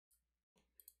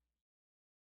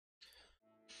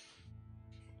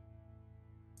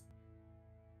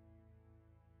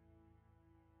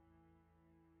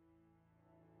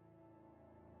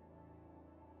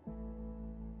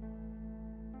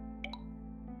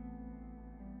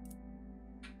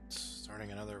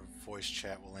Starting another voice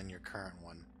chat will end your current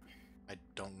one. I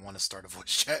don't want to start a voice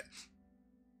chat.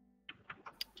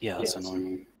 Yeah, that's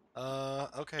annoying.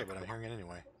 Okay, but I'm hearing it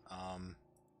anyway.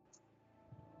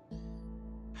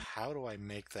 How do I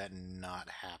make that not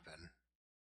happen?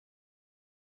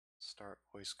 Start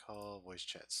voice call, voice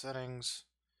chat settings.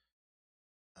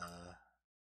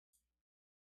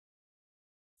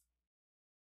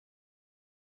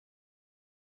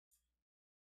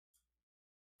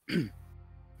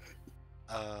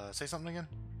 Say something again?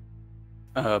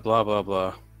 Blah blah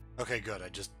blah. Okay, good. I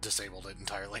just disabled it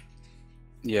entirely.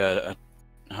 Yeah,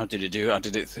 how did it do? I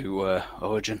did it through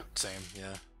Origin. Same,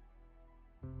 yeah.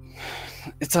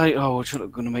 It's like, oh, we're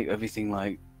gonna make everything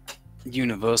like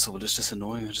universal, but it's just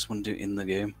annoying. I just want to do it in the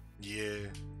game. Yeah.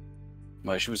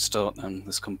 Right, should we start then?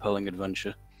 This compelling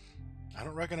adventure. I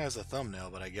don't recognize the thumbnail,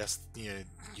 but I guess you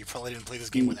probably didn't play this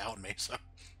game without me, so.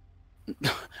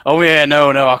 Oh yeah, no,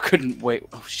 I couldn't wait.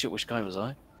 Oh shit, which guy was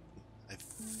I? I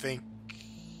think.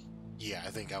 Yeah,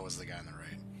 I think I was the guy on the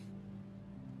right.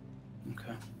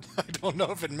 Okay. I don't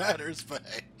know if it matters, but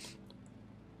hey.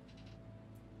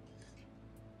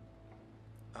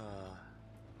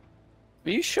 Are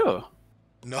you sure?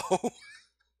 No.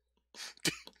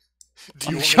 do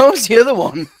I'm sure it's the other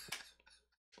one.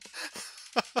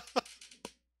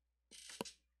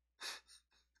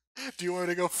 Do you want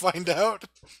me to go find out?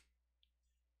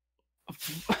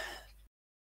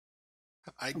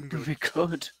 I can go. We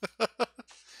could.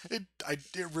 It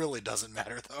really doesn't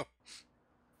matter though.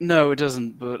 No, it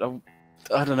doesn't. But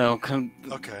I don't know. Okay.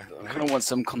 I kind of want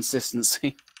some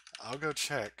consistency. I'll go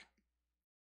check.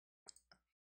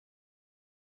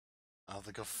 I'll have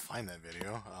to go find that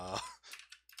video.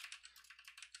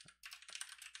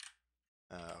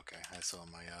 Okay, I saw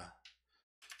my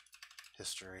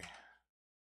history.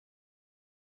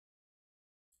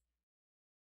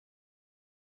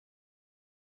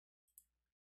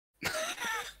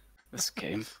 This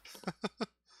game.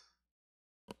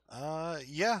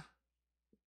 Yeah.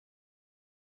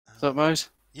 Is that right?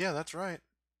 Yeah, that's right.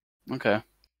 Okay.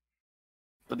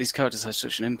 But these characters have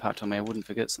such an impact on me, I wouldn't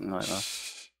forget something like that.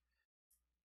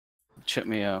 Check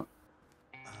me out.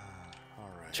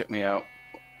 Alright. Check me out.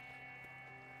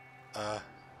 Power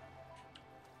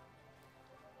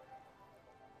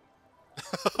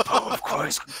of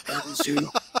Christ compels you.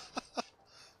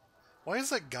 Why is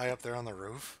that guy up there on the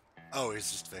roof? Oh,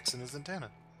 he's just fixing his antenna.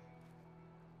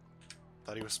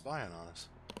 Thought he was spying on us.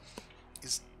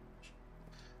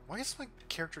 Why is my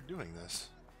character doing this?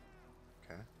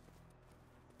 Okay.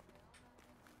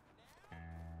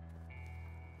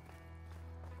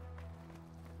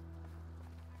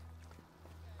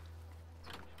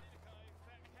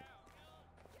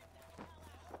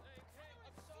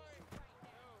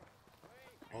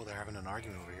 Oh, they're having an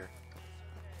argument over here.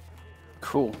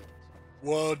 Cool.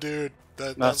 Whoa, dude.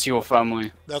 That's your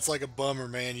family. That's like a bummer,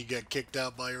 man. You get kicked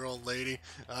out by your old lady.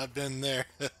 I've been there.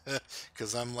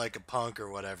 Because I'm like a punk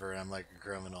or whatever, and I'm like a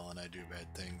criminal, and I do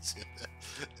bad things.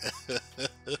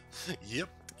 Yep.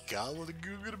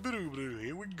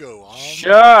 Here we go.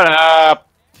 Shut up!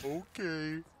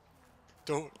 Okay.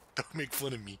 Don't make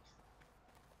fun of me.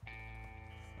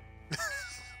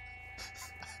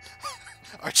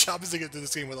 Our job is to get through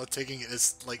this game without taking it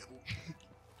as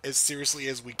seriously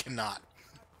as we cannot.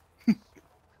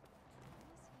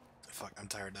 Fuck, I'm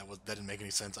tired. That didn't make any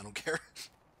sense. I don't care.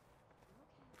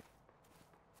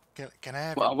 Can I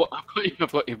have? Well, I've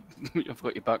got your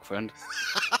back, friend.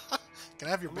 Can I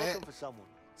have your bat? For someone.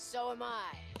 So am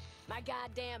I. My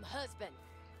goddamn husband.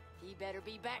 He better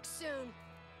be back soon.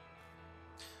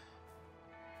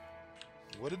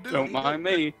 What it do? Don't mind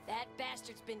me. That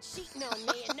bastard's been cheating on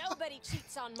me, and nobody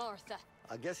cheats on Martha.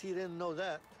 I guess he didn't know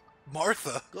that.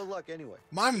 Martha. Good luck anyway.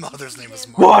 My mother's name is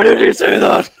Martha. Why did he say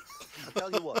that? I'll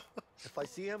tell you what. If I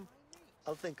see him,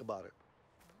 I'll think about it.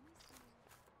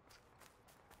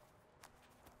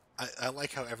 I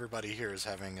like how everybody here is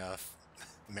having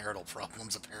marital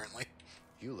problems, apparently.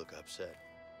 You look upset.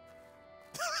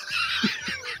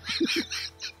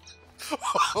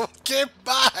 Okay,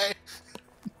 bye!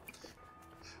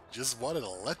 Just wanted to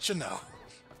let you know.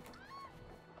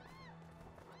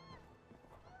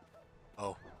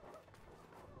 Oh.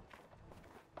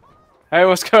 Hey,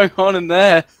 what's going on in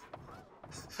there?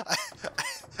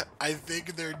 I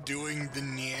think they're doing the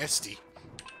nasty.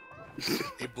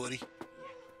 Hey, buddy.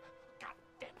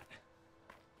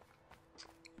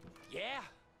 Yeah?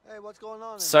 Hey, what's going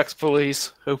on? Sex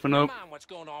police, open up. Come on, what's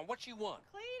going on? What you want?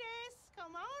 Cletus,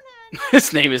 come on, honey.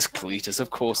 His name is Cletus,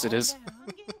 of course it is. I'm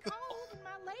getting cold in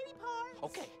my lady parts.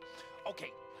 Okay,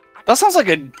 okay. That sounds like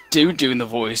a dude doing the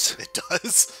voice. It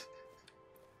does.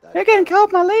 You're getting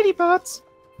cold, my lady parts.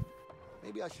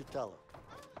 Maybe I should tell her.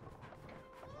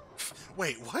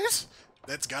 Wait, what?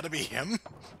 That's gotta be him?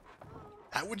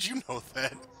 How would you know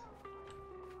that?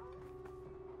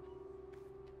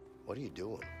 What are you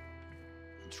doing?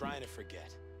 I'm trying to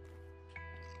forget.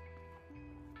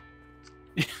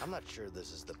 I'm not sure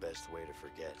this is the best way to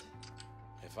forget.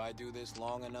 If I do this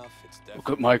long enough, it's definitely... Look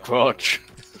at my crotch.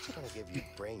 It's gonna give you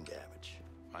brain damage.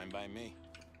 Fine by me.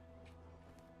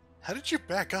 How did you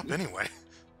back up anyway?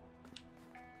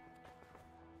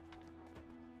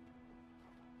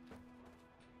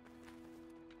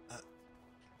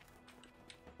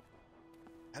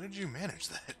 How did you manage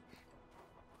that?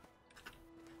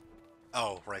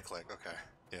 Oh, right click, okay.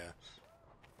 Yeah.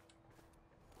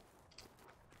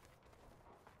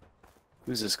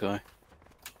 Who's this guy?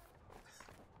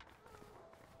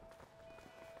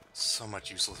 So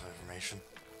much useless information.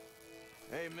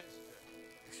 Hey, mister.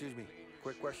 Excuse me.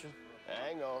 Quick question.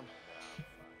 Hang on.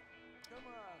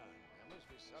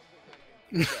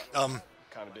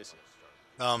 Kind of busy.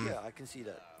 Yeah, I can see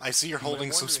that. I see you're holding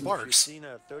I'm some wondering if you've sparks. seen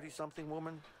a 30-something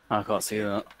woman I can't see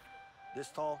that. this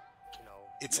tall?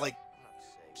 It's like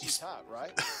She's hot,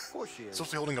 right? Of course she is.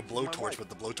 supposed to be holding a She's my blowtorch, wife. but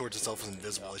the blowtorch itself is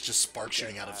invisible. It's just sparks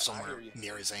shooting out of somewhere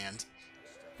near his hand.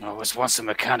 I was once a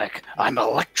mechanic. I'm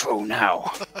Electro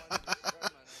now.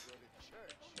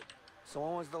 So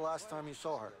when was the last time you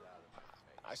saw her?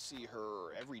 I see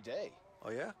her every day. Oh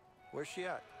yeah? Where's she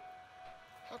at?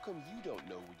 How come you don't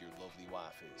know where your lovely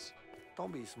wife is?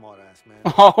 Don't be a smart ass, man.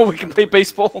 Oh, we can play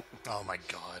baseball. Oh my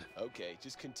god. Okay,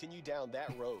 just continue down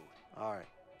that road. All right.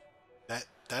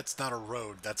 That's not a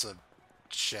road, that's a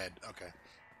shed. Okay.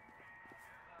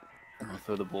 I'm gonna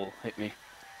throw the ball. Hit me.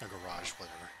 A garage,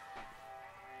 whatever.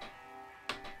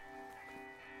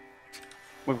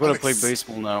 We've got I'm to play ex-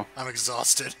 baseball now. I'm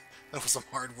exhausted. That was some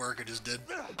hard work I just did.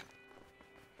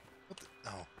 What the?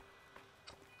 Oh.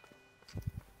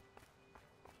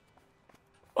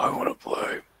 I want to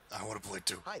play. I want to play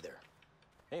too. Hi there.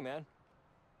 Hey, man.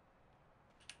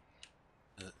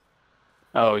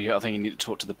 Oh, yeah, I think you need to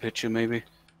talk to the pitcher, maybe.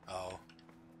 Oh.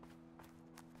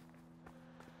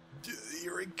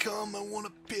 Here I come, I want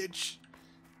to pitch.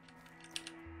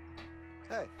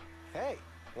 Hey. Hey.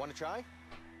 Want to try?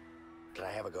 Can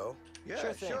I have a go? Yeah,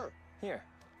 Sure thing. sure. Here.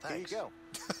 Thanks. Here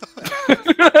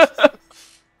you go.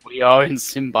 We are in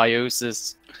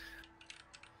symbiosis.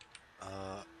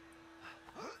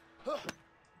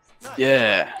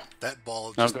 Yeah. That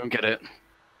ball Now just... go and get it.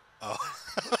 Oh.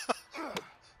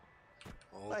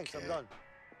 Thanks, I'm Okay. done.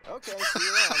 Okay, see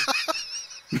you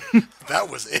around. That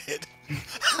was it.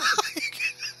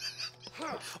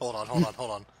 Hold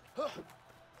on.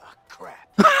 Ah, crap.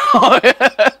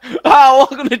 Oh,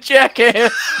 welcome to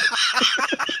Jackass.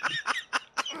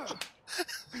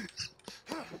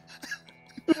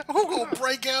 I'm gonna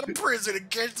break out of prison and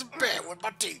catch the bat with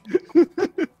my teeth.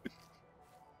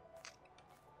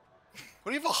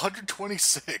 What do you have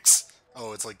 126?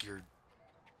 Oh, it's like your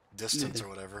distance or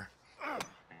whatever.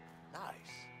 Nice.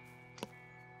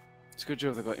 It's a good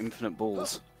job they got infinite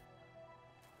balls.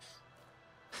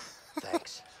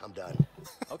 Thanks, I'm done.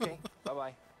 Okay,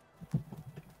 bye-bye.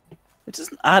 It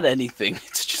doesn't add anything.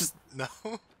 It's just... No.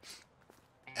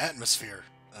 Atmosphere.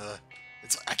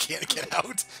 I can't get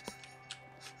out.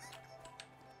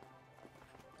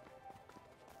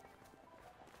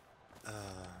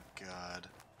 God.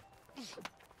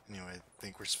 Anyway, I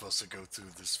think we're supposed to go through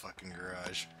this fucking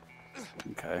garage.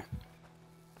 Okay.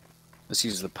 Let's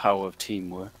use the power of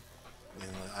teamwork.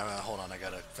 Hold on, I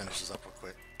gotta finish this up real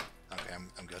quick. Okay,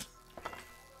 I'm good.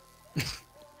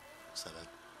 Set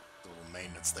a little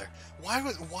maintenance there.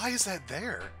 Why is that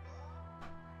there?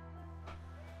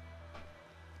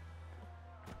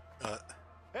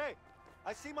 Hey,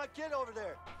 I see my kid over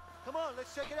there. Come on,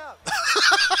 let's check it out.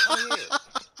 Come here.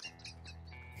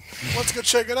 Let's go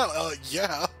check it out.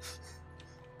 Yeah.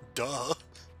 Duh.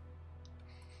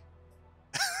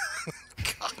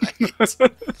 God, I hate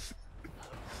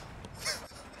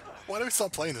Why do we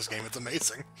stop playing this game? It's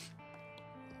amazing.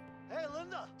 Hey,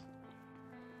 Linda.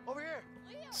 Over here.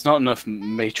 It's not enough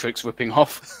Matrix whipping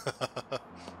off.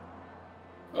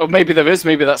 Oh, maybe there is.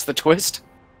 Maybe that's the twist.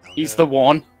 He's the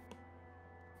one.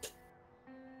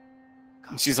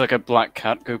 She's like a black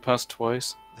cat go past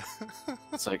twice.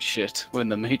 It's like, shit, we're in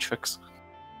the Matrix.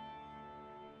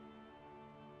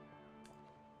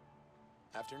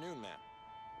 Afternoon, ma'am.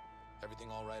 Everything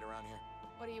all right around here?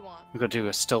 What do you want? We've got to do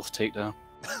a stealth takedown.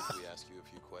 Mind if we ask you a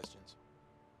few questions?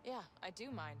 Yeah, I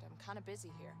do mind. I'm kind of busy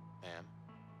here. Ma'am,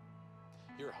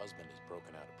 your husband is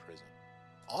broken out of prison.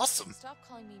 Awesome. Stop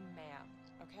calling me ma'am,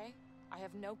 okay? I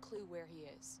have no clue where he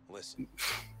is. Listen,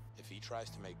 if he tries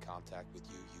to make contact with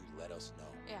you, you let us know.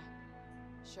 Yeah,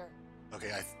 sure. Okay,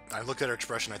 I looked at her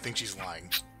expression. I think she's lying.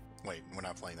 Wait, we're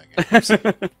not playing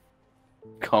that game.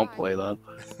 Can't play that.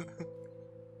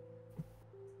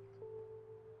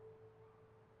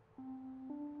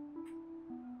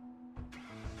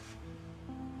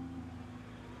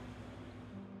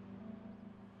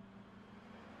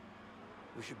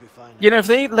 We should be fine. You know, if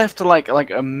they left like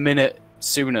a minute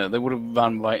sooner, they would have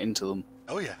ran right into them.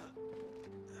 Oh yeah.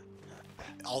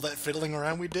 All that fiddling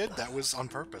around we did, that was on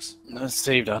purpose.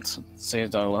 Saved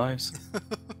our lives.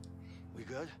 We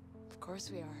good? Of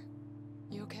course we are.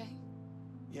 You okay?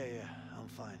 Yeah, I'm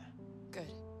fine. Good.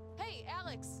 Hey,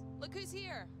 Alex! Look who's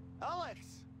here! Alex!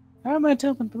 How am I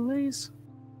telling the police?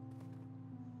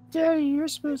 Daddy, you're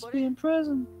supposed to be in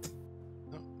prison.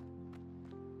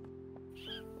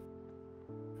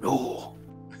 No.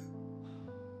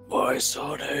 My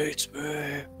son hates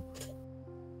me.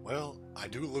 Well, I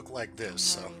do look like this,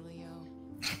 so... Sorry, Leo.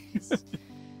 He's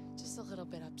just a little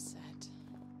bit upset.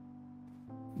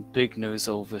 Big nose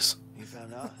Elvis. You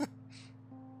found out?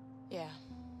 Yeah,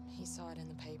 he saw it in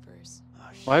the papers. Oh,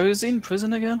 Why was he in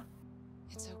prison again?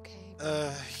 It's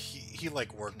okay. He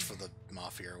like worked for the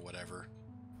mafia or whatever.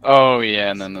 Oh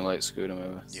yeah, and then they like screwed him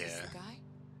over. Is this Yeah. the guy?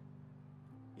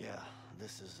 Yeah,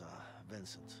 this is,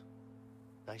 Vincent.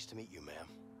 Nice to meet you, ma'am.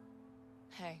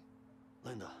 Hey,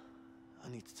 Linda, I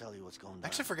need to tell you what's going down. I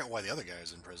actually forgot why the other guy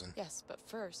is in prison. yes, but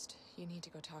first, you need to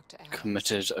go talk to Alex.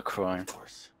 Committed a crime. Of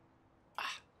course.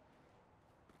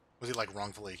 Was he like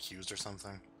wrongfully accused or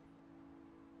something?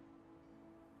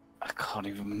 I can't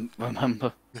even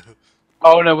remember.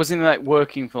 Oh no, wasn't he like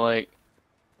working for like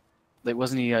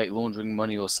wasn't he like laundering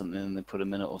money or something and they put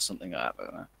him in it or something? I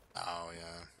don't know. Oh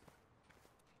yeah.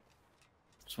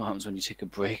 That's what happens when you take a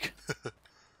break.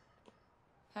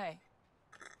 Hey,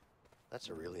 That's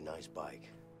a really nice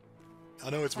bike. I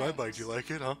know it's my Thanks. bike. Do you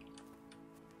like it, huh?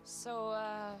 so,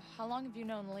 how long have you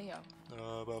known Leo?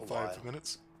 About A 5 while.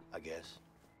 minutes. I guess.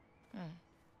 Hmm.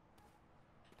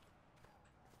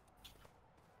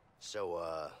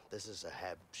 So, this is a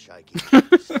Hab Shikey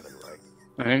 7, right?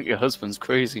 I think your husband's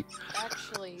crazy.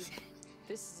 Actually,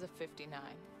 this is a 59.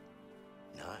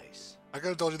 Nice. I could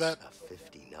have told you that. A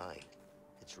 59.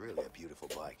 It's really a beautiful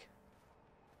bike.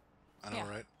 I know, Yeah.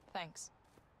 right? Thanks.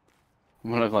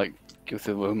 I'm gonna like go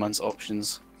through the romance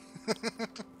options.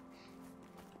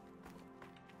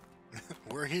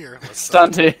 We're here. Let's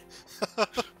Stand here.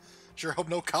 Sure hope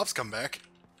no cops come back.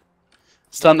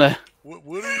 Stand there.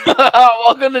 What are you,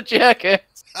 Welcome to jacket.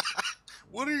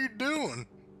 what are you doing?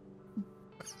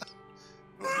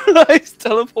 He's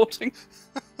teleporting.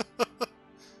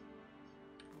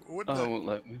 What Oh, the? it won't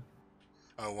let me.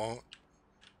 I won't.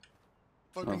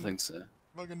 I Fucking, don't think so.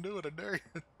 fucking do it, I dare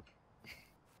you.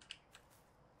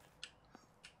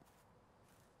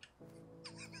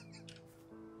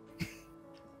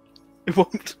 It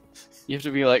won't. You have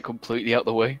to be like completely out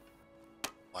the way.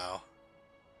 Wow.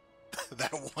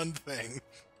 That one thing.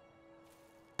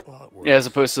 Well, it works. Yeah, as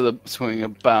opposed to the swinging a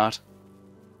bat.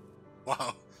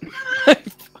 Wow. Get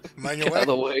Am I in your out of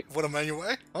the way? way. What, am I in your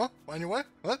way? Huh? Am I in your way?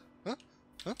 What? Huh?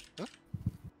 Huh? Huh?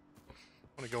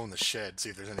 I want to go in the shed, see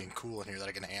if there's anything cool in here that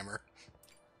I can hammer.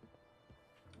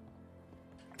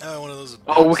 Oh, one of those.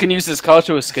 Oh, we can use this car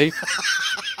to escape.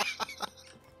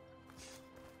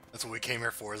 That's what we came here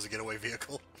for, is a getaway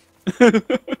vehicle.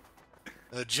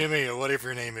 Jimmy, or whatever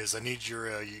your name is, I need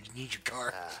your, you need your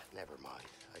car. Ah, never mind.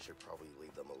 I should probably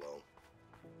leave them alone.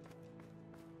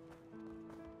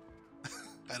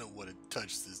 I don't want to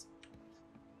touch this.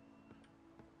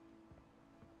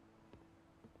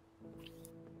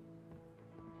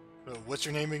 What's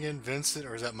your name again? Vincent,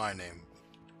 or is that my name?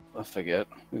 I forget.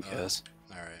 Who cares?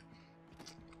 Alright.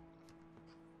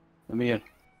 Let me in.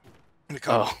 I'm gonna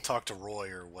come Oh. talk to Roy,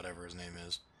 or whatever his name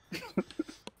is.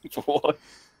 What?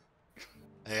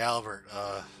 Hey, Albert,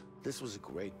 This was a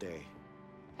great day.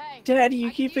 Hey, Daddy, I you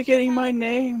can keep use your forgetting my help.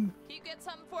 name. Can you get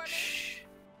something for me? Shh.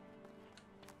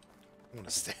 I'm gonna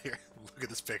stay here. Look at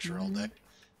this picture all day.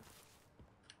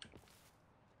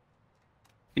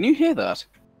 Can you hear that?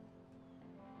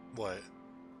 What?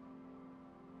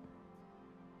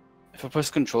 If I press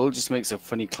control, it just makes a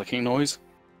funny clicking noise.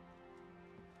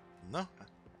 No.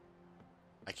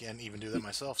 I can't even do that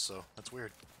myself, so that's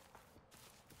weird.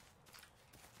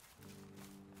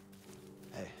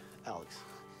 Hey, Alex.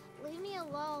 Leave me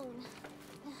alone.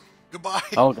 Goodbye!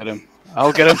 I'll get him.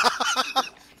 I'll get him.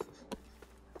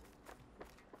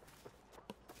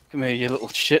 Come here, you little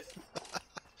shit.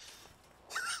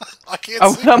 I can't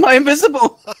Oh, see! am I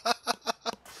invisible?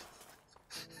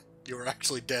 You were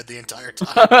actually dead the entire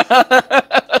time.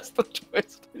 That's the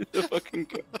twist. He's a fucking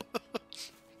god.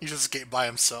 He just escaped by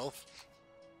himself.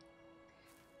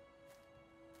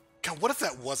 God, what if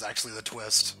that was actually the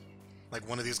twist? Like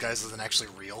one of these guys isn't actually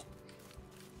real.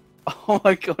 Oh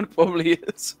my god, it probably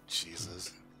is.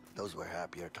 Jesus. Those were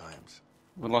happier times.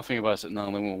 We're laughing about it now,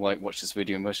 and then we'll like watch this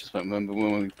video and we'll just remember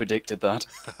when we predicted that.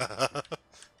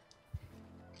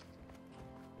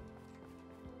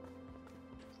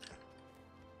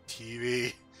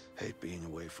 TV. Hate being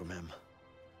away from him.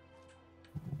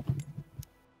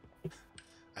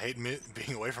 I hate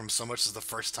being away from him so much as the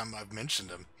first time I've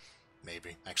mentioned him.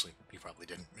 Maybe. Actually, you probably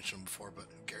didn't mention him before, but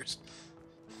who cares?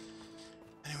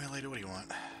 Anyway, lady, what do you want?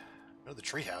 Go to the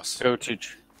treehouse. Go to...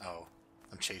 Oh,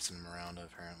 I'm chasing him around,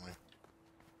 apparently.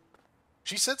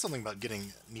 She said something about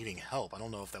needing help. I don't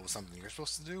know if that was something you're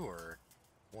supposed to do, or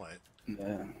what.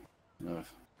 Yeah. No.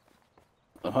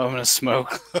 I'm having a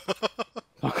smoke.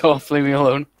 Fuck off, leave me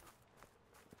alone.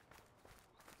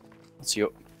 That's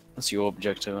your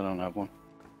objective, I don't have one.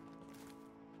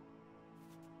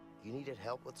 You needed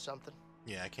help with something?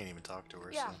 Yeah, I can't even talk to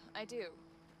her, Yeah, so... I do.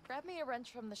 Grab me a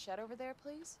wrench from the shed over there,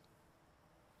 please.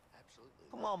 Absolutely.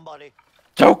 Come on, buddy.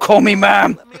 Don't call me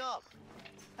ma'am! Let me up.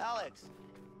 Alex.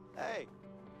 Hey.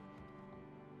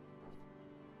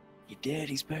 Your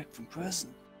daddy's back from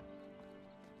prison.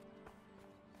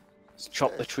 Let's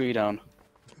chop the tree down.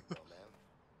 Oh, man.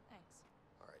 Thanks.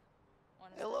 All right.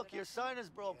 Want Hey, look, your sign is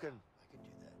broken. I can do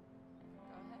that.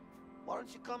 Go ahead. Why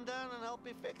don't you come down and help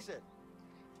me fix it?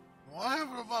 What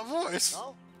happened to my voice?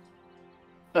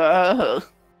 No?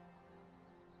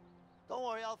 Don't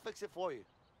worry, I'll fix it for you.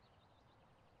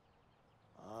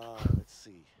 Let's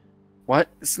see. What?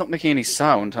 It's not making any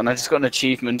sound, and I just got an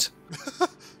achievement.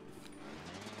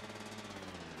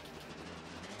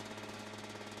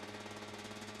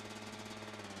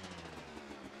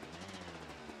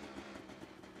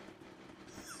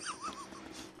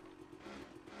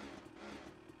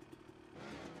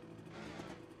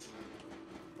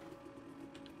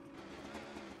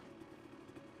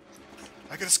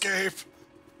 I can escape!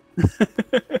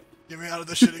 Get me out of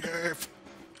this shitty grave!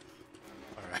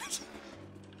 Alright.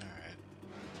 Alright.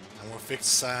 I'm gonna fix the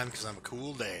sign because I'm a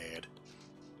cool dad.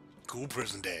 Cool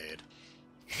prison dad.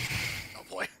 Oh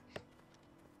boy.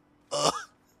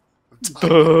 I'm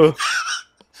tired.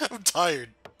 I'm tired.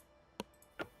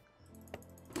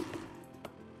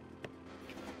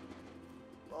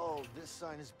 Oh, this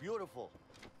sign is beautiful.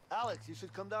 Alex, you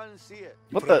should come down and see it.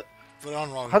 What Put the? it- Put it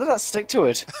on wrong. How did that stick to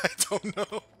it? I don't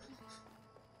know.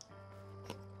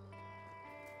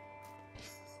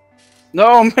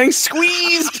 No, I'm being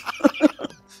squeezed!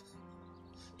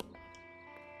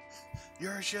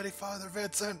 You're a shitty father,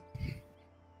 Vincent.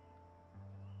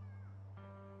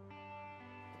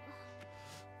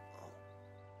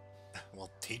 Well,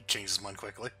 he changed his mind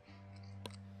quickly.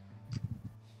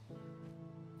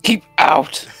 Keep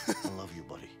out! I love you,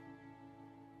 buddy.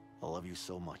 I love you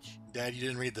so much. Dad, you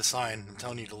didn't read the sign. I'm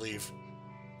telling you to leave.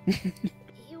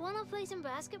 You wanna play some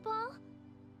basketball?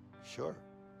 Sure.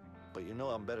 But you know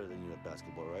I'm better than you at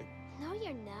basketball, right? No,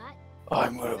 you're not.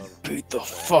 I'm gonna beat the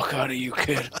fuck out of you,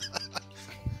 kid.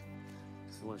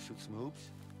 You wanna shoot some hoops?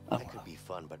 That could be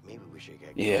fun, but maybe we should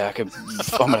get Yeah, I'm gonna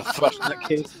thrash Come that on,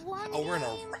 kid. just one Oh, we're in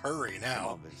game. a hurry Come now.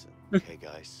 on, Vincent. Okay,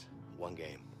 guys. One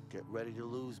game. Get ready to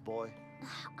lose, boy.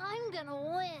 I'm gonna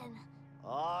win.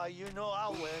 Ah, you know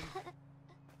I'll win.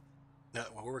 No,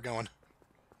 where we're going?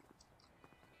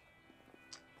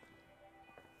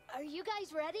 Are you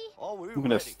guys ready? Oh, we're I'm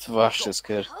gonna ready. thrash this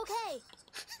kid. Okay.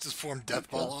 Just form death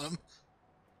ball on him.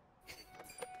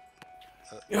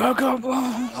 Yeah, come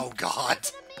on! Oh God!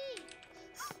 To me.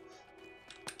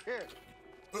 Here.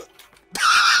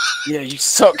 Yeah, you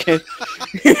suck, kid.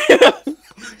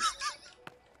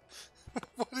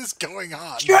 What is going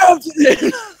on?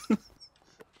 Captain!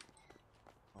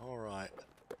 All right.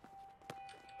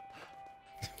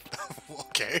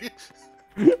 Okay.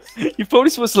 You're probably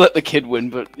supposed to let the kid win,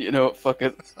 but you know what? Fuck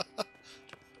it. Vincent,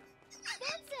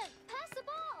 pass the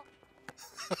ball.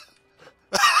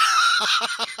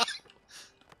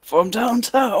 From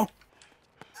downtown.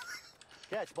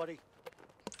 Catch, buddy.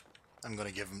 I'm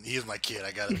gonna give him. He is my kid.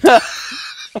 I got it.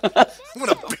 I'm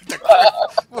gonna beat the.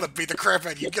 I'm gonna beat the crap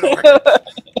out of you. Get over here.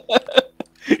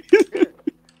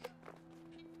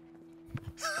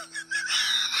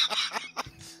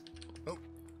 Oh.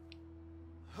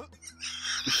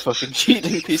 You fucking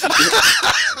cheating piece of shit.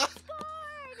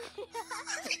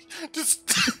 Just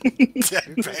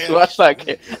deadpan. Watch that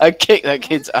kid. I kicked that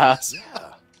kid's ass.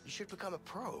 Yeah, you should become a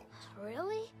pro.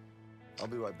 Really? I'll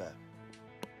be right back.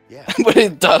 Yeah, But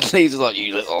his dad leaves like,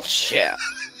 you little shit.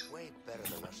 way better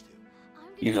than us two. I'm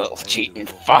gonna You little cheating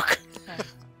fuck.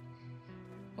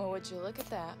 Well, would you look at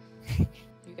that?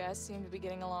 You guys seem to be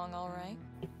getting along all right.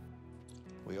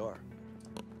 We are.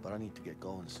 But I need to get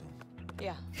going soon.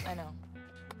 Yeah, I know.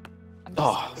 I'm just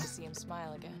Oh. happy to see him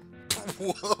smile again.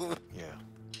 Whoa. Yeah.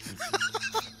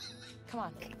 Come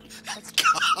on, let's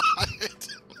God.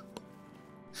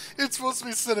 It's supposed to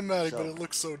be cinematic, but So, it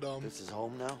looks so dumb. This is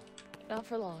home now? Not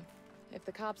for long. If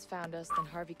the cops found us, then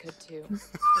Harvey could too. We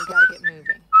gotta get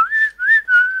moving.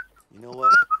 You know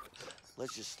what?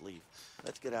 Let's just leave.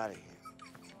 Let's get out of here.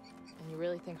 And you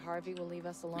really think Harvey will leave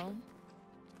us alone?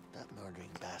 That murdering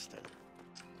bastard.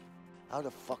 How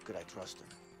the fuck could I trust him?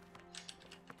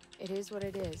 It is what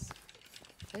it is.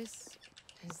 This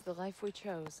is the life we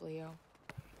chose, Leo.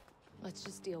 Let's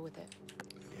just deal with it.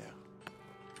 Yeah.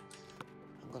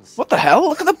 I'm gonna What the hell?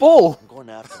 Look at the ball! I'm going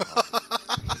after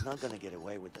him. He's not gonna get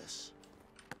away with this.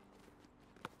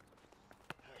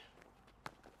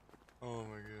 Oh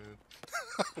my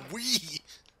god. Wee!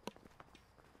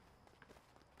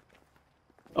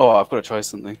 Oh, I've got to try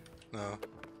something. No.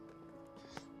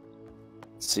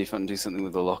 See if I can do something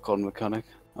with the lock-on mechanic.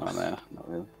 Oh, no, not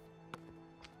really.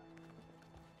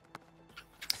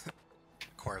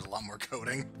 Requires a lot more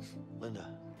coding. Linda,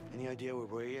 any idea where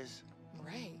Ray is?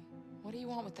 Ray, what do you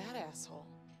want with that asshole?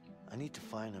 I need to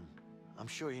find him. I'm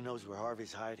sure he knows where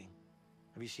Harvey's hiding.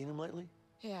 Have you seen him lately?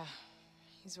 Yeah,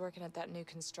 he's working at that new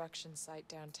construction site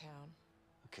downtown.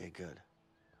 Okay, good.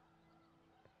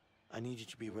 I need you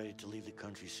to be ready to leave the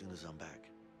country as soon as I'm back.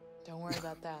 Don't worry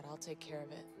about that. I'll take care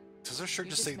of it. Does their shirt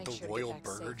You just just say make the sure to get Royal back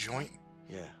Burger safe, Joint?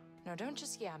 Yeah. No, don't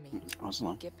just yeah me. I was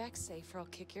not. Get back safe or I'll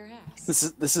kick your ass. This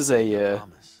is a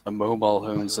Promise. mobile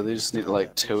home, so they just need to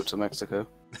like tow it to Mexico.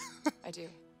 I do.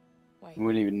 Wait.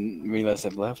 We didn't even realize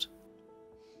they'd left.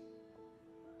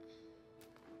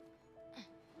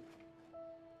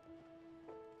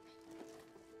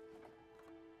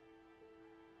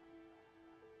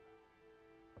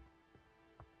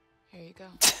 Here you go.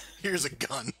 Here's a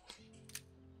gun.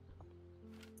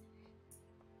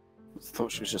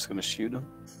 Thought she was just gonna shoot him.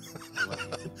 I love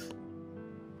you.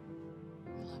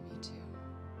 I love you too.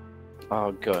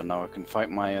 Oh god, now I can fight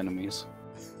my enemies.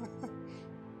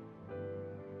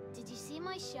 Did you see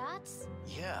my shots?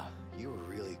 Yeah, you were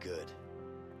really good.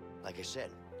 Like I said,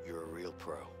 you're a real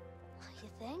pro. You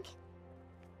think?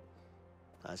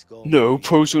 Nice goal. No,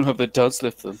 pros don't have their dads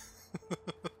lift them.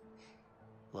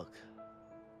 Look,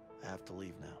 I have to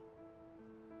leave now.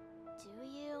 Do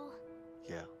you?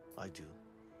 Yeah, I do.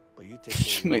 But you take care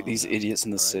of your Make mom these now, idiots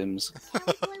in The all right? Sims. Can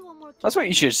we play one more That's what game?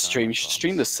 you should stream. You should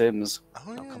stream The Sims.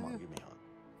 Oh, Now, yeah. come on, give me a hug.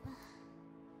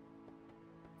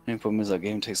 The only problem is that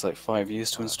game takes like 5 years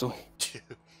to install.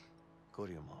 Go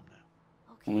to your mom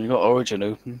now. Okay. When you got Origin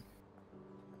open.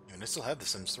 And I still have The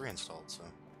Sims 3 installed, so.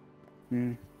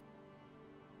 Hmm.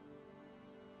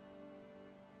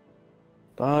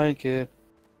 Bye, kid.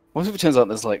 What if it turns out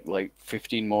there's like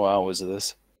 15 more hours of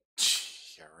this?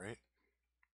 Yeah, right?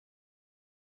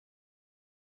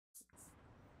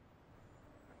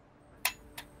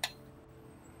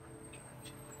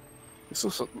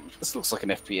 This looks like an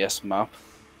FPS map.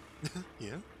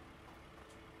 Yeah.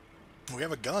 We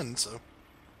have a gun, so.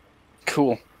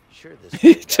 Cool. Sure, this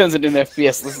It turns it into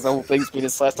FPS. This is the whole thing's been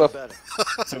set You up. better.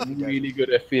 It's a really good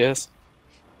FPS.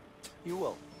 You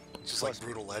will. It's just like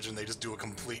Brutal Legend, they just do a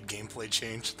complete gameplay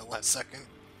change at the last second.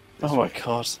 Oh my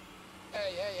god. Hey,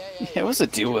 hey, hey, hey. Yeah, what's the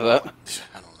deal with that?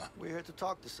 I don't know. We're here to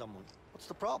talk to someone. What's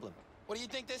the problem? What do you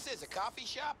think this is, a coffee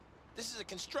shop? This is a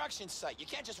construction site. You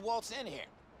can't just waltz in here.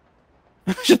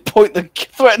 Just point the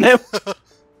threaten him.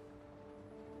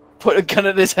 Put a gun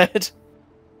at his head.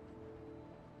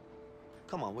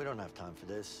 Come on, we don't have time for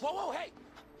this. Whoa, whoa, hey!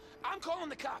 I'm calling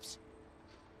the cops.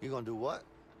 You gonna do what?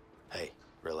 Hey,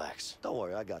 relax. Don't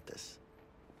worry, I got this.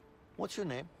 What's your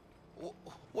name?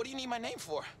 What do you need my name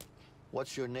for?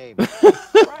 What's your name?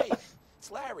 Right,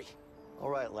 it's Larry. All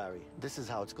right, Larry, this is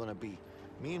how it's gonna be.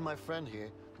 Me and my friend here,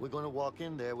 we're gonna walk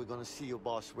in there, we're gonna see your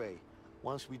boss, Ray.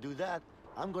 Once we do that,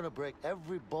 I'm gonna break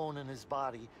every bone in his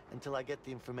body until I get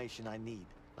the information I need.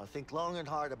 Now think long and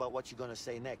hard about what you're gonna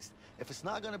say next. If it's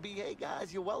not gonna be, hey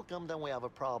guys, you're welcome, then we have a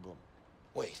problem.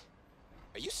 Wait,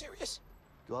 are you serious?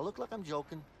 Do I look like I'm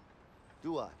joking?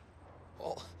 Do I?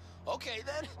 Well, okay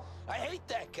then. I hate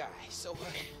that guy, so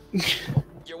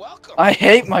you're welcome. I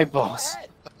hate my Go boss. ahead.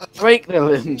 Break their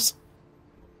limbs.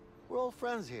 We're all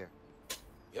friends here.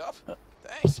 Yup,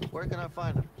 thanks. Where can I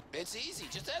find him? It's easy,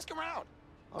 just ask around.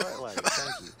 All right, Larry,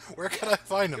 thank you. Where can I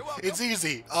find him? You're welcome. It's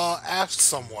easy. Ask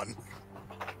someone.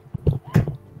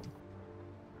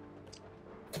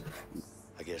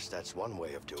 I guess that's one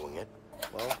way of doing it.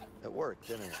 Well, it worked,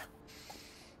 didn't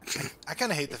it? I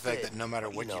kind of hate the fact did. that no matter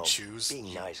what you know, choose,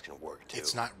 being nice can work too.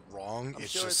 it's not wrong. I'm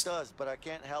it's sure just it does, but I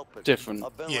can't help it. Different.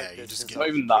 I've been Yeah, like you this just since get- I Not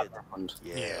was even a that kid. different.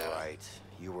 Yeah, Yeah. right.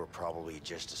 You were probably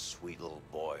just a sweet little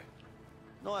boy.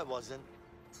 No, I wasn't.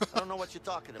 I don't know what you're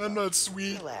talking about. I'm not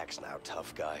sweet. Relax now,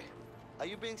 tough guy. Are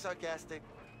you being sarcastic?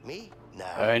 Me? Nah.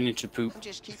 I need to poop. I'm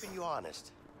just keeping you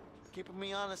honest. Keeping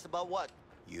me honest about what?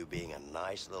 You being a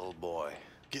nice little boy.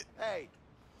 Hey,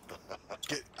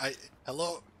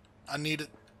 Hello? I need it.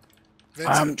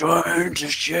 Vincent, I'm trying to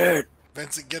shit.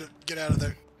 Vincent, get out of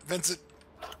there. Vincent,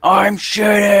 I'm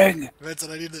shitting.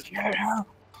 Vincent, I need it. Get out.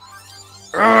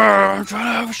 I'm trying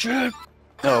to have a shit.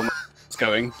 Oh, it's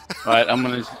going. Right, I'm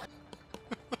gonna.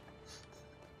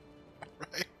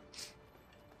 Right?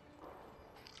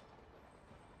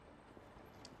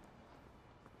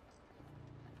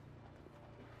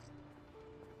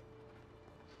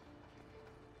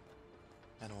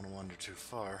 I don't want to wander too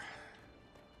far.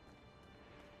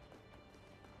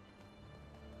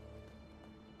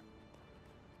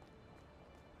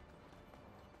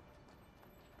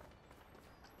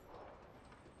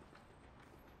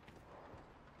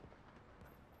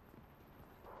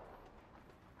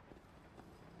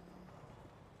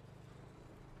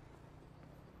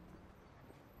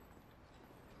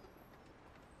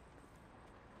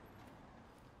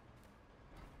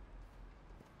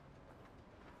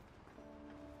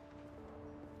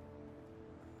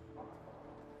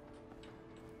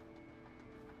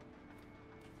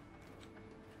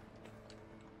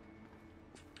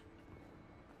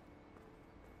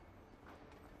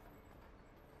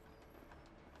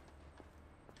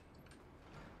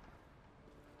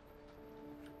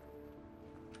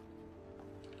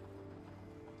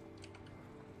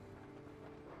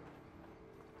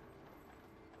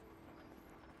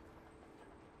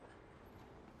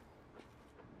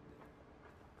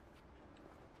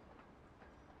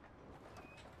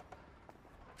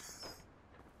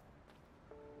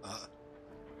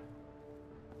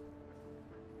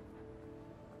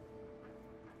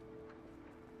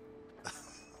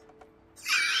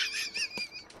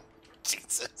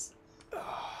 Jesus.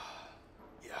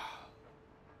 Yeah.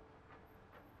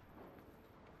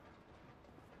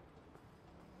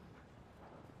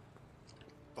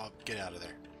 Bob, get out of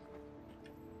there.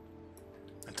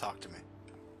 And talk to me.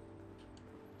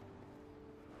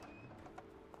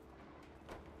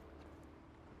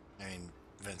 I mean,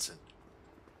 Vincent.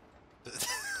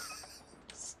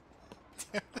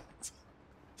 Damn it.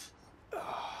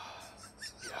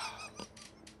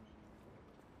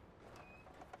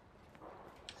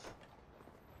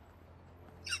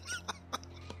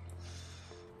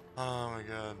 Oh my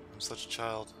god, I'm such a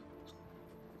child.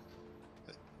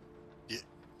 Yeah.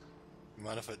 You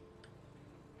mind if I...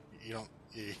 You don't...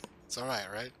 It's alright,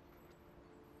 right?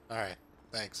 Alright,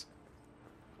 thanks.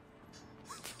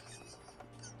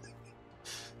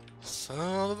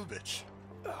 Son of a bitch.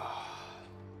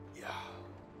 Yeah.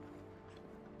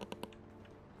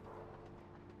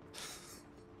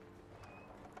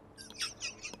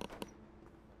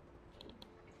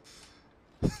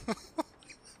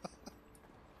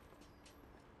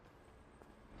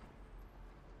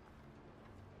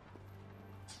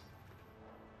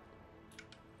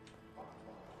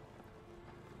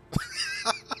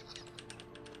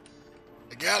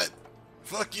 I got it.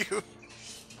 Fuck you.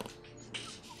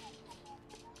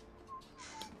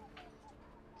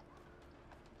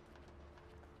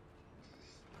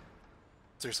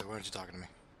 Seriously, why aren't you talking to me?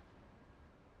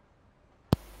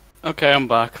 Okay, I'm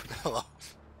back. Hello.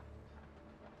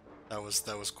 That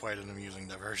was quite an amusing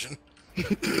diversion.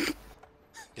 Get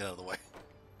out of the way.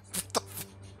 What the f-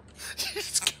 You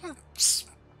just kind of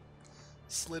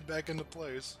slid back into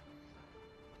place.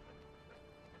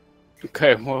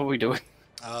 Okay, what are we doing?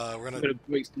 We're We're gonna gonna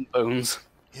break some bones.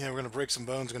 yeah, we're gonna break some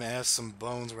bones. We're gonna ask some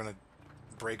bones. We're gonna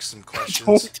break some Talk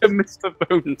questions. to Mr.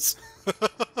 Bones.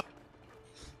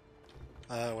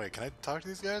 Wait, can I talk to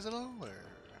these guys at all? Or...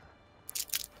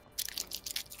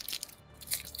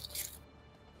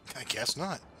 I guess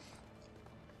not.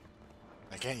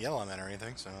 I can't yell on that or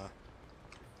anything, so...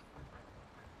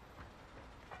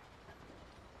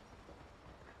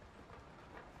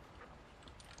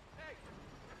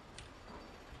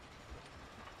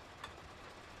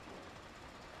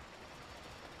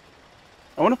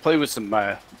 I want to play with some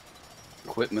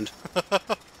equipment.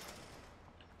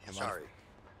 Yeah, Sorry.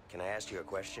 Can I ask you a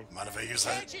question? Mind if I use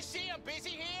that? Can't you see I'm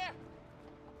busy here?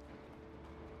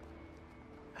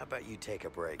 How about you take a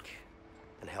break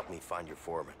and help me find your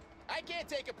foreman? I can't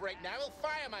take a break now. He'll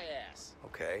fire my ass.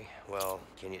 Okay, well,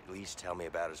 can you at least tell me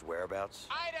about his whereabouts?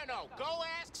 I don't know. Go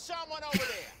ask someone over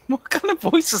there. What kind of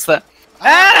voice is that?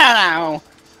 I don't know.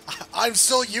 I'm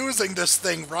still using this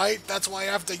thing, right? That's why I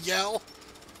have to yell?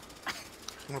 I'm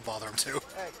gonna bother him too.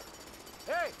 Hey!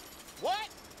 Hey! What?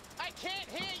 I can't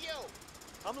hear you.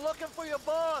 I'm looking for your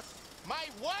boss! My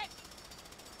what?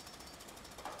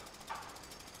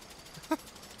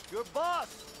 Your boss.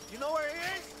 You know where he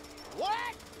is?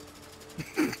 What?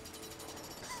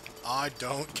 I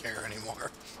don't care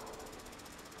anymore.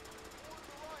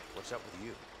 What's up with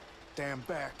you? Damn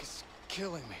back is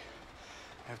killing me.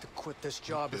 I have to quit this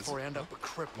job before I end up a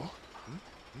cripple.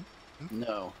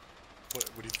 No. What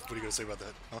are you gonna say about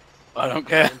that? Huh? I don't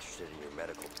care. I'm interested in your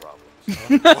medical problems.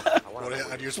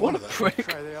 How do you respond to that? Prick.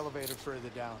 Try the elevator further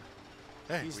down.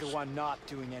 Hey, He's we the should- one not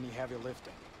doing any heavy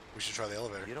lifting. We should try the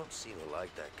elevator. You don't seem to like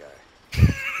that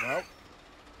guy. Well,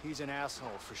 he's an asshole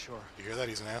for sure. You hear that?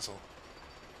 He's an asshole.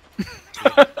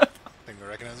 Think we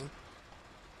recognize him?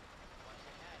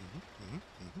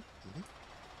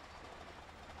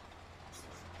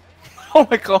 Oh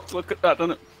my god, look at that,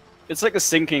 doesn't it? It's like a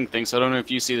sinking thing, so I don't know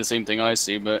if you see the same thing I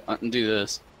see, but I can do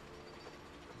this.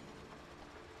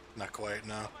 Not quite,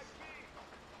 no.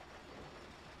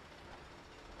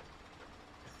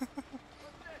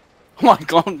 Oh my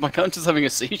god, my character's having a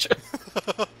seizure.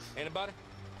 Anybody?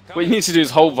 What you need to do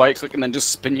is hold right click and then just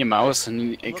spin your mouse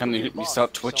and it kind of you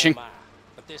start twitching. So am I.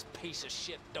 But this piece of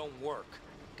shit don't work.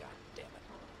 God damn it.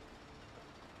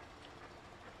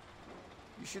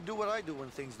 You should do what I do when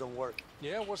things don't work.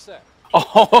 Yeah, what's that?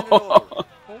 Oh,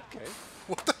 Okay.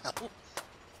 What the hell?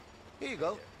 Here you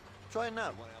go. Try it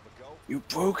now. you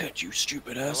broke it, you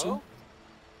stupid asshole.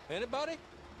 Hello? Anybody?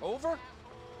 Over?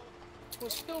 Well,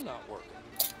 still not working.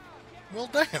 Well,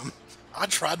 damn. I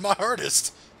tried my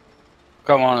hardest.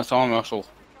 Come on, it's arm muscle.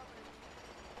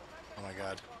 Oh my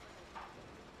god.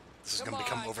 This is Come gonna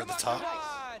become on, over come the on, top. come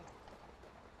on.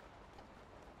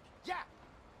 Yeah.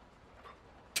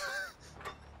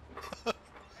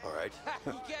 All right.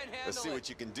 You can't handle Let's see it. what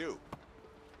you can do.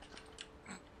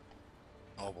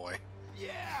 Oh boy.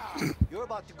 Yeah. You're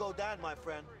about to go down, my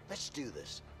friend. Let's do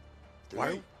this.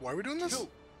 Why are we doing this? You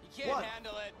can't What?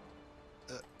 handle it.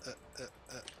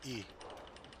 E.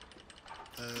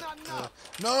 No.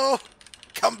 No!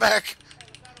 Come back!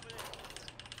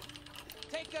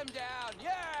 Take him down.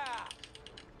 Yeah.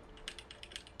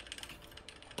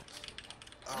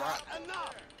 Alright.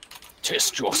 Enough.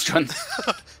 Test your strength.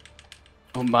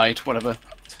 Oh mate, whatever.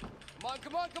 Come on,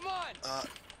 come on, come on.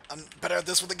 I'm better at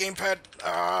this with the gamepad.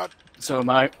 So am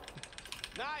I.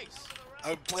 Nice.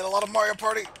 I played a lot of Mario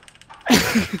Party.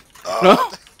 No!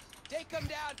 Take him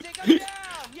down. Take him down.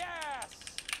 Yes.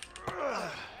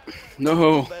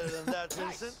 No. Better than that,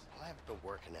 Vincent. I haven't been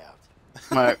working out.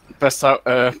 Right,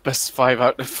 best 5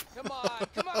 out of... Come on,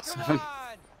 come on, come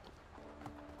on.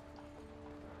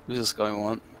 Who's this guy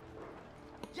want?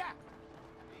 Yeah.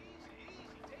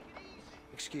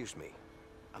 Excuse me.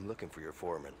 I'm looking for your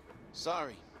foreman.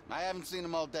 Sorry, I haven't seen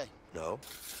him all day. No?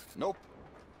 Nope.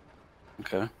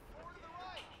 Okay.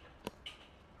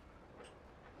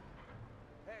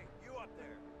 Hey, you up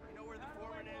there. You know where the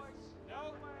foreman is?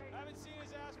 No, haven't seen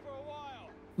his ass for a while.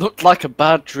 Looked like a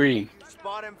bad dream.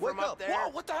 Spot him Wake from up up. there. Whoa,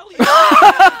 what the hell are you Hey,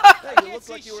 I you can't look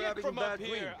see like you were shit having a from bad up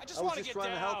dream. here. I just I was want to just get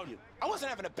trying to down. help you. I wasn't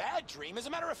having a bad dream. As a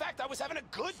matter of fact, I was having a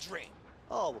good dream.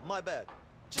 Oh, my bad.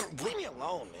 Just leave me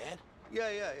alone, man. Yeah.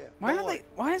 Why are they?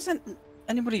 Why isn't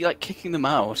anybody like kicking them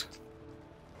out?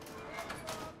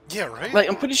 Yeah, right? Like,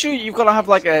 I'm pretty sure you've got to have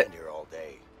like a. Been here all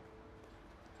day.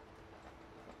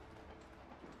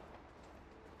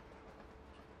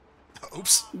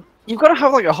 Oops. You've got to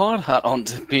have like a hard hat on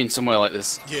to be in somewhere like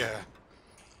this. Yeah.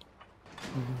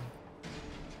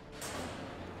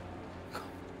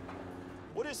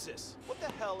 What is this? What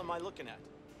the hell am I looking at?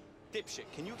 Dipshit,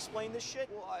 can you explain this shit?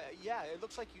 Well, yeah, it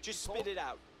looks like you just spit it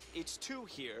out. It's 2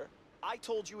 here. I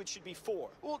told you it should be 4.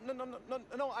 Well, no, no.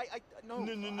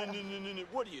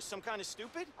 What are you, some kind of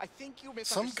stupid? I think you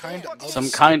Some kind of- Some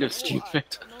kind of stupid.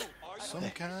 Some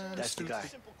kind of That's the stupid. guy.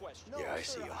 Simple question. Yeah, I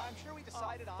see him. I'm sure we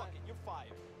decided on it. You're fired.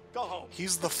 Go home.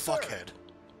 He's the fuckhead.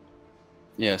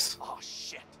 Yes. Oh,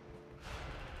 shit.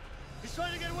 He's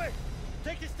trying to get away.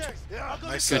 Take the stairs. I'll go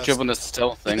Nice. Good job on the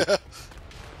stealth thing. Shitty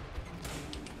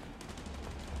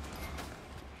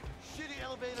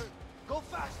elevator. Go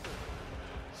faster.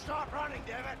 Stop running,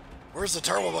 damn it. Where's the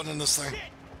turbo button in this thing?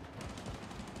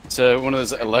 It's one of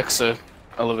those Alexa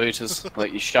elevators.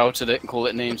 Like you shout at it and call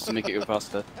it names to make it go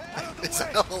faster. Is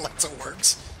that how Alexa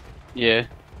works? Yeah.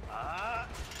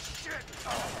 Shit.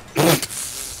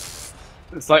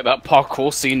 It's like that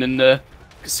parkour scene in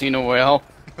Casino Royale.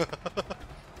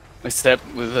 Except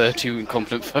with 2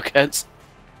 incompetent fuckheads.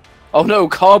 Oh no,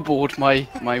 cardboard, my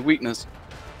weakness.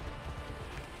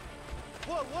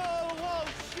 Whoa,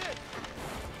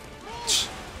 shit.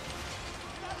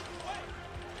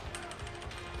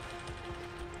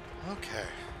 Okay.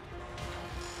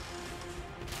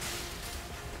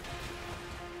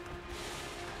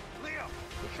 Leo,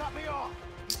 he cut me off.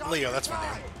 He's on Leo, your that's my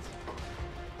side. name.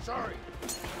 Sorry.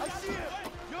 I see him.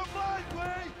 You're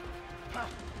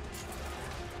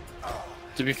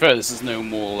To be fair, this is no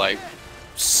more like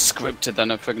scripted than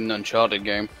a freaking Uncharted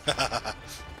game.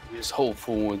 You just hold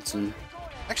forwards and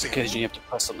Actually, occasionally you have to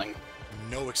press something.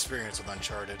 no experience with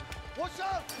Uncharted. What's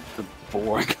up? They're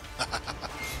boring.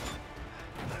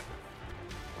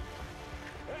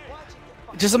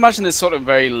 Just imagine this sort of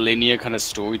very linear kind of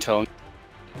storytelling,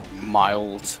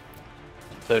 mild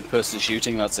third-person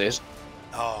shooting. That's it.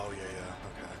 Oh yeah, yeah,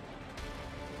 okay.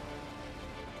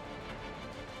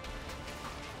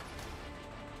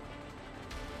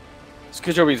 It's a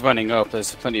good job he's running up.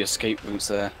 There's plenty of escape routes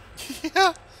there.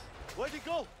 Yeah. Where'd he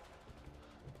go?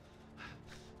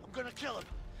 I'm gonna kill him.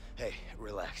 Hey,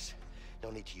 relax.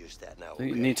 No need to use that now.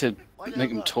 You okay? need to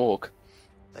make him talk.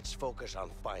 Let's focus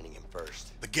on finding him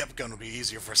first. The Gep gun would be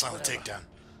easier for a silent takedown.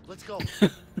 Let's go.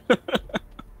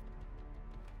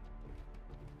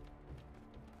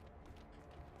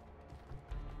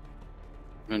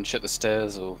 And check the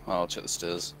stairs, or I'll check the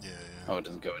stairs. Yeah, Oh, it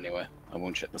doesn't go anywhere. I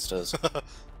won't check the stairs.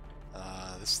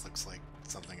 This looks like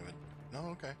something of it. No,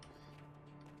 okay.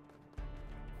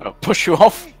 I'll push you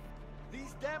off.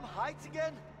 These damn heights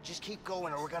again? Just keep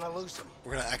going or we're gonna lose him.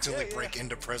 We're gonna accidentally break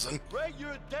into prison. Ray,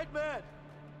 you're a dead man.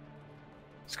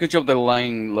 It's a good job they're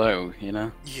lying low, you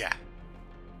know? Yeah.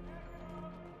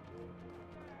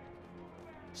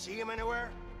 See him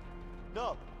anywhere?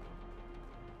 No.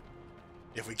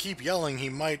 If we keep yelling, he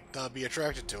might be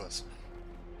attracted to us.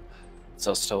 That's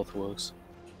how stealth works.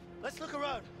 Let's look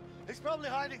around. He's probably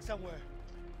hiding somewhere.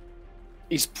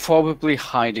 He's probably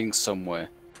hiding somewhere.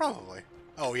 Probably.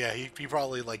 Oh yeah, he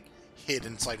probably like hid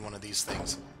inside one of these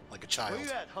things, like a child. Where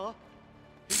you at, huh?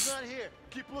 He's not here.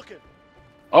 Keep looking.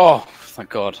 Oh, thank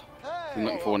God. I'm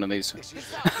looking for one of these. Sorry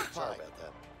about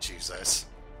that. Jesus.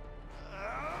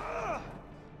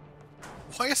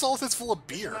 Why is all this full of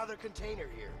There's beer? another container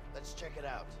here. Let's check it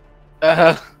out.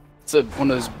 It's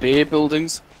one of those beer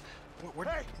buildings.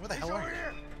 Where the hell are you?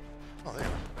 Oh, there.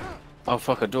 Oh,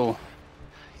 fuck, a door.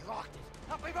 He locked it.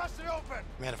 Help me bust it open.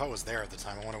 Man, if I was there at the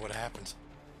time, I wonder what happened.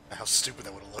 How stupid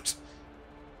that would have looked.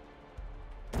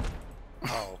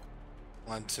 Oh.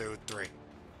 1, 2, 3.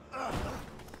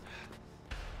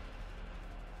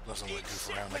 Doesn't look goof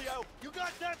around like... Leo, you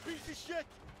got that piece of shit?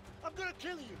 I'm gonna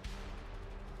kill you.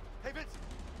 Hey, Vince.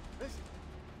 Listen,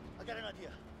 I got an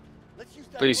idea. Let's use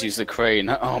that. Please use the crane.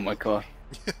 Oh my God.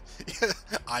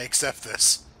 I accept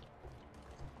this.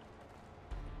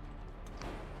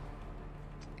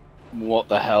 What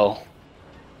the hell?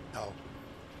 Oh.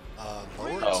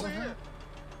 Lower? Oh. I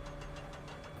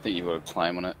think you gotta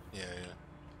climb on it. Yeah,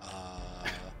 yeah.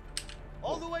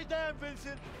 All the way down,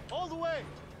 Vincent. All the way.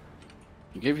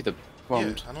 You gave you the Yeah,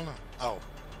 prompt. I don't know. Oh.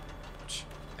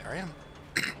 There I am.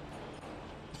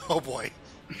 Oh boy.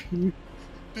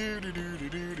 Let's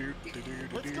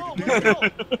go. Let's go.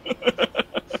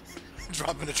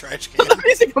 Drop in a trash can.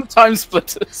 Amazing on time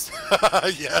splitters.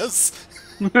 Yes.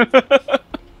 Get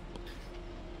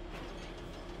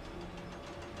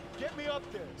me up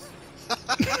there.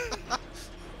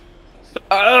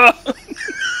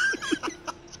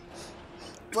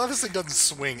 Well, this thing doesn't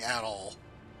swing at all.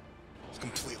 It's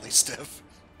completely stiff.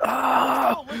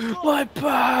 My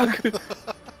back!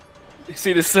 You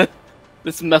see this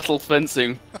this metal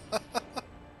fencing?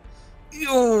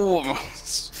 Oh,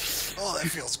 that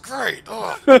feels great.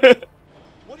 Oh.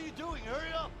 What are you doing?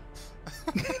 Hurry up.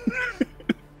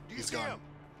 He's gone.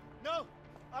 No,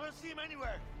 I don't see him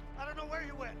anywhere. I don't know where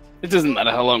he went. It doesn't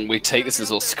matter how long we take. This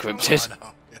is all scripted.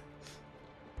 Oh,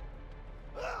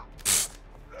 no.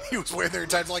 He was waiting there in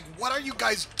time, like, what are you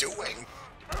guys doing?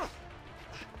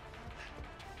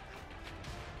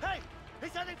 Hey,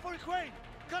 he's heading for the crane.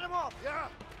 Cut him off. Yeah.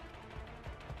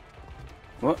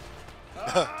 What?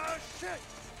 Ah, shit.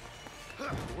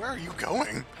 Where are you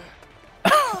going?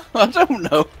 I don't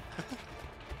know.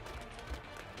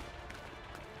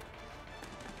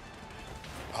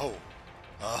 Oh.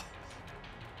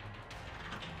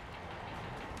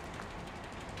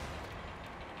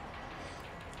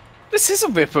 This is a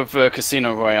rip of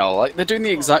Casino Royale. Like, they're doing the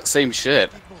exact same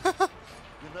shit. You're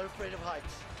not afraid of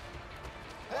heights.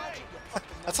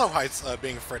 That's how heights,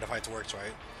 being afraid of heights works,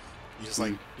 right? You just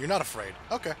like, you're not afraid.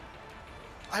 Okay.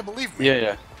 I believe me. Yeah,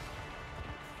 yeah.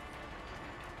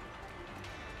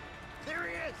 There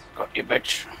he is. Got you,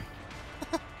 bitch.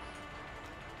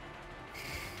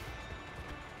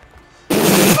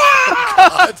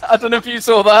 I don't know if you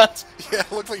saw that. Yeah,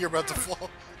 it looked like you're about to fall.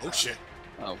 Oh shit.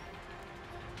 Oh.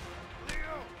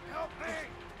 Leo, help me.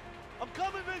 I'm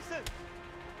coming, Vincent.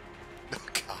 Oh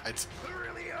god.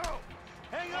 Leo,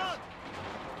 hang on.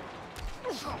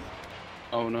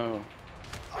 Oh no.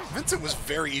 Vincent was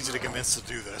very easy to convince to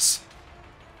do this.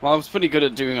 Well, I was pretty good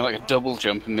at doing like a double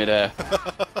jump in midair.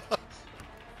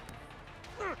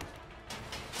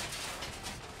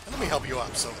 help you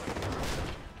up, so...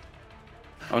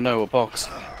 Oh no, a box.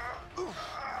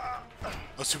 I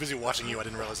was too busy watching you, I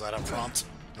didn't realize I had a prompt.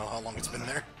 I don't know how long it's been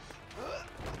there.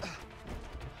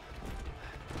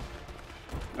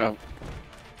 Oh.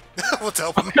 What's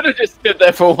I'm helping? gonna just sit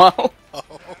there for a while. Oh.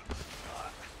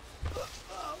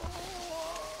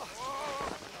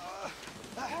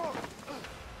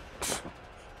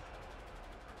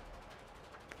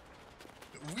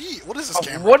 What is this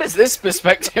camera? What is this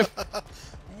perspective?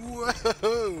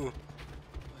 Whoa!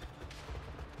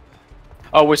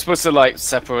 Oh, we're supposed to like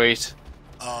separate.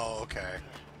 Oh, okay.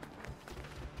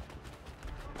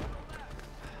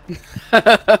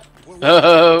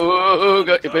 Oh,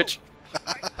 got you, bitch.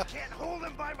 I can't hold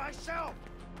him by myself.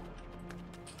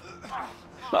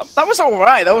 That was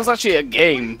alright, that was actually a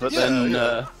game, but then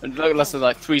it lasted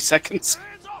like 3 seconds.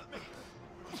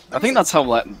 I think that's how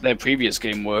like their previous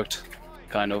game worked,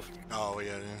 kind of. Oh,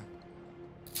 yeah,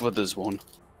 yeah. Well, there's one.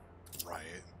 Right.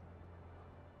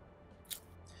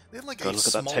 They had like God, a look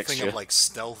at that small thing texture. of like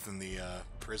stealth in the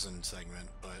prison segment,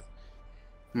 but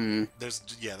there's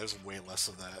way less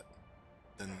of that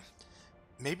than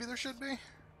maybe there should be.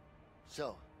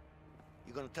 So,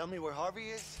 you gonna tell me where Harvey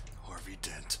is? Harvey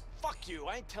Dent. Fuck you,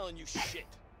 I ain't telling you shit.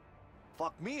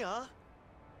 Fuck me, huh?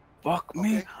 Fuck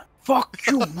me. Fuck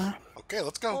you, man. Okay,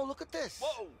 let's go. Oh, look at this.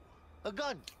 Whoa! A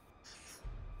gun.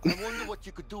 I wonder what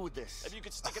you could do with this. Maybe you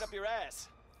could stick it up your ass.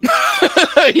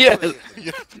 Yeah,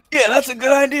 that's a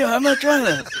good idea. I might try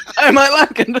that. I might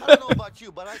like it. I don't know about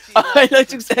you, but I see I like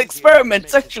to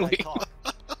experiment sexually.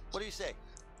 What do you say?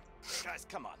 Guys,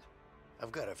 come on.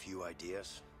 I've got a few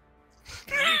ideas.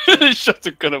 Shut the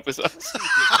gun up his ass.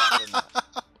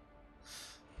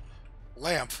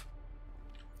 Lamp.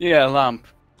 Yeah, lamp.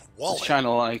 Wallet. Shine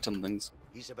a light on things.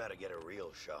 He's about to get a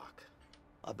real shock.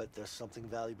 I bet there's something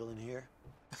valuable in here.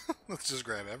 Let's just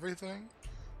grab everything.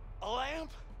 A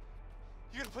lamp?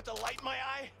 You gonna put the light in my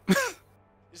eye?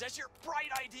 Is that your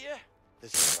bright idea?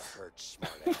 This is gonna hurt,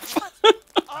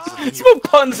 smartass. There's more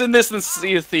puns in this than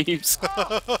Sea of Thieves.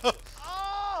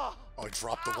 Oh, I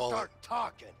dropped the wallet. Start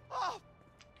talking. Oh,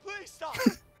 please stop.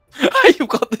 You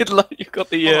got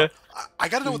the I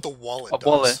gotta know what the wallet does.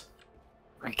 wallet.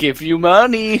 Give you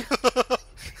money.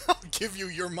 I'll give you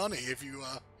your money if you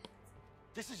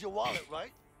This is your wallet,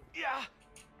 right? Yeah.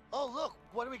 Oh, look,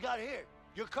 what do we got here?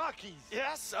 Your car keys.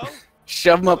 Yeah, so?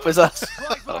 Shove him up his ass.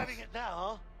 Try driving it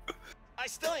now, huh? I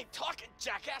still ain't talking,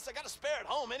 jackass. I got a spare at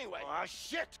home anyway. Ah,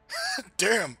 shit.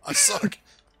 Damn, I suck.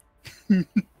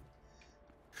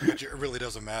 It really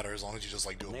doesn't matter as long as you just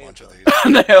like do a bunch of these.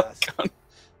 Nail gun.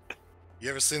 You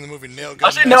ever seen the movie Nail Gun?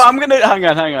 Actually, no, I'm gonna hang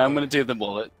on. I'm gonna do the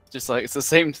wallet. Just like it's the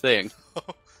same thing.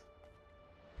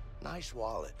 Nice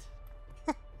wallet.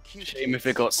 Cute Shame if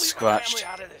kids. it got Leave my scratched.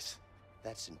 family out of this.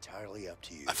 That's entirely up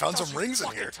to you. I found Don't some you rings in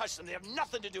fucking here. touch them. They have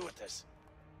nothing to do with this.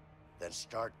 Then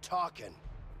start talking.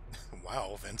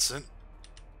 Wow, Vincent.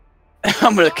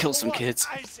 I'm gonna kill some kids.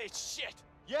 I say shit.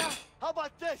 Yeah? How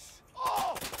about this?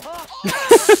 Oh! Huh?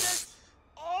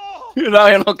 Oh! Now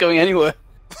you're not going anywhere.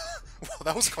 Well,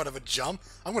 that was kind of a jump.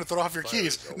 I'm gonna throw off your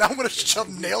keys. Now I'm gonna shove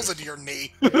nails into your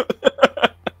knee.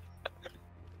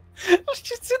 It's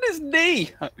just in his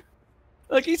knee.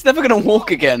 Like he's never gonna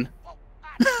walk again.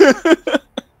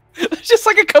 It's just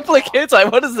like a couple of kids.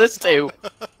 Like, what does this do?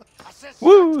 I said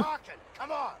Woo. start talking.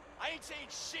 Come on. I ain't saying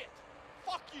shit.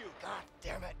 Fuck you. God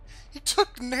damn it. He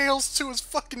took nails to his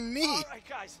fucking knee. All right,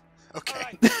 guys. Okay. All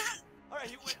right. All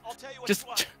right. Wait, I'll tell you what you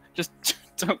want. Just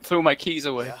don't throw my keys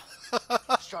away. Yeah.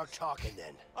 Start talking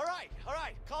then. All right. All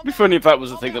right. Calm It'd be down. funny if that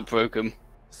was the Calm thing down. that broke him.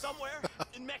 Somewhere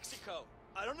in Mexico.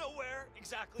 I don't know where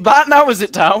exactly. That now is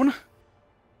it down?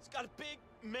 It's got a big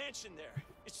mansion there.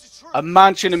 It's the truth. A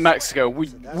mansion in Mexico.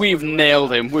 We've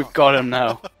nailed him. We've got him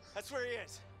now. That's where he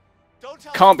is. Don't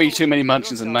tell Can't me be too many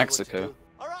mansions in Mexico.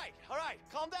 All right.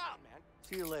 Calm down, man.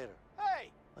 See you later.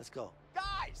 Hey, Let's go.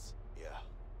 guys. Yeah.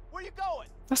 Where you going?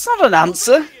 That's not an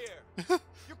answer. Over here.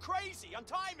 You're crazy.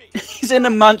 Untie me. He's in a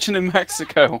mansion in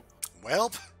Mexico.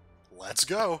 Well, let's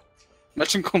go.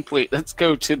 Mission complete. Let's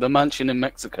go to the mansion in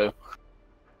Mexico.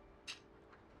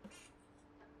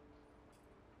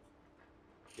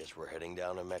 Guess we're heading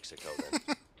down to Mexico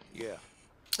then. Yeah.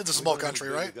 It's a small country,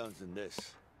 Bigger right? guns than this.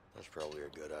 That's probably a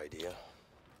good idea.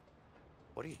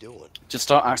 What are you doing? Just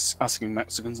start asking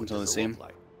Mexicans What until they does it see look him.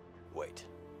 like? Wait.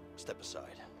 Step aside.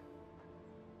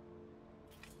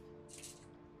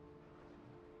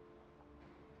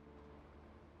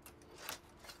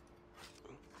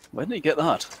 Where did he get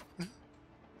that?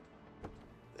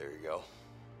 There you go.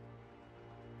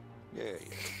 Yeah.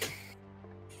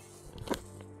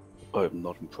 I'm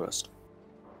not impressed.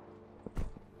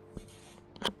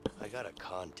 I got a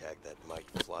contact that might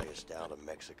fly us down to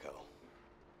Mexico.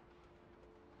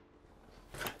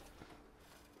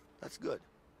 That's good.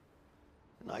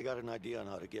 And I got an idea on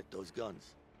how to get those guns.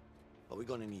 But we're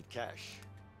gonna need cash.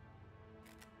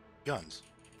 Guns.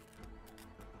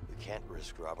 We can't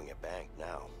risk robbing a bank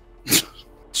now.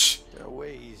 There are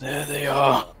ways. There they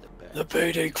are. The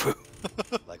payday crew.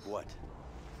 Like what?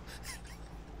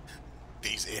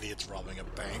 These idiots robbing a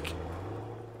bank.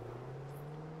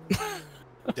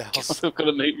 Guess I'm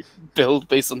gonna make build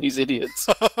based on these idiots.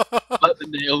 Like the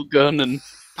nail gun and.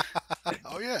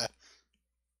 Oh yeah.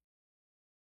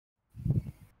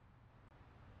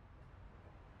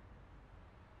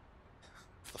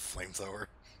 The flamethrower.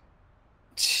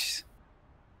 Jeez.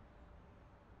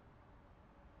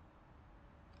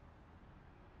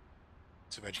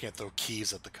 Too bad you can't throw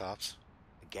keys at the cops.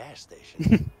 A gas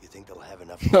station? You think they'll have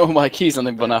enough? No, my keys on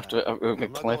them run after it. I'm Over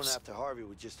not going cliffs. after Harvey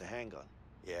with just a handgun.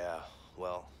 Yeah,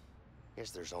 well,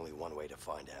 guess there's only one way to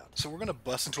find out. So we're gonna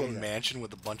bust into a Okay, then. mansion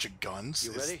with a bunch of guns?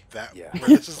 You Is ready? that Yeah. where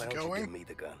this is Why don't you going? give me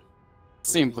the gun?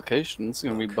 It's the implication. It's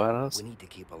gonna be Look, badass. We need to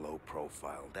keep a low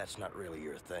profile. That's not really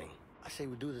your thing. I say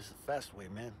we do this the fast way,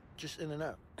 man. Just in and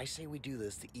out. I say we do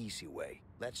this the easy way.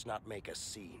 Let's not make a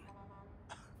scene.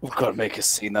 We've got to make a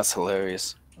scene. That's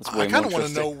hilarious. That's way I kind more of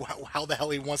want to interesting. know how the hell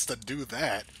he wants to do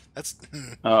that. That's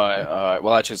Alright, alright.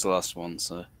 Well, I chose the last one,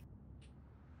 so.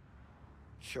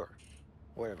 Sure.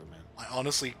 Whatever, man. I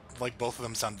honestly like both of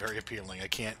them sound very appealing. I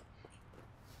can't.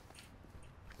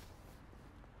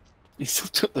 He still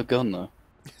took the gun, though.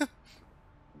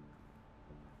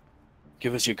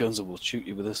 Give us your guns and we'll shoot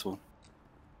you with this one.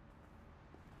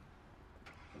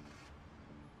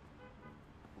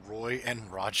 Roy and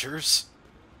Rogers.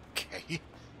 Okay.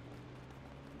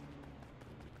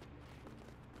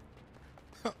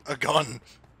 A gun.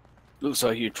 Looks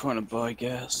like you're trying to buy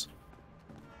gas.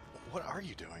 What are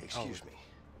you doing? Excuse me.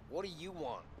 What do you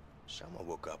want? Someone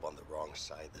woke up on the wrong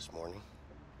side this morning.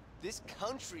 This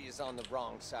country is on the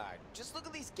wrong side. Just look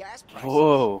at these gas prices.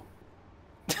 Whoa.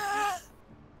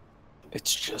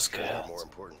 It's just There are gas. more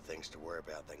important things to worry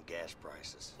about than gas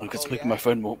prices. Look, it's Oh, making yeah? my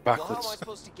friend walk Well, how am I backwards.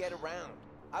 supposed to get around?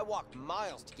 I walked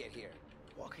miles to get here.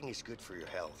 Walking is good for your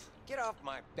health. Get off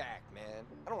my back, man.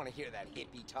 I don't want to hear that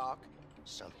hippie talk.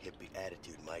 Some hippie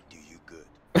attitude might do you good.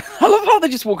 I love how they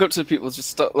just walk up to people, just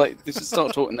start they just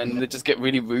start talking, and then they just get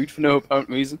really rude for no apparent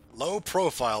reason. Low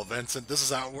profile, Vincent. This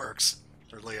is how it works.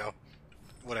 Or Leo.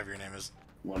 Whatever your name is.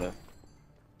 Whatever.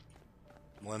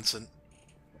 Vincent.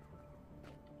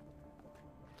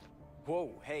 Whoa,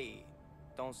 hey.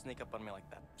 Don't sneak up on me like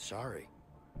that. Sorry.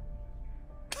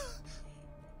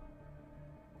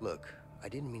 Look, I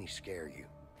didn't mean to scare you.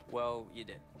 Well, you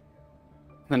did.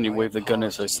 Then you wave the gun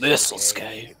and Apologies, says, "This'll okay?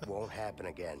 scare you." It won't happen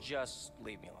again. Just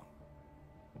leave me alone.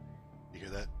 You hear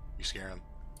that? You scare him.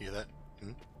 You hear that? Hmm?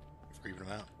 You're creeping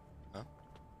him out. Huh?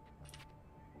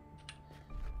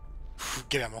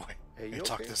 Get out of my way. Hey, Hey, you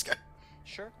talk okay? to this guy.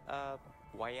 Sure.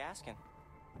 Why you asking?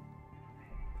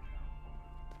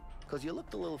 Because you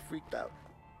looked a little freaked out.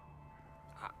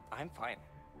 I'm fine.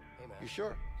 Hey, man. You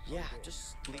sure? Yeah,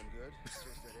 just leave. Good. It's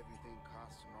just that everything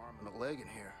costs an arm and a leg in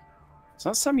here. Is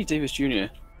that Sammy Davis Jr.?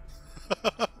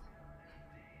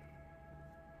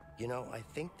 You know, I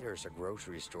think there's a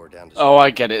grocery store down the Oh, I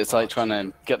get it. It's like trying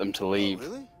to get them to leave,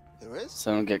 Really? There is?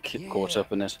 so I don't get caught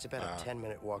up in it. It's about a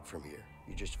 10-minute walk from here.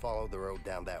 You just follow the road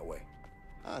down that way.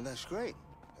 Ah, that's great.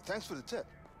 Thanks for the tip.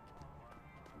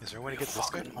 Is there a way to get this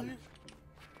guy to Fucking leave?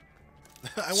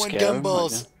 I want Scare him,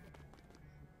 gumballs.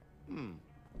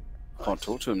 Can't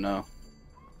talk to him now.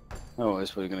 Oh,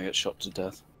 he's probably gonna get shot to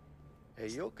death. Hey,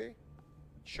 you okay?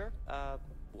 Sure.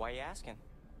 Why you asking?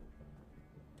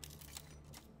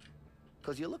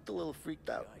 Because you looked a little freaked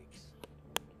out.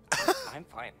 I'm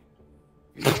fine.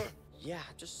 You sure? Yeah,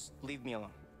 just leave me alone.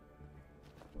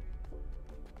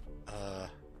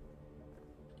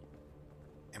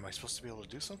 Am I supposed to be able to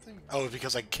do something? Oh,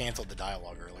 because I canceled the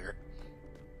dialogue earlier.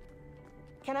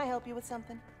 Can I help you with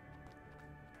something?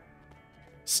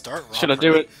 Start robbery. Should I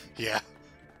do it? Yeah.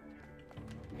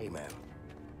 Hey, man.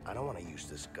 I don't want to use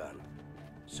this gun.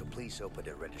 So please open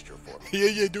the register for me.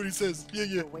 Yeah, do what he says. Yeah.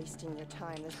 You're wasting your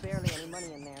time. There's barely any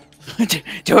money in there.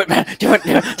 Do it, man. Do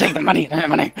it. Take the money.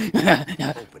 Money.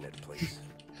 Open it, please.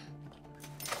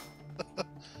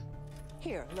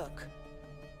 Here, look.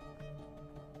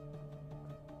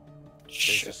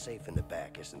 There's a safe in the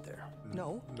back, isn't there?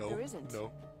 No, No. there isn't.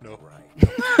 No.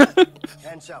 Right.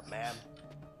 Hands up, ma'am.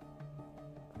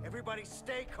 Everybody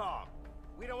stay calm.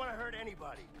 We don't want to hurt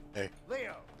anybody. Hey.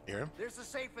 Leo. Hear him? There's a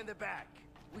safe in the back.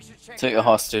 We should check Take it a out.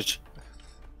 hostage.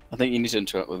 I think you need to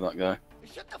interact with that guy.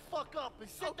 Shut the fuck up and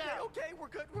sit down. Okay, we're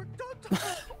good. We're done. Please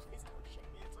don't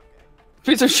shake me. It's okay.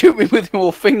 Please don't shoot me with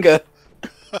your finger.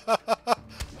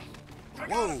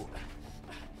 Whoa.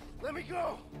 Let me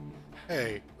go.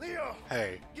 Hey. Leo.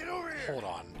 Hey, Get over here. hold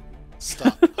on.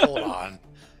 Stop. Hold on.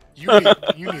 You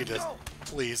need to,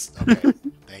 please. Okay,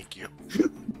 thank you.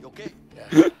 You okay?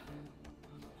 Yeah.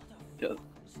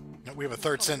 No, we have a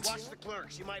third sense. Watch the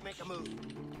clerks. You might make a move.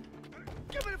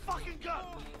 Give me the fucking gun.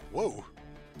 Whoa.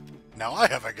 Now I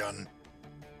have a gun.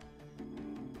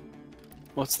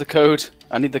 What's the code?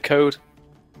 I need the code.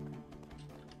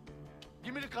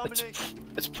 Give me the combination.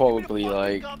 It's probably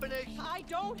like... I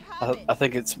don't have I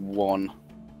think it's 1.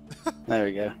 There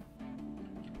we go.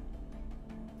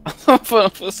 For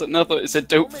a second I thought it said,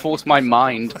 don't force my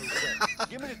mind.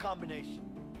 Give me the combination.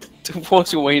 Don't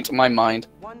force your way into my mind.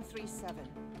 137.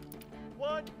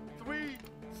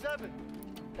 137.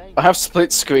 Thank I have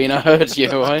split screen, I heard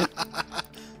you, right?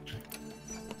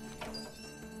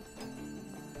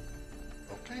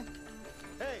 Okay.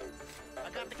 Hey, I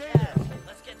got the cash.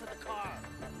 Let's get to the car.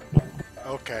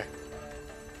 Okay.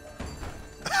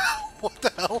 What the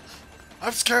hell?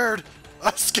 I'm scared.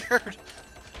 I'm scared.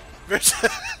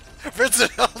 Vincent,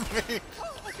 Vincent, help me.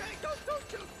 Oh, okay, don't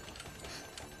shoot.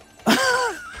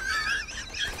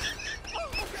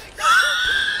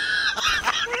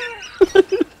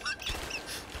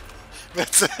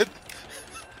 Vincent.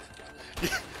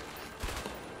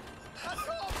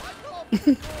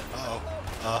 Oh.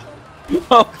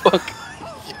 Oh fuck.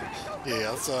 Yeah,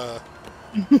 let's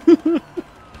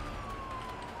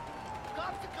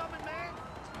Cops are coming, man.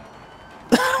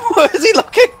 Where is he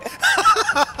looking?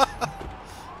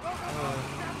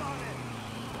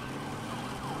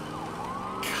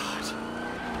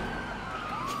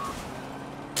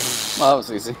 Well, that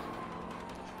was easy.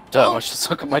 Damn, I should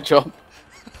suck at my job.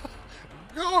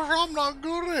 Gosh, I'm not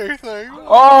good at anything.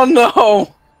 Oh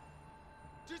no!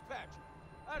 Dispatch,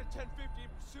 out of 1050 in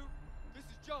pursuit, this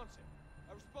is Johnson.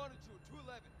 I responded to a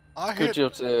 211. I Good hit...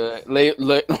 job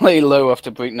to lay low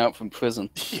after breaking out from prison.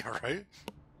 Yeah, right?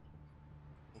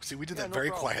 See, we did Yeah, that no very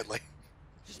problem. quietly.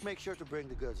 Just make sure to bring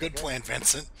the goods. Good okay? plan,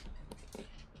 Vincent.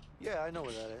 Yeah, I know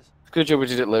where that is. Good job we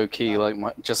did it low key, like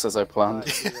just as I planned.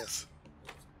 Yes.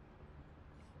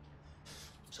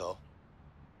 So,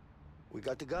 We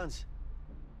got the guns.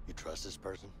 you trust this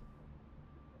person?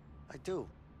 I do.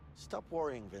 Stop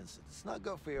worrying, Vincent. It's not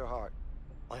good for your heart.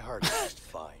 My heart is just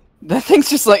fine. That thing's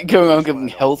just like going on giving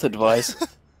health advice.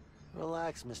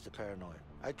 Relax, Mr. Paranoid.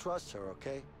 I trust her,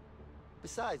 okay?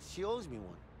 Besides, she owes me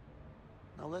one.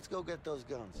 Now let's go get those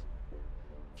guns.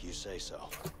 If you say so.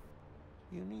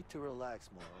 You need to relax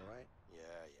more, alright? Yeah,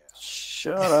 yeah.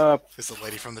 Shut up. It's the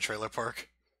lady from the trailer park.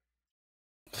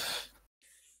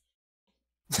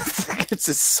 It's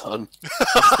his son.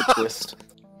 That's the twist.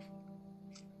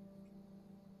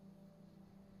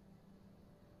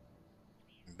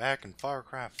 Back in Far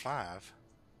Cry 5.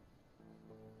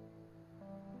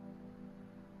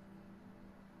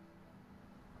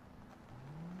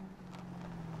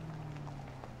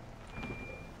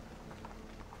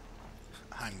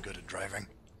 I'm good at driving.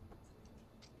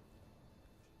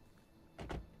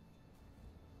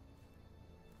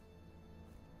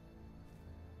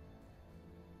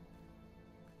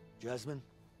 Jasmine,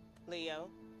 Leo,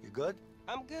 you good?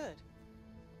 I'm good.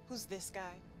 Who's this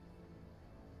guy?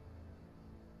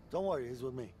 Don't worry, he's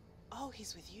with me. Oh,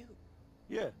 he's with you.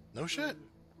 Yeah. No shit.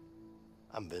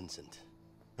 I'm Vincent.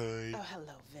 Hey. Oh,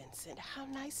 hello, Vincent. How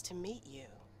nice to meet you.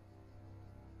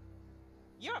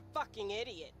 You're a fucking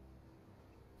idiot.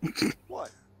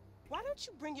 What? Why don't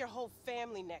you bring your whole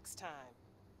family next time?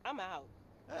 I'm out.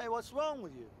 Hey, what's wrong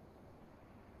with you?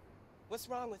 What's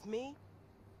wrong with me?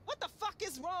 What the fuck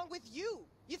is wrong with you?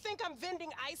 You think I'm vending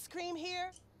ice cream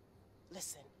here?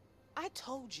 Listen, I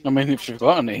told you. I mean, if you've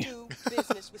got any. Do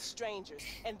business with strangers,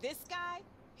 and this guy,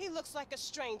 he looks like a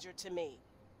stranger to me.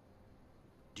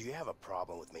 Do you have a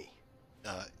problem with me?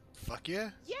 Fuck yeah.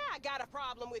 Yeah, I got a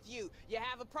problem with you. You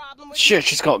have a problem with Shit, me?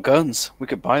 she's got guns. We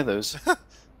could buy those.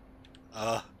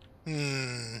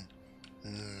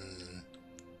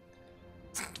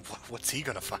 What's he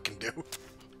gonna fucking do?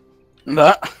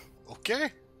 That.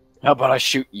 Okay. How about I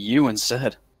shoot you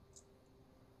instead?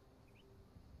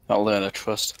 That'll learn a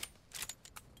trust.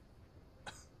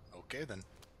 Okay then.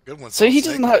 Good one. So he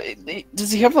doesn't have.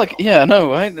 Does he have like? Yeah, no,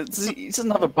 right? He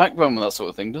doesn't have a background with that sort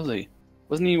of thing, does he?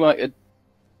 Wasn't he like a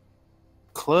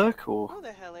clerk or? Who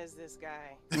the hell is this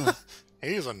guy?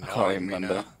 He's I can't annoying me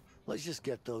remember. now. Let's just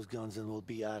get those guns and we'll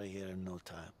be out of here in no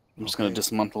time. I'm just gonna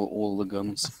dismantle all the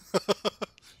guns.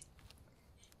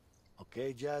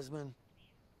 Okay, Jasmine?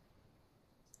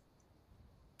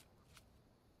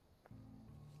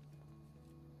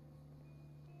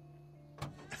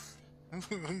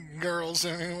 Girls,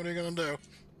 I mean, what are you gonna do?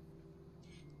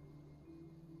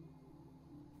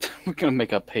 We're gonna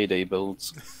make our payday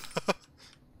builds.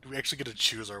 Do we actually get to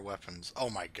choose our weapons? Oh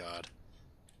my god.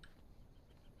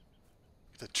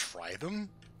 To try them?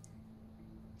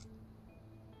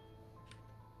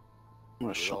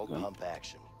 What a Good old shotgun. pump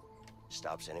action.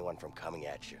 Stops anyone from coming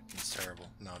at you. It's terrible.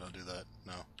 No, don't do that.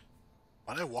 No.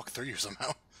 Why did I walk through you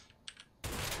somehow?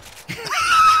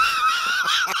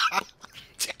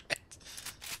 Damn it.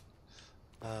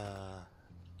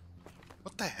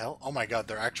 What the hell? Oh my god,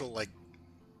 they're actual, like...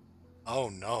 Oh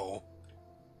no.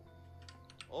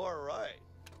 Alright.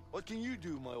 What can you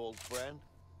do, my old friend?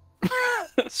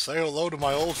 Say hello to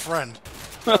my old friend.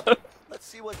 Let's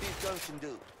see what these guns can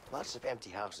do. Lots of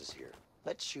empty houses here.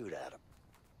 Let's shoot at them.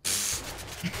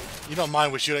 You don't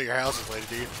mind we shoot at your houses, lady,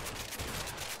 do you?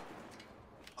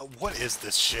 What is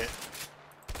this shit?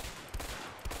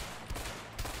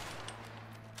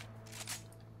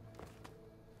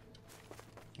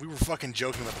 We were fucking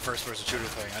joking about the first-person shooter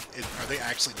thing. Are they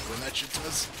actually doing that shit to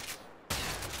us?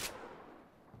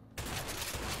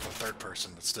 Well, third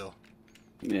person, but still.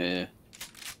 Yeah.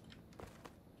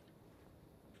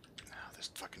 Oh,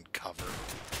 this fucking cover.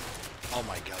 Oh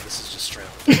my god, this is just straight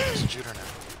up a first-person shooter now.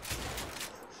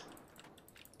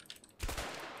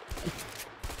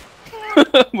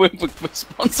 We're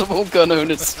responsible gun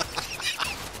owners.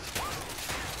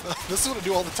 This is what I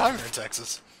do all the time here in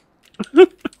Texas.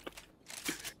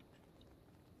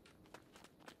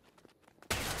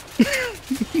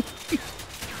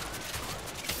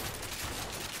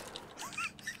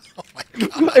 Oh my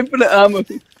god. Infinite ammo.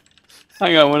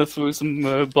 Hang on, I want to throw some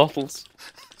bottles.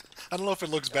 I don't know if it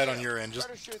looks bad on your end, just...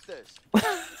 Try to shoot this.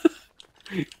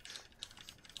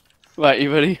 Right,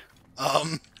 you ready?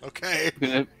 Okay.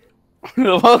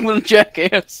 Welcome to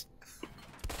Jackass.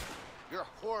 You're a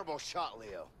horrible shot,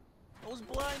 Leo. I was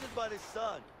blinded by the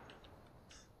sun.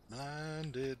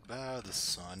 Blinded by the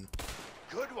sun.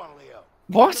 Good one, Leo.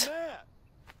 What? The man.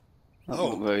 That's Oh.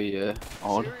 not very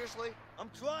odd. Seriously? I'm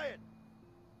trying.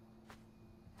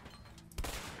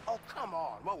 Oh, come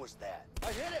on. What was that?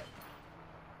 I hit it.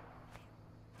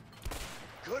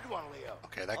 Good one, Leo.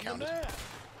 Okay, that I'm counted. the man.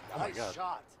 Oh my Nice god.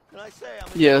 shot. Can I say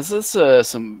I'm a Yeah, there's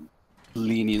some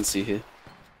leniency here.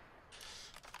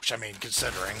 Which I mean,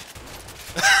 considering.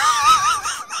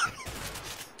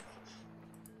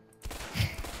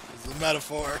 It's a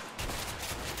metaphor.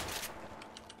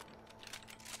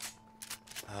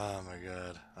 Oh my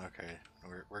god. Okay,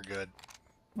 we're good.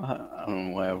 I don't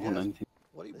know why I want anything.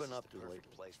 What have you been up to Perfect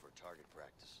lately? place for target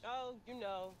practice. Oh, you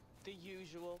know, the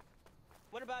usual.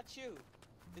 What about you?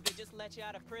 Did they just let you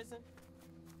out of prison?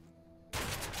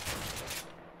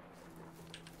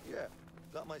 Yeah.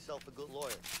 Got myself a good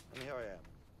lawyer. And here I am.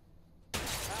 Ah,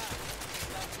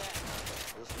 like that.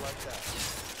 Just like that.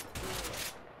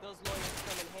 Those lawyers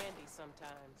come in handy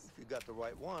sometimes. If you got the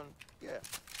right one, yeah.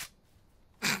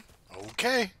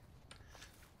 Okay.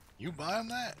 You buying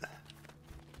that?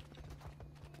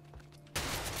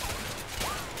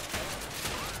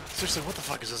 Seriously, what the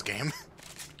fuck is this game?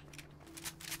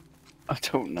 I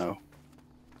don't know.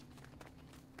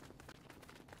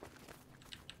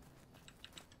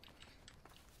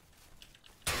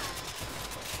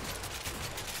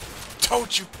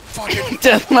 Don't you fucking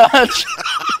Deathmatch!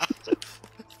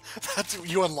 That's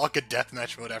you unlock a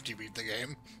deathmatch mode after you beat the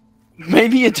game.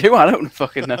 Maybe you do, I don't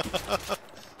fucking know.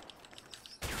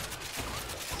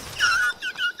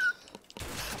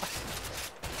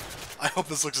 I hope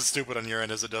this looks as stupid on your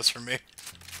end as it does for me.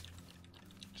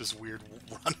 Just weird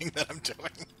running that I'm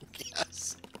doing.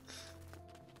 Yes.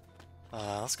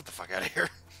 Let's get the fuck out of here.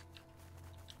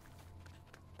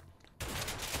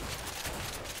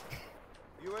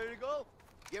 You ready to go?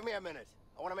 Give me a minute.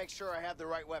 I want to make sure I have the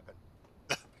right weapon.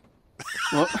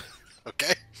 What?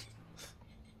 Okay.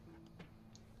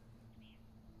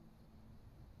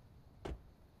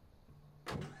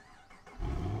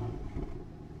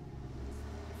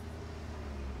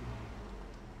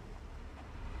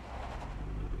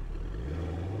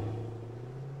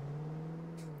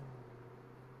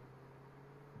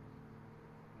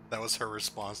 That was her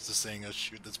response to seeing us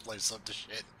shoot this place up to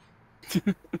shit.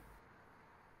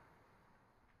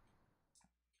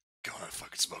 Go on a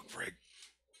fucking smoke break.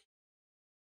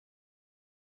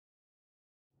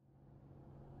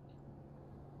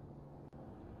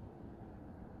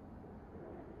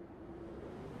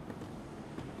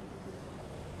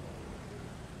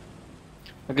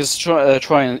 I guess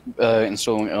try and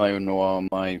installing Iron Noir on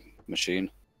my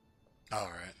machine.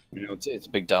 Alright. You know, it's a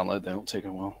big download, that'll take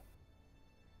a while.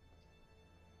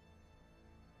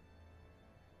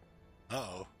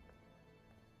 Uh-oh.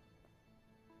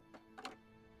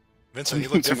 Vincent, you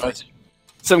look different.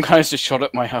 Some guys just shot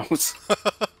at my house.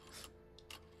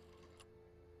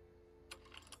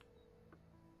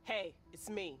 Hey, it's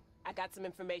me. I got some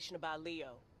information about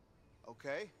Leo.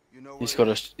 Okay, you know where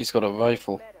He's got a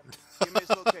rifle. Give me his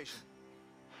location.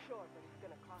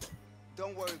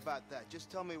 Don't worry about that.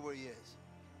 Just tell me where he is.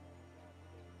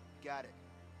 Got it.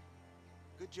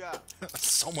 Good job.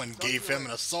 Someone gave him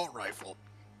an assault rifle.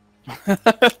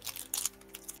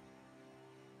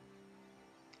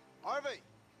 Harvey!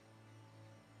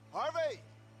 Harvey!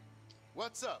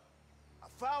 What's up? I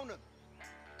found him.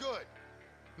 Good.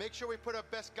 Make sure we put our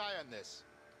best guy on this.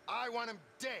 I want him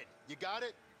dead. You got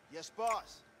it? Yes,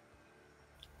 boss.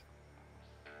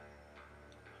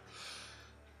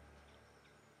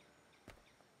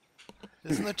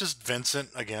 Isn't that just Vincent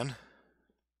again?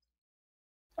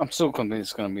 I'm still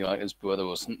convinced it's gonna be like his brother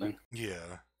or something.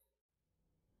 Yeah.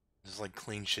 Just like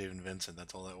clean-shaven Vincent,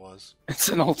 that's all that was. It's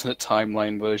an alternate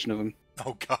timeline version of him.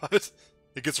 Oh god.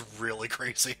 It gets really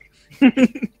crazy.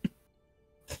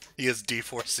 He has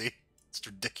D4C. It's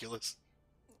ridiculous.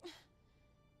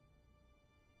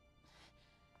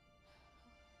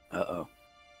 Uh-oh.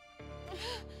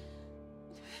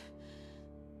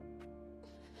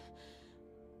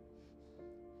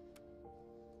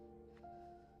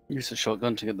 Use a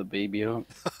shotgun to get the baby out.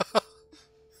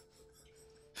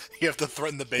 You have to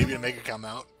threaten the baby to make it come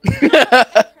out.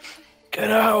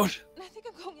 Get out! I think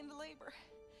I'm going into labor.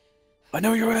 I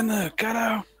know you're in there. Get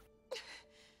out!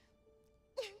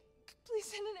 Please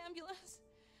send an ambulance.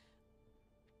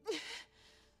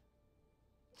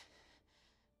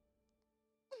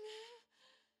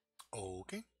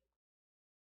 Okay.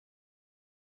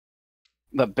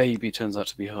 That baby turns out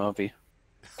to be Harvey.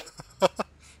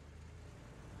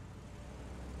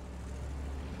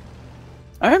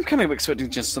 I am kind of expecting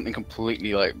just something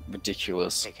completely, like,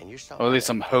 ridiculous. Hey, can you stop Or at least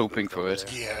by I'm that hoping booth for over it.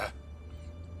 there? Yeah.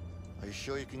 Are you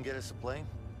sure you can get us a plane?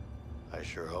 I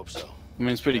sure hope so. I mean,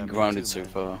 it's pretty Yeah, me grounded too, so man.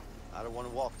 far. I don't want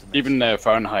to walk to Even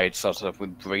Fahrenheit started off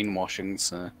with brainwashing,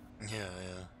 so... Yeah,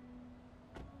 yeah.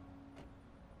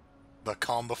 The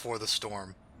calm before the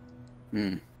storm.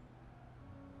 Hmm.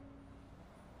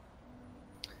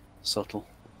 Subtle.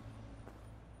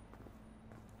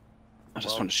 I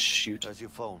just want to shoot. There's your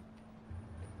phone.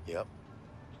 Yep.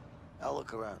 I'll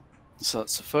look around. So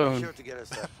that's the Be phone. sure to get us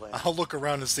that plane. I'll look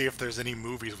around and see if there's any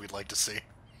movies we'd like to see.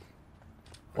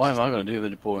 Why am I going to do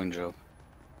the boring job?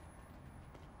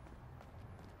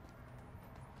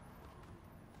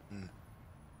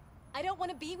 I don't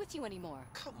want to be with you anymore.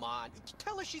 Come on,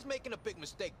 tell her she's making a big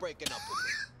mistake breaking up with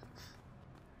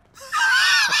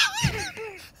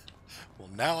me. Well,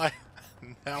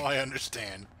 now I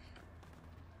understand.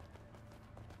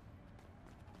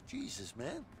 Jesus,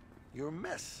 man. You're a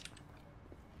mess.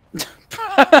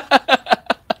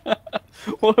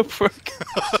 What a prick.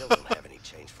 Still don't have any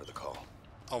change for the call.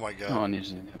 Oh my god. Oh, I need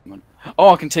to do that one.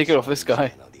 Oh, I can take it off this guy.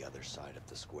 Stand on the other side of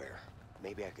the square.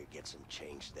 Maybe I could get some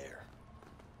change there.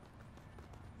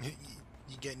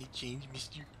 You got any change,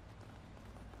 mister?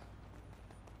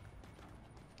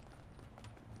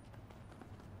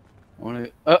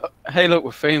 Hey, look,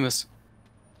 we're famous.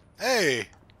 Hey!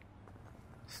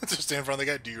 Just stand in front of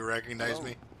the guy. Do you recognize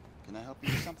me? Can I help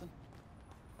you with something?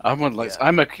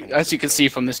 As you can see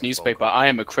from this newspaper, I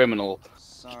am a criminal.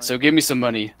 Sorry. So give me some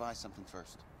money. Buy something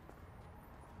first.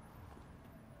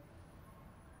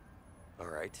 All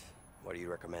right. What do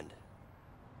you recommend?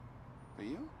 For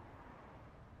you?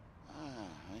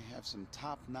 I have some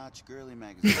top-notch girly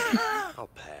magazines. I'll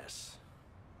pass.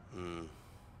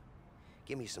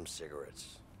 Give me some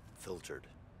cigarettes. Filtered.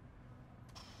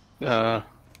 What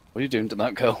are you doing to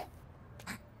that girl?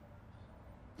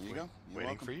 Here you go. You're Waiting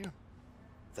welcome. for you.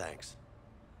 Thanks.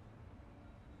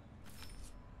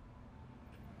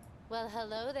 Well,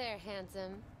 hello there,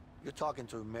 handsome. You're talking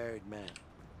to a married man.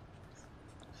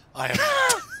 I am.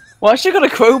 Why she got a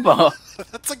crowbar?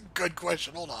 That's a good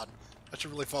question. Hold on. I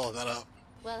should really follow that up.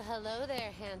 Well, hello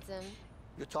there, handsome.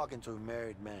 You're talking to a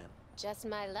married man. Just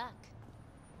my luck.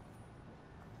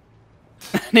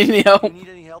 Need any help? You need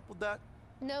any help with that?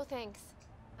 No thanks.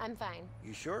 I'm fine.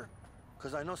 You sure?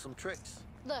 Because I know some tricks.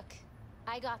 Look,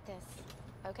 I got this.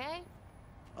 Okay?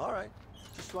 All right.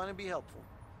 Just trying to be helpful.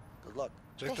 Good luck.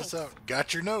 Check this out.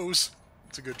 Got your nose.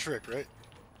 It's a good trick, right?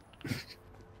 Oh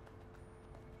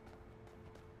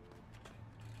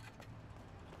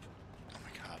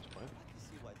my god, what?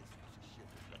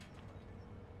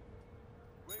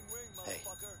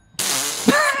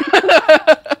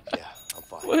 Yeah, I'm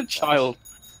fine. What a child.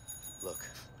 Look,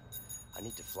 I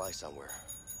need to fly somewhere.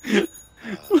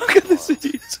 Look at this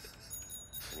idiot.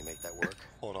 Can you make that work?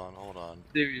 Hold on, hold on.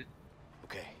 Dude.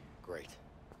 Okay, great.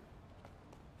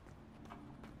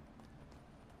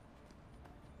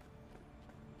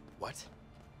 What?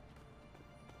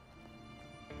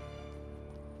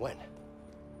 When?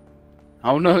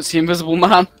 Oh no, it's the Invisible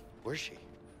Man. Where's she?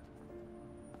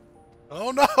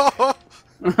 Oh no!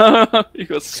 You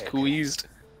got squeezed.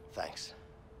 Thanks.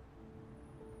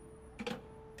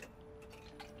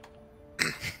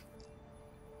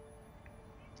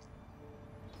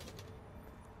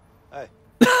 Hey,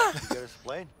 you get us a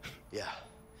plane? Yeah.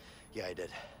 Yeah, I did.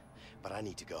 But I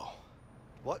need to go.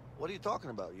 What? What are you talking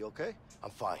about? You okay?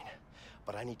 I'm fine.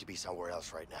 But I need to be somewhere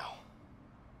else right now.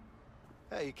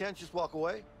 Hey, you can't just walk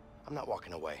away. I'm not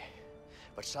walking away.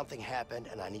 But something happened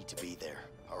and I need to be there.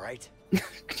 Alright?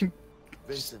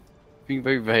 Vincent. Being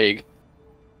very vague.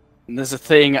 And there's a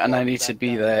thing and I need to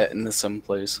be there in the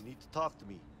someplace. You need to talk to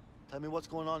me. Tell me what's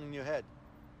going on in your head.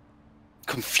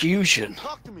 Confusion.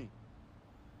 Talk to me.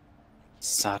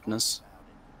 Sadness.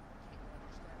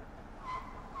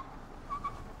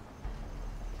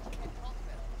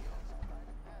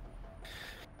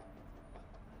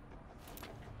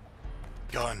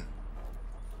 Gun.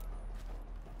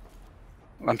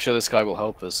 I'm sure this guy will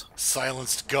help us.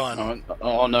 Silenced gun.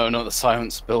 Oh no, not the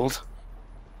silence build.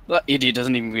 That idiot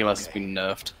doesn't even realize it's been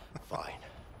nerfed. Fine.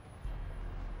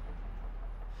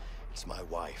 It's my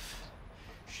wife.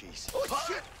 She's... Oh,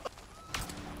 shit!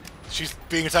 She's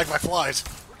being attacked by flies.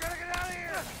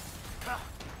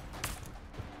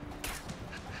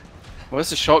 Where's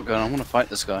the shotgun? I want to fight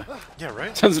this guy. Yeah,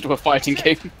 right? Turns into a fighting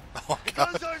game. Oh, God.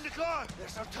 Guns are in the car.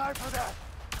 There's no time for that.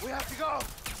 We have to go.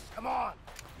 Come on.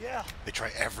 Yeah. They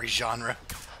try every genre.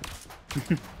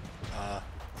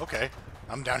 Okay.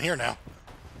 I'm down here now.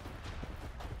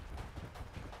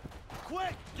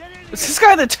 Quick, get in here. Is this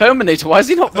guy the Terminator? Why is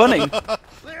he not running?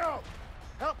 Leo,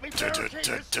 help me barricade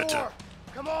this door.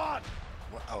 Come on.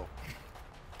 Oh.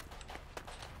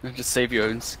 Just save your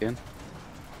own skin.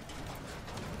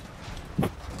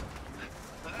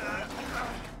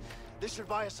 This should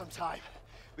buy us some time.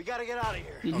 We gotta get out of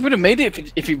here. You would have made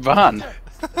it if he ran.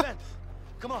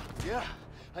 Come on. Yeah,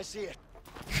 I see it.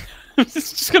 It's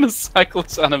just gonna cycle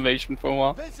this animation for a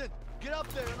while. Vincent, get up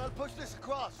there and I'll push this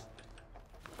across.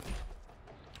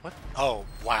 What? Oh,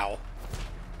 wow.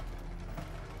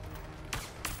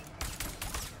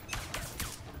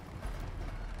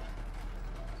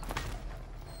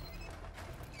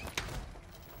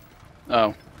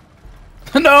 Oh.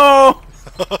 No!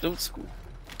 Don't school.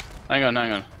 Hang on,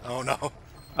 hang on. Oh no.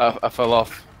 I fell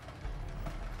off.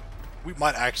 We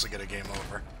might actually get a game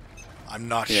over. I'm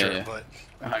not sure, but...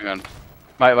 Hang on.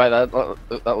 Right,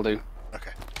 that'll do.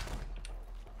 Okay.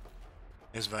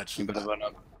 Here's Vetch. You better run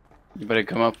up. You better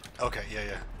come up. Okay,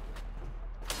 yeah.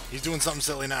 He's doing something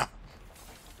silly now.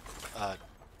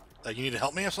 You need to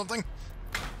help me or something?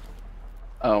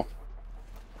 Oh.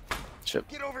 Chip.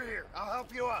 Get over here. I'll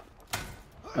help you up.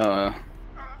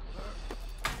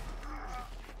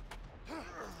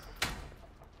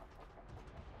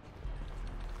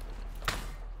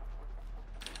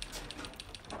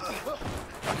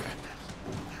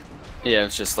 Yeah,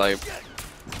 it's just like...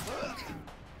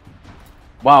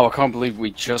 Wow, I can't believe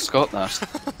we just got that.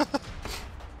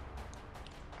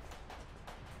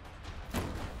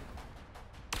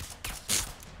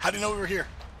 How do you know we were here?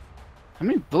 How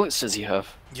many bullets does he have?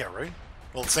 Yeah, right?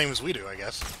 Well, the same as we do, I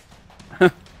guess.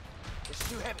 It's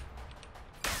too heavy.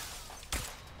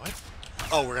 What?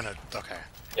 Oh, we're gonna... Okay.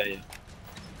 Yeah.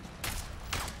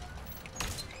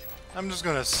 I'm just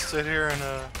gonna sit here and,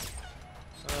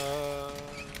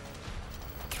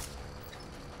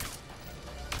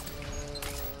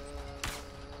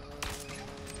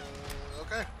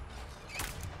 okay.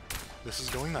 This is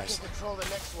going You nicely. can control the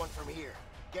next one from here.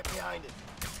 Get behind it.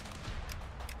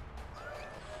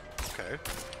 Okay.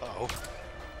 Uh-oh.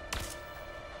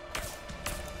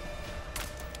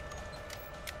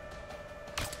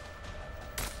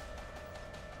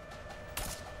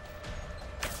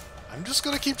 I'm just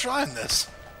gonna keep trying this.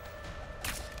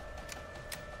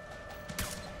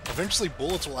 Eventually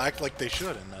bullets will act like they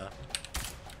should and,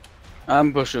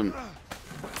 Ambush him.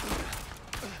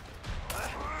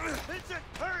 Vincent,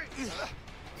 hurry!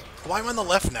 Why am I on the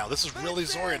left now? This is really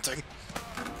disorienting.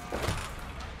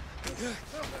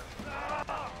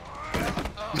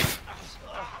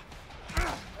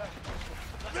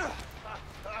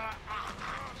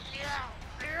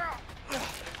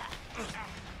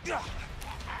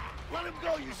 Let him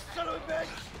go, you son of a bitch!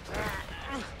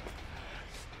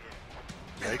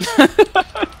 Yikes.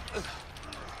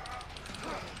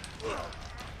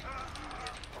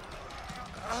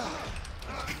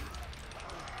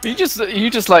 You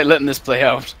just like letting this play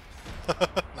out.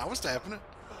 Now what's happening?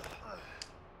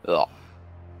 Ugh.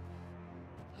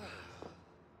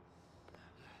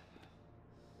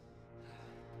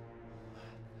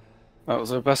 That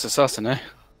was our best assassin, eh?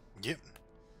 Yep.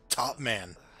 Top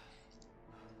man.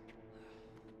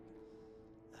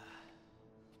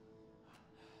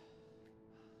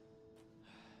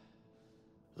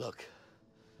 Look,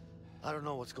 I don't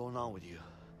know what's going on with you,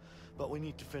 but we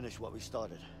need to finish what we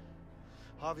started.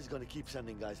 Harvey's gonna keep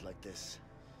sending guys like this.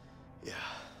 Yeah,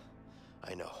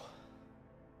 I know.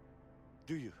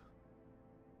 Do you?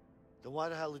 Then why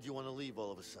the hell did you want to leave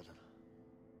all of a sudden?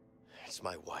 It's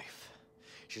my wife.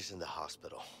 She's in the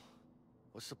hospital.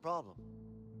 What's the problem?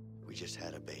 We just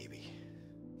had a baby.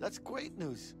 That's great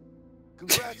news.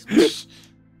 Congrats, man.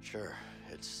 Sure,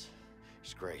 it's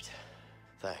great.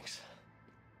 Thanks.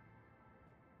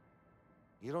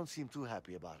 You don't seem too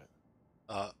happy about it.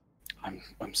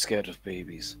 I'm scared of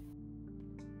babies.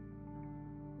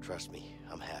 Trust me,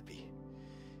 I'm happy.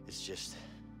 It's just...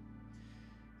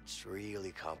 it's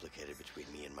really complicated between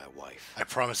me and my wife. I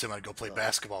promised him I'd go play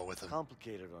basketball with him.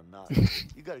 Complicated or not,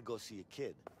 you gotta go see your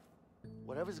kid.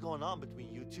 Whatever's going on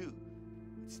between you two,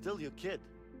 it's still your kid.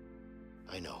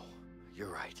 I know. You're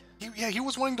right. Yeah, he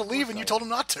was wanting to leave and you told him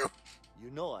not to.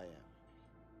 You know I am.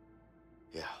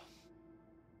 Yeah,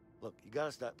 Look, you got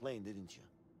us that plane, didn't you?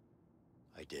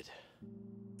 I did.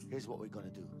 Here's what we're gonna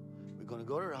do. We're gonna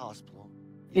go to the hospital.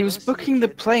 He was booking the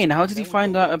plane. How did he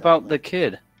find out about the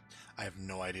kid? I have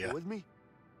no idea. You with me?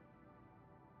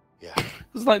 Yeah.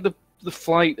 It was like the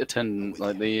flight attendant,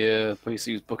 like the place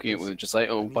he was booking it with, just like,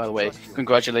 oh, by the way,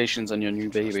 congratulations on your new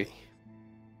baby.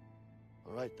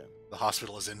 All right then. The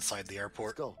hospital is inside the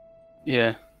airport. Let's go.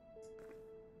 Yeah.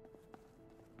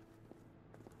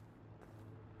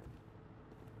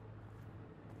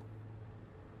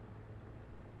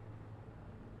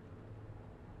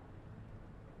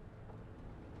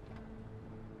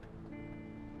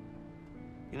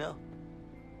 You know,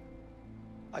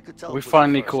 I could tell. We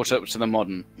finally caught up to the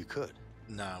modern. You could.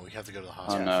 No, we have to go to the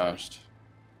hospital no. first.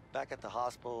 Back at the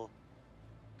hospital,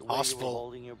 the way you were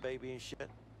holding your baby and shit.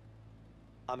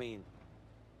 I mean,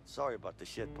 sorry about the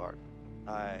shit part.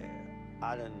 I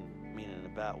didn't mean it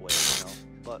in a bad way, you know.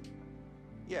 But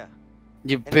yeah.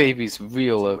 Your baby's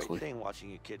real it's a ugly. great thing watching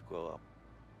your kid grow up.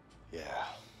 Yeah,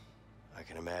 I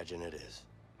can imagine it is.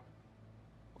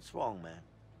 What's wrong, man?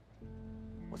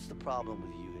 What's the problem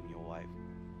with you and your wife?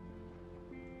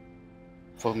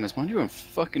 Problem is, mind your own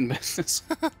fucking business.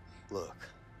 Look.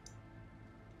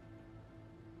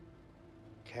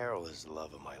 Carol is the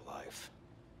love of my life.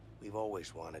 We've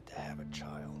always wanted to have a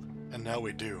child. And now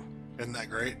we do. Isn't that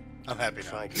great? I'm happy now.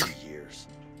 Tried for years.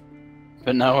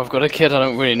 But now I've got a kid, I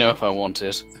don't really know if I want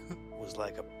it. It was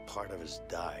like a part of us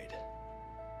died.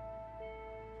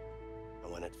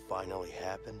 And when it finally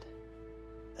happened,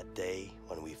 that day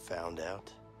when we found out,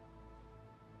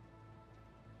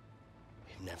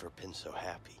 we've never been so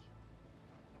happy.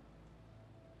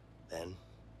 Then,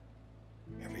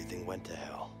 everything went to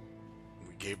hell.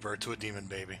 We gave birth to a demon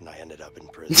baby. And I ended up in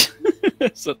prison.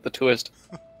 Is that the twist?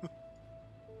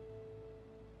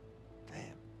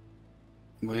 Damn.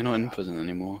 Well, you're not in prison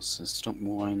anymore, so stop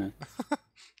whining.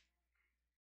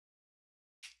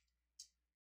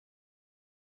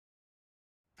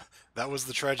 That was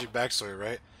the tragic backstory,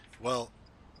 right? Well,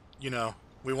 you know,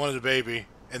 we wanted a baby,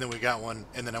 and then we got one,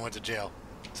 and then I went to jail.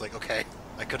 It's like, okay,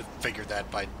 I could have figured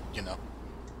that by, you know,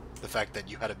 the fact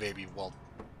that you had a baby while,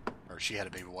 or she had a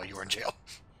baby while you were in jail.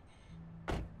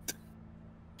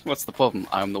 What's the problem?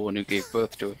 I'm the one who gave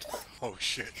birth to it. Oh,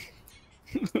 shit.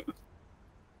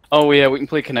 Oh yeah, we can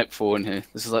play Connect 4 in here.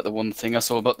 This is like the one thing I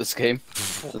saw about this game.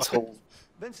 This whole...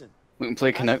 Vincent, We can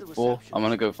play Connect 4. I'm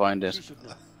gonna go find it.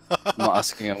 I'm not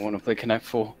asking, I want to play Connect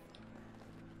 4.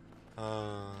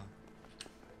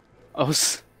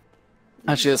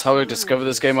 Actually, that's how I discovered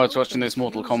this game. I was watching those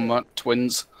Mortal Kombat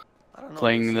twins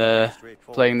playing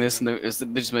this, and they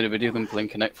just made a video of them playing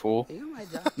Connect 4.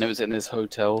 And it was in this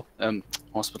hotel,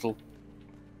 hospital.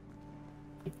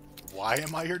 Why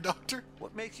am I your doctor?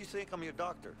 What makes you think I'm your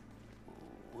doctor?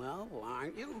 Well,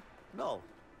 aren't you? No,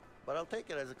 but I'll take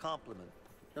it as a compliment.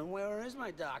 Then where is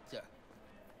my doctor?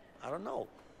 I don't know,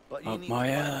 but you Up need my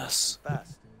to find it ass.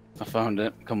 fast. I found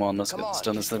it. Come on, let's get this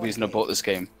done. That's the reason I bought this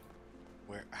game.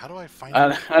 Where? How do I find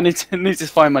I need to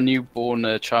find my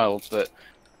newborn child, but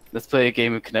let's play a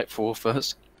game of Connect 4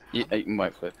 first. You can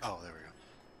wait for it. Oh, there we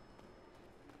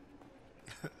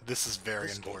go. This is very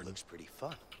important. Looks pretty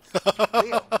fun.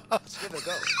 Leo, let's give it a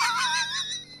go.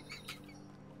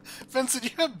 Vincent,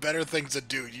 you have better things to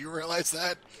do. Do you realize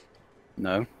that?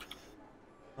 No.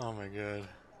 Oh my god.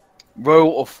 Row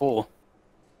or 4?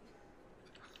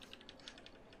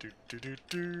 Do do do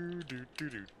do do do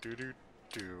do do do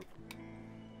do.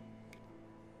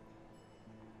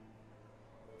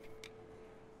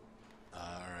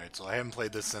 Alright, so I haven't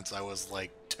played this since I was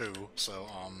like 2, so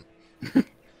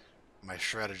my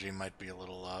strategy might be a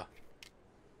little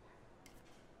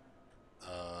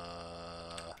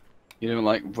You don't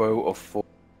like row or 4?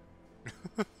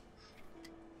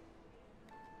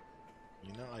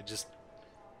 I just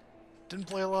didn't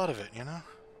play a lot of it, you know?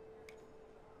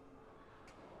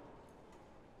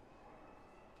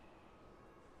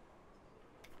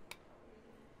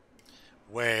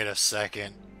 Wait a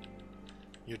second.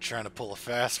 You're trying to pull a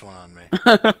fast one on me.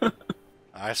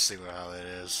 I see how it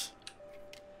is.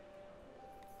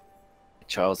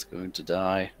 Child's going to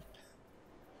die.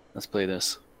 Let's play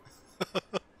this.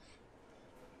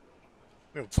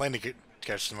 We were playing to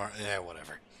catch tomorrow. Yeah,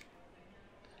 whatever.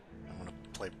 I want to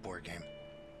play board game.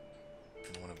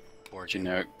 I want a board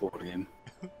Generic board game.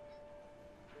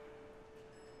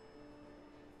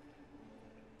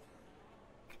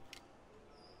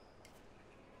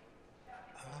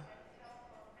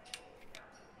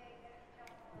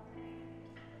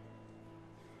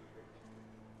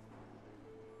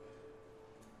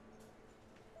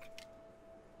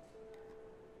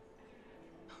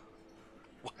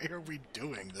 Why are we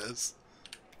doing this?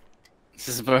 This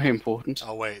is very important.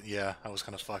 Oh wait, yeah, I was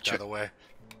kind of fucked either way.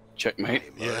 Checkmate.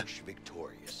 Yeah.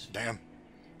 Victorious. Damn.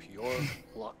 Pure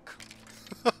luck.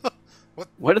 What?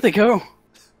 Where did they go?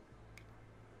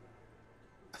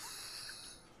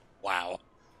 Wow.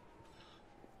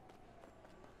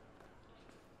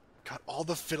 God, all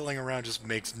the fiddling around just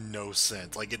makes no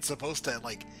sense. Like, it's supposed to,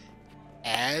 like,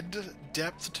 add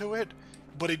depth to it,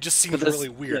 but it just seems really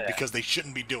weird because they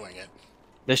shouldn't be doing it.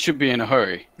 They should be in a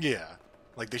hurry. Yeah.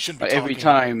 Like, they shouldn't be Like, every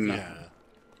talking- time. Yeah.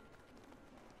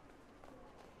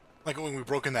 Like, when we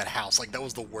broke in that house, like, that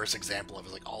was the worst example of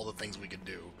it, like, all the things we could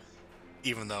do.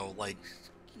 Even though, like...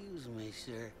 Excuse me,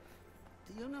 sir.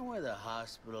 Do you know where the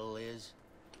hospital is?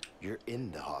 You're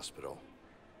in the hospital.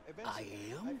 Hey, Vincent, I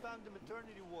am? I found the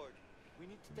maternity ward. We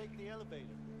need to take the elevator.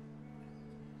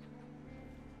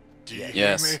 Do you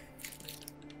Yes. hear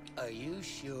me? Are you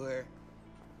sure?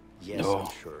 Yes, No.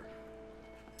 I'm sure.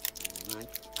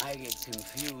 I get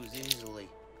confused easily.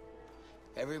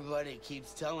 Everybody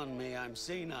keeps telling me I'm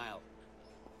senile.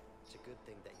 It's a good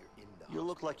thing that you're in the You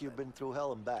look like you've been through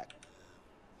hell and back.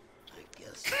 I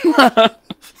guess.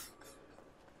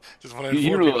 Just want to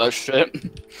You inform know people. that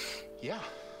shit. Yeah,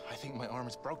 I think my arm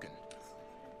is broken.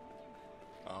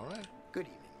 Alright. Good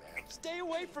evening, man. Stay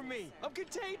away from me! I'm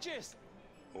contagious!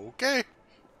 Okay.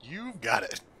 You've got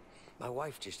it. My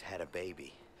wife just had a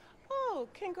baby. Oh,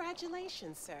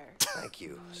 congratulations, sir. Thank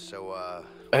you. So,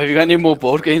 Have you got any more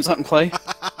board games I can play?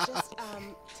 Just,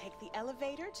 take the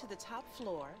elevator to the top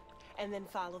floor and then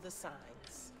follow the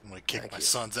signs. I'm gonna kick my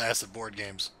son's ass at board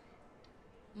games.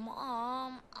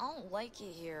 Mom, I don't like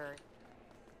it here.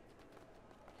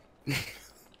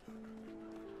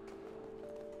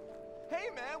 Hey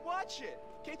man, watch it!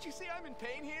 Can't you see I'm in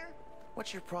pain here?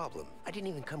 what's your problem? I didn't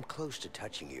even come close to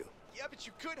touching you. Yeah, but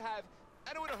you could have,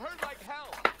 and it would have hurt like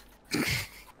hell.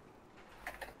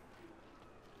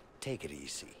 Take it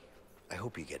easy. I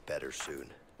hope you get better soon.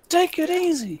 Take it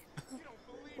easy.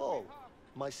 Oh,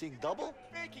 am I seeing double?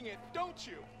 Making it, don't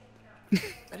you?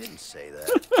 I didn't say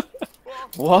that.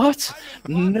 What?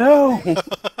 No. It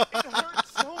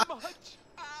hurts so much.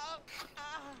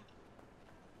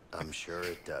 I'm sure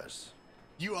it does.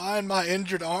 You eyeing my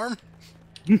injured arm?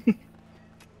 I'm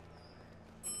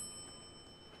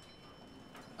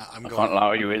I going. can't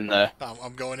allow you in there.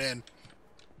 I'm going in.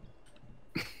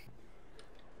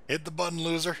 Hit the button,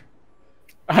 loser.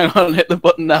 Hang on, hit the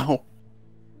button now.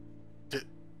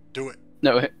 Do it.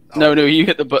 No, no, you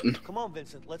hit the button. Come on,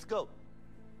 Vincent, let's go.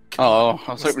 Oh,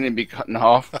 I was hoping it'd be cut in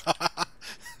half.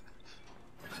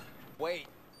 Wait.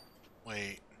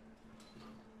 Wait.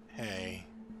 Hey.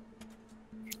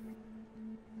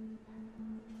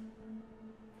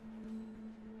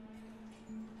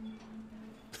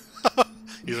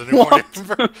 He's a new party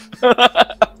member.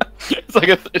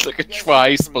 it's like a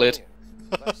try split.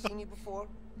 Have I seen you before?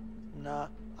 Nah,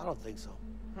 I don't think so.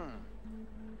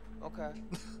 Okay.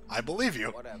 I believe you.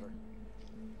 Whatever.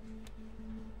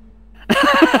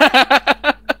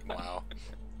 Wow.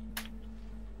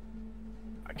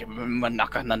 I give him a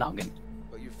knock on the noggin.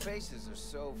 But your faces are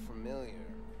so familiar.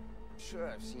 I'm sure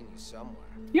I've seen you somewhere.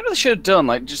 You know what they should have done?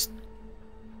 Like, just...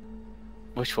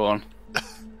 Which one?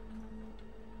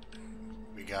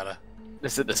 We gotta...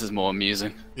 This is more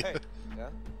amusing. Hey, yeah?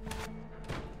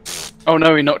 Oh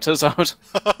no, he knocked us out.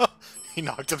 He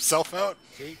knocked himself out?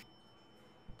 See?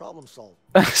 Problem solved.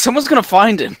 Someone's gonna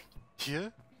find him. Yeah?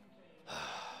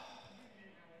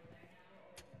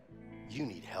 You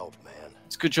need help, man.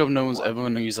 It's a good job no one's ever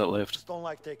gonna use that lift. Just don't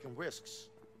like taking risks.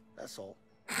 That's all.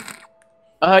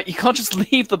 You can't just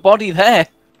leave the body there.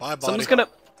 Bye, buddy. Someone's gonna...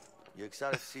 You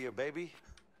excited to see your baby?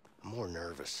 I'm more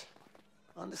nervous.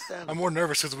 Understand. I'm more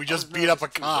nervous because we just beat up a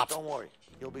cop. Don't worry,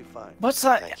 you'll be fine. What's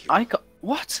that? I got...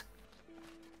 What?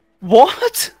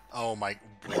 What? Oh my...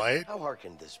 What? How hard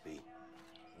can this be?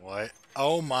 What?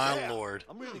 Oh my Yeah, lord.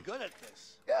 I'm really good at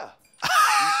this. Yeah.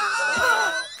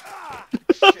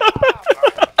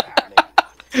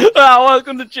 Ah,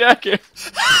 welcome to Jackie.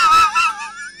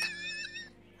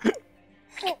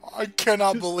 I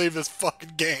cannot believe this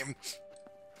fucking game.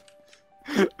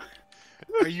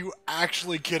 Are you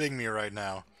actually kidding me right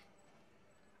now?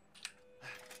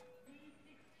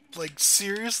 Like,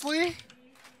 seriously?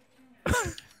 Do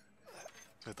I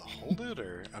have to hold it,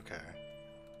 or... Okay.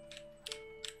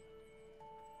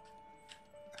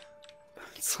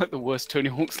 It's like the worst Tony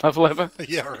Hawk's level ever.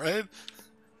 Yeah, right?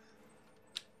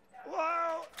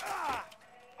 Whoa!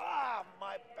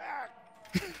 My back!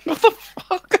 What the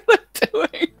fuck are they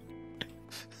doing?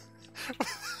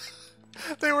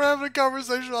 They were having a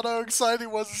conversation about how excited he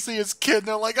was to see his kid, and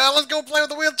they're like, "Ah, let's go play with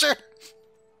the wheelchair!"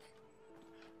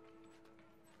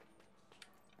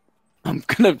 I'm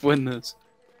gonna win this.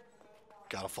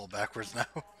 Gotta fall backwards now.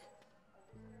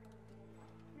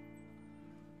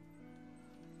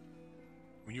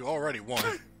 Well, you already won.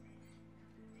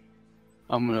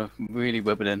 I'm gonna really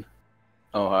whip it in.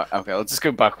 Oh, okay, let's just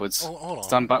go backwards. Oh, hold on.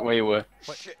 Stand back where you were.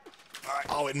 What?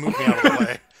 Oh, it moved me out of the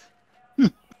way.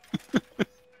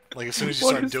 Like, as soon as you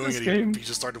What started is doing this it, game? he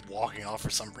just started walking off for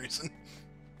some reason.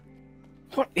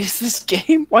 What is this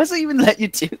game? Why does it even let you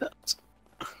do that?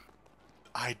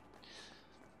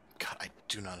 God, I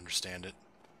do not understand it.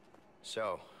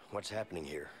 So, what's happening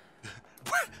here?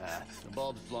 The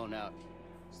bulb's blown out.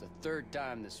 It's the third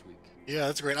time this week. Yeah,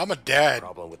 that's great. I'm a dad.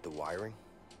 Problem with the wiring?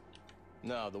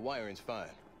 No, the wiring's fine.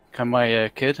 Can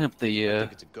my kid have the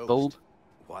it's a ghost. bulb?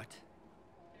 What?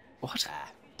 What?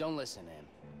 Don't listen to him.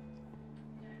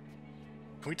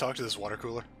 Can we talk to this water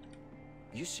cooler?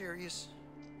 You serious?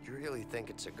 You really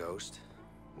think it's a ghost?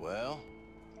 Well,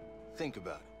 think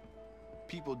about it.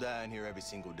 People die in here every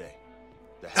single day.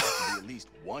 There has to be at least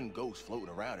one ghost floating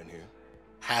around in here.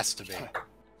 Has to be.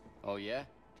 Oh yeah?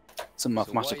 It's a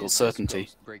mathematical so why is this certainty.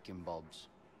 ghost breaking bulbs?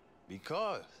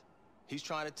 Because he's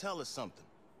trying to tell us something.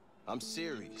 I'm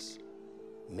serious.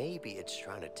 Maybe it's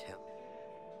trying to tell...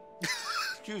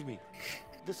 Excuse me.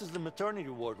 This is the maternity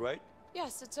ward, right?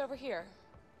 Yes, it's over here.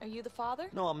 Are you the father?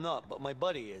 No, I'm not, but my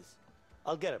buddy is.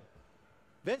 I'll get him.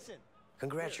 Vincent!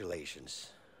 Congratulations.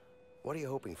 What are you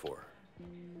hoping for?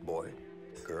 Boy?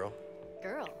 Girl?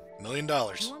 Girl. $1 million.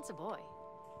 Who wants a boy?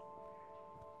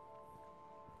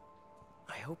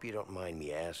 I hope you don't mind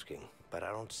me asking, but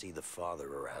I don't see the father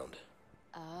around.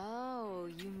 Oh,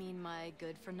 you mean my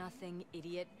good-for-nothing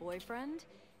idiot boyfriend?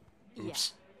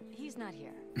 Oops. Yeah, he's not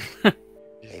here.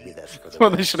 Maybe that's for the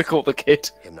Well, they best, should have called the kid.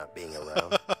 him not being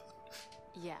around.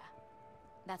 Yeah,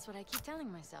 that's what I keep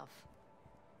telling myself.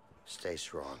 Stay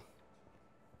strong.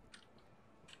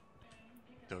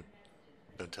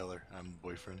 Don't tell her I'm the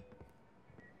boyfriend.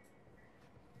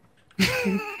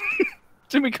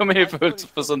 Did we come here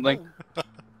for something?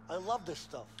 I love this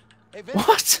stuff. Hey, Vincent,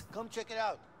 What? come check it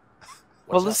out.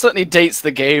 Well, this certainly dates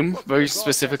the game very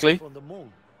specifically. From the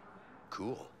moon.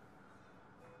 Cool.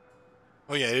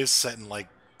 Oh yeah, it is set in like,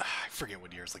 I forget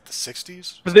what year, it's like the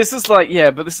 60s? But this is like, yeah,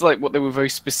 but this is like what they were very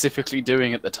specifically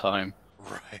doing at the time.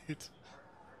 Right.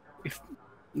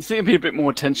 You think there'd be a bit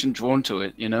more attention drawn to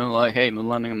it, you know? Like, hey, they're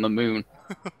landing on the moon.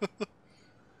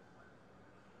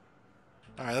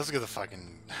 Alright, let's get the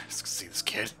fucking... Let's see this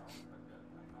kid.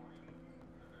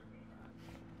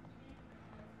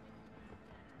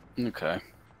 Okay.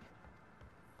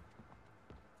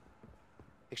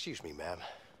 Excuse me, ma'am.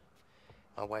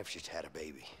 My wife just had a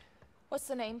baby. What's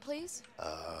the name, please?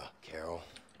 Carol.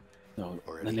 No,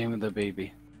 Or the name of the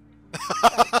baby.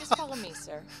 Just follow me,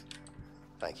 sir.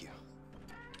 Thank you.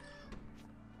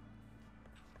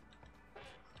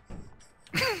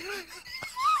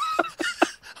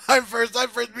 I'm first,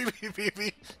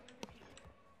 beep.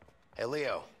 Hey,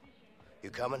 Leo. You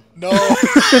coming? No!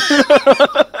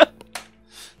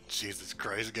 Jesus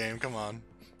Christ, game, come on.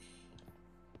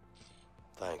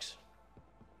 Thanks.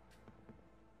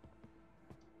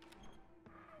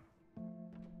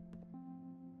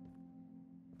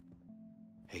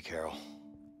 Hey, Carol.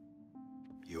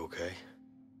 You okay?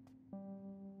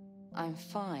 I'm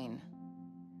fine.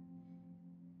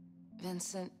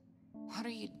 Vincent, what are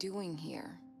you doing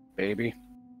here? Baby.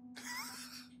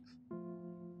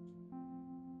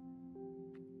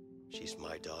 She's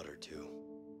my daughter, too.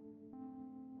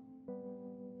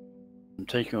 I'm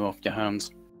taking her off your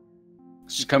hands.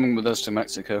 She's coming with us to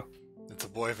Mexico. It's a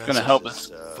boy, Vincent. Gonna help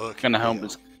This us. is, Gonna help Leo.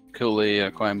 us kill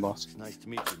the crime boss. It's nice to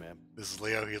meet you, ma'am. This is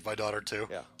Leo, he's my daughter too.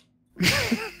 Yeah.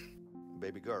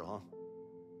 Baby girl,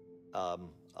 huh?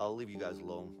 I'll leave you guys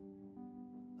alone.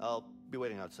 I'll be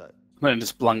waiting outside. Then it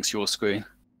just blanks your screen.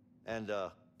 And,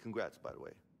 congrats, by the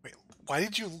way. Wait, why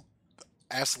did you...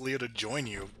 ask Leo to join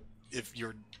you if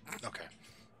you're okay.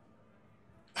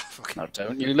 Now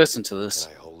don't you listen to this.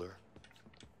 Can I hold her?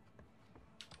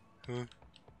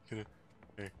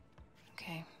 Hey.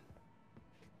 Okay.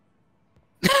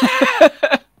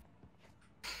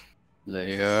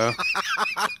 Leo.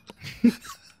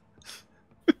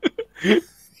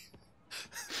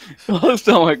 Oh, it's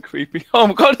not like creepy. Oh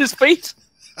my god, his feet!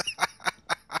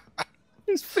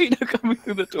 His feet are coming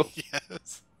through the door.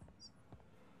 Yes.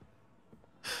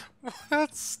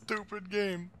 What stupid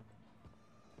game.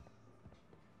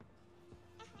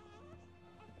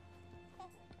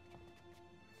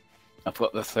 I've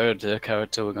got the third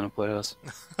character we're gonna play as.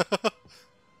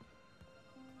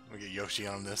 We get Yoshi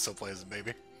on this, so play as a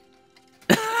baby.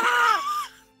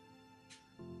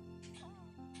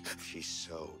 She's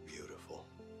so beautiful.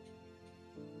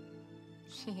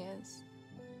 She is.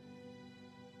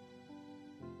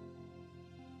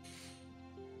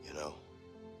 You know,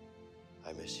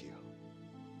 I miss you.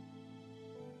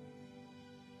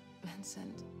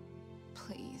 Vincent,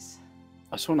 please.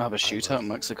 I just want to have a shootout in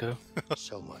Mexico.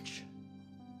 So much.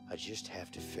 I just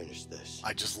have to finish this.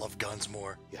 I just love guns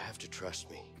more. You have to trust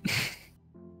me.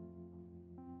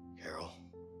 Carol.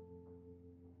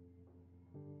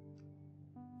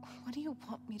 What do you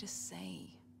want me to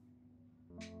say?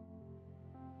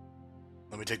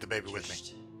 Let me take the baby with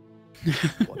me.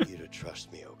 I want you to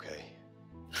trust me, okay?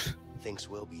 Things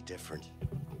will be different.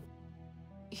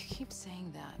 You keep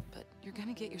saying that, but you're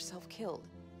gonna get yourself killed.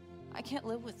 I can't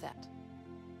live with that.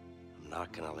 I'm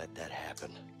not gonna let that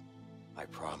happen. I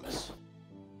promise.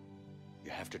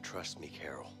 You have to trust me,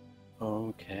 Carol.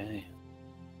 Okay.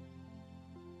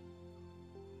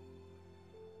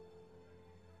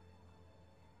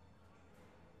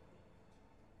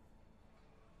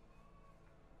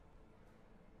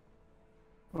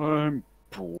 I'm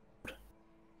bored.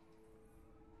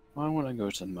 Why would I go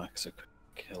to Mexico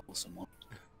to kill someone?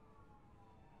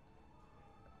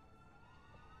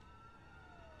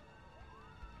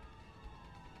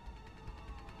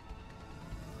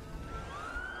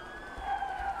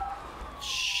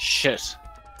 Shit.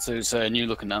 So it's new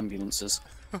looking ambulances.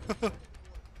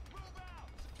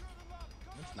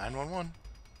 911.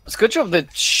 It's a good job they're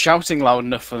shouting loud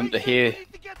enough for them to hear.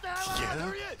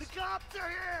 Yeah. The cops are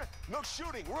here! No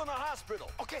shooting, we're in the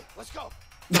hospital. Okay, let's go.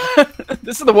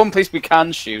 This is the one place we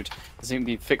can shoot. It seems to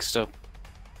be fixed up.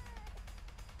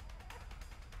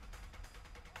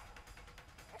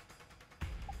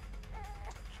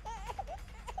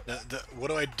 What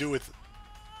do I do with...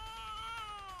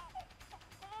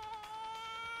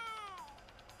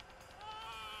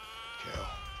 Carol.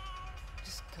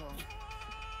 Just go.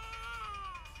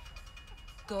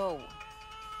 Go.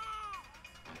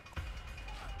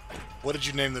 What did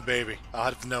you name the baby? I'll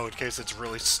have to know in case it's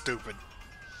really stupid.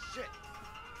 Shit.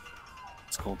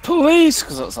 It's called police,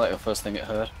 because that's like the first thing it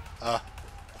heard. Oh,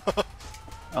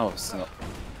 it's not.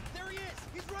 There he is!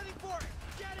 He's running for it!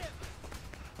 Get him!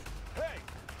 Hey!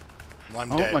 Well,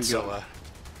 I'm Oh dead, my so, God.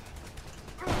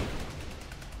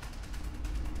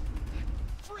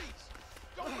 Freeze!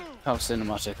 Don't move! How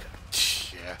cinematic.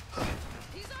 Yeah.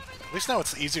 At least now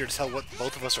it's easier to tell what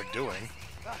both of us are doing.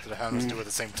 Instead of having us do it at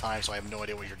the same time, so I have no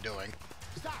idea what you're doing.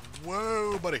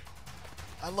 Whoa, buddy.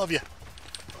 I love you.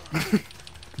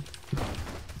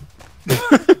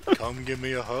 Come give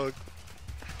me a hug.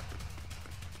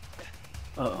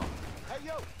 Uh-oh. Hey,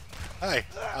 yo! Hey,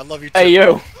 I love you too. Hey,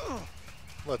 yo!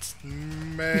 Let's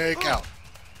make out.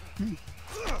 And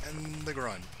the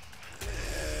grunt.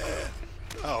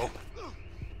 Uh-oh.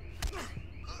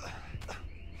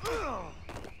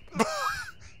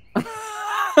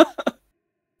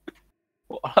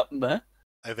 What happened there?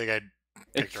 I think I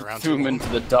picked It around threw too him long. into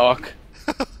the dark.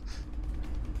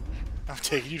 I'm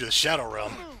taking you to the Shadow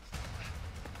Realm.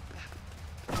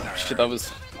 Shit, that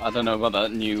was... I don't know about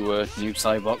that new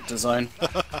Cyborg design.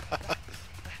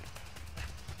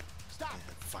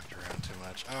 Fucked around too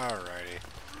much. Alrighty.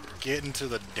 Get into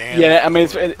the damn... Yeah, I mean,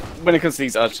 when it comes to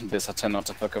these urgent bits, I tend not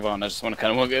to fuck around. I just want to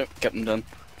kind of get them done.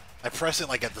 I press it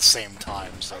like at the same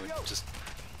time, so it just...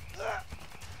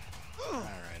 Alright.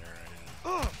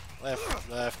 Left,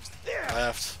 left,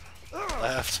 left,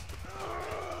 left.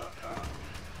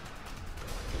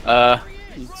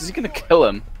 Is he gonna kill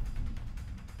him?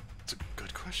 That's a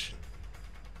good question.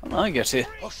 I get it.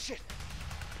 Oh, shit!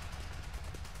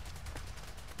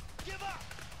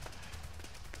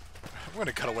 We're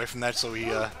gonna cut away from that so he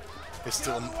is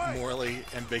still morally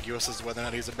ambiguous as to whether or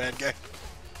not he's a bad guy.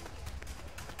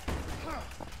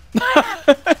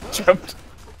 Jumped.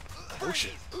 Oh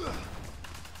shit.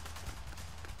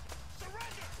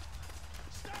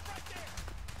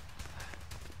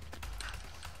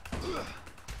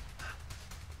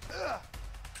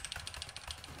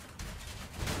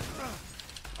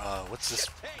 What's this?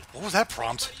 What was that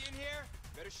prompt? In here?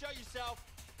 Better show yourself.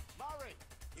 Murray,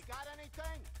 you got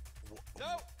anything?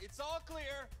 No, it's all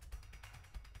clear.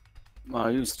 Well,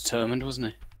 he was determined, wasn't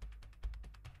he?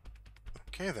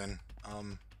 Okay then.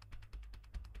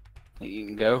 You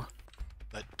can go.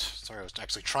 Sorry, I was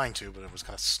actually trying to, but it was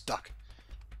kind of stuck.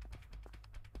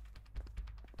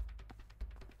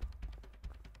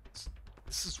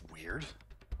 This is weird.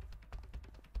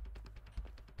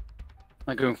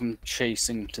 Like going from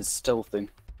chasing to stealthing.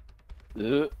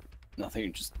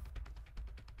 Nothing, just...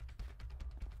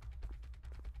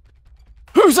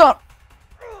 Who's up?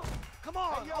 Come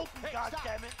on, open,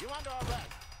 goddammit! You under arrest.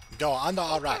 Go under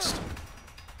arrest.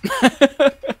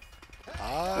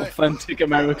 Authentic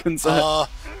Americans.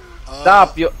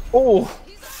 Stop your... Oh!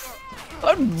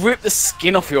 I'd rip the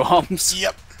skin off your arms.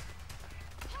 Yep.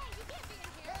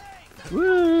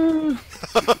 Woo!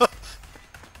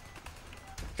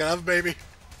 Can I have a baby?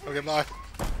 Okay, bye.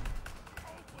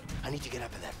 I need to get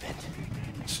up in that vent.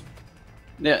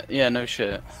 Yeah, no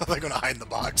shit. They're gonna hide in the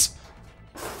box.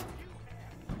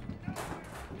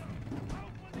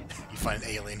 You find an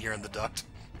alien here in the duct.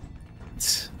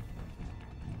 This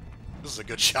is a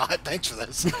good shot. Thanks for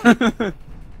this.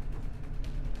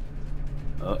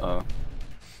 Uh-oh.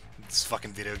 These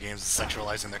fucking video games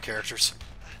sexualizing their characters.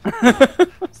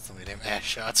 So many damn ass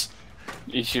shots.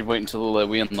 You should wait until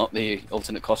we unlock the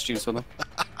alternate costumes for them.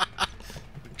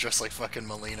 Just like fucking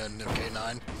Melina and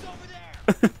MK9.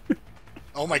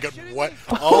 Oh my god, what?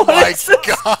 Oh my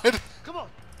god! Come on,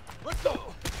 let's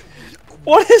go.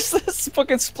 What is this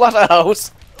fucking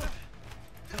splatterhouse?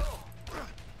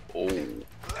 Oh.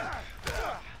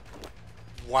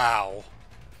 Wow.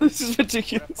 This is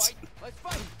ridiculous.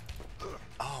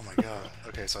 Oh my god.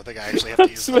 Okay, so I think I actually have to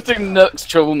use It's fucking nuts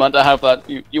trouble, man, to have that.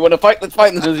 You want to fight? Let's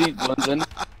fight until he runs in.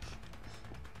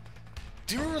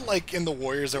 Do you remember, like, in the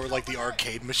Warriors, there were, like, the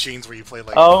arcade machines where you play,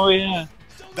 like... Oh, yeah.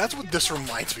 That's what this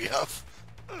reminds me of.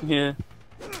 Yeah.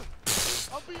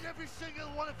 I'll beat every single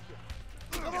one of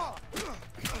you. Come on.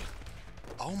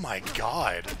 Oh my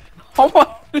god. Oh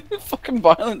my... fucking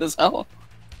violent as hell.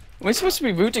 We're supposed to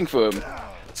be rooting for him.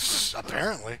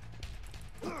 Apparently.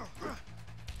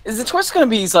 Is the twist gonna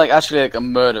be he's, like, actually, like, a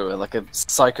murderer, like a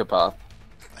psychopath?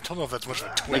 I don't know if that's much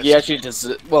of a twist. Like, he actually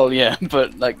just... Well, yeah,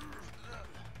 but, like...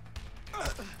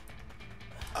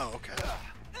 Oh, okay.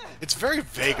 It's very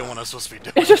vague on what I'm supposed to be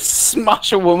doing. He just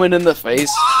smash a woman in the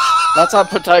face. That's our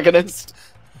protagonist.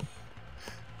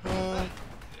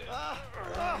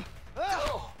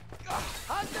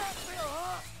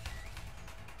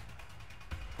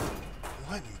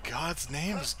 What in God's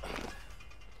name is...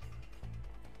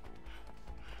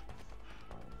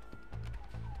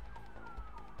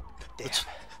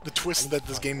 The twist is that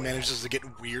this game manages to get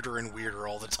weirder and weirder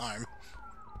all the time.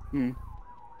 Hmm.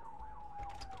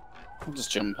 I'll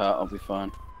just jump out, I'll be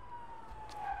fine.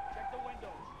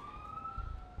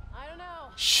 I don't know.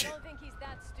 Shit. I don't think he's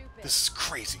that stupid. This is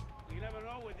crazy. You never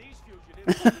know with these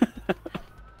fugitives.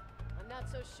 I'm not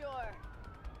so sure.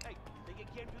 Hey, think it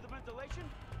came through the ventilation?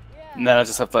 Yeah. And then I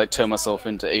just have to, like, turn myself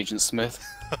into Agent Smith.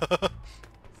 So,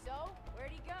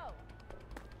 where'd he go?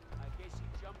 I guess he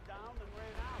jumped down and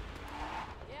ran out.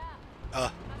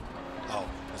 Yeah. Oh,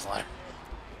 that's a lie.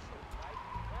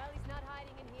 Well, he's not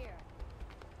hiding in here.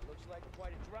 Looks like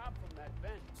quite a drop from that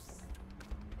vent.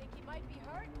 Think he might be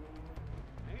hurt?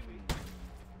 Maybe.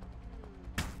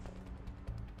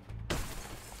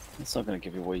 It's not gonna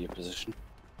give you away your position.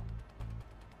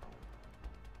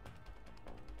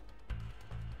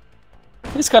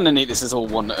 It's kind of neat. This is all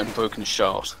one unbroken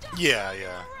shot. Yeah,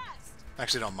 yeah. I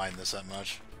actually don't mind this that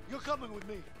much. You're coming with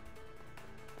me.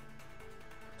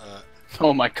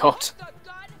 Oh my god.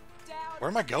 Where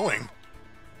am I going?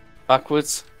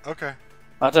 Backwards. Okay.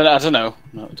 I don't know.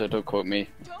 No, don't quote me.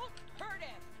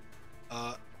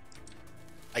 I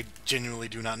genuinely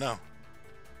do not know.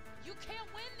 You can't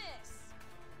win this.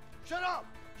 Shut up.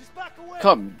 Just back away.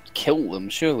 Can't kill them,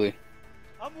 surely.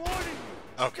 I'm warning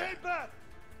you. Okay. Stay back.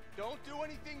 Don't do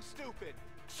anything stupid.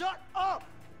 Shut up.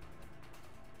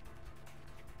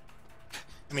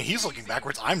 I mean, he's looking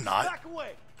backwards. I'm not. Back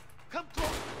away. Come close.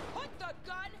 Put the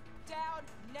gun down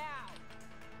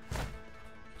now.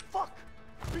 Fuck.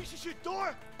 Piece of shit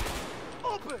door.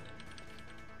 Open.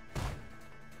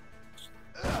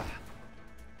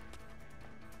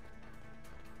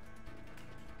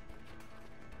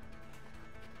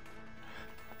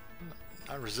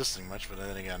 Not resisting much, but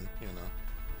then again, you know.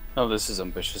 Oh, this is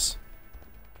ambitious.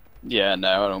 Yeah,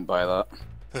 no, I don't buy that.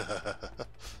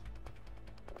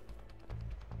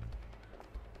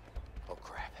 Oh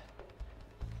crap.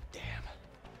 Damn.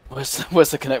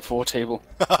 Where's the Connect 4 table?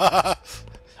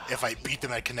 If I beat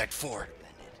them at Connect 4.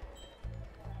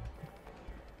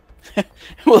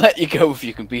 We'll let you go if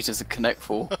you can beat us at Connect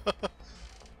 4.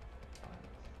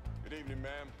 Good evening,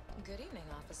 ma'am. Good evening,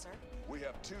 officer. We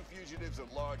have 2 fugitives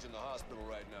at large in the hospital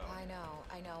right now. I know.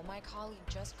 My colleague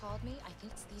just called me. I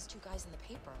think it's these 2 guys in the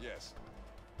paper. Yes.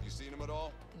 You seen them at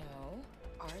all? No.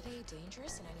 Are they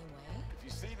dangerous in any way? If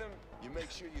you see them, you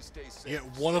make sure you stay safe. Yeah,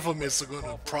 one of them is going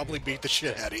to probably beat the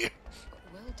shit out of you.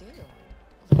 Will do.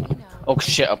 Let me know. Oh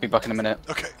shit, I'll be back in a minute.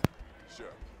 Okay.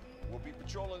 Sure. We'll be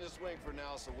patrolling this wing for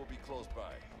now, so we'll be close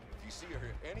by. If you see or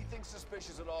hear anything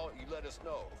suspicious at all, you let us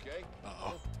know, okay?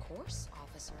 Uh-oh. Of course,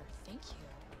 officer. Thank you.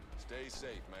 Stay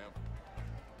safe, ma'am.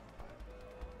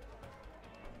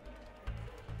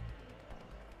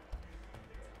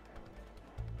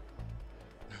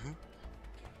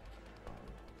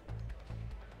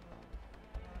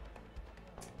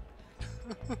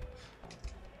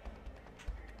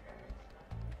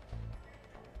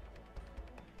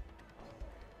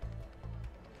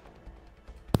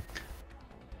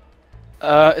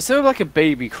 Is there like a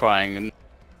baby crying? And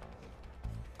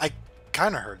I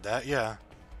kind of heard that, yeah.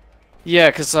 yeah,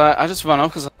 because I just ran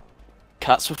off because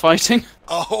cats were fighting.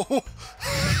 Oh!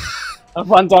 I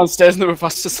ran downstairs and they were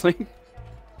fast asleep.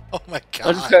 Oh my god.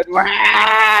 I just heard, wow!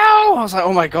 I was like,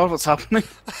 oh my god, what's happening?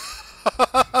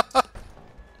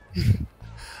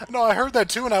 No, I heard that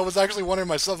too, and I was actually wondering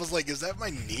myself, I was like, is that my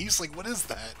niece? Like, what is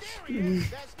that?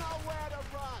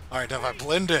 Alright, now if I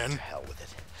blend in... Hell with it.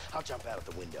 I'll jump out of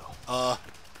the window.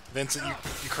 Vincent,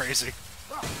 you crazy.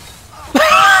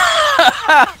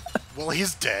 Well,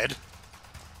 he's dead.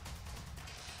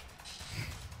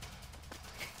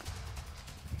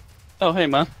 Oh, hey,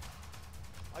 man.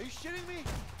 Are you shitting me?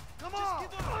 Come on!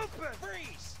 Just give them open!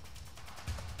 Freeze!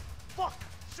 Fuck!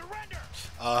 Surrender!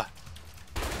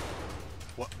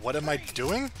 What am I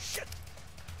doing? Shit!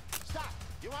 Stop!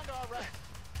 You're under arrest.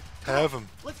 Have him.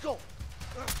 Let's go!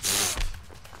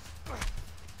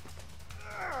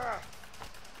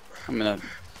 I'm gonna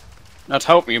not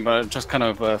help me, but just kind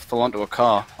of fall onto a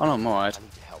car. Oh no, I'm alright.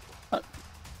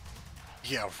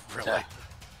 Yeah, really.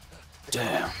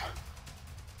 Damn.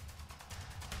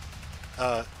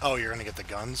 Oh, you're gonna get the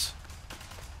guns?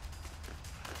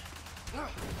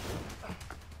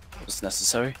 Was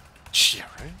necessary. Yeah,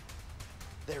 right?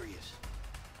 There he is.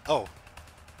 Oh.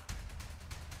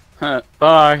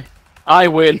 Bye. I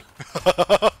win.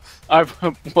 I've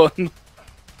won.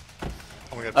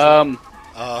 Oh my god.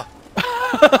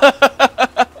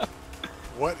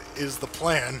 What is the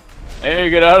plan? Hey,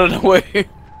 get out of the way.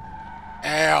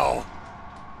 Ow.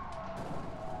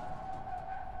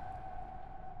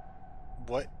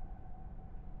 What?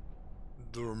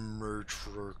 The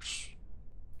Matrix.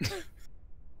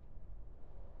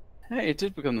 Hey, it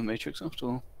did become the Matrix after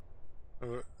all.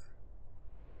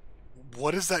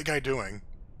 What is that guy doing?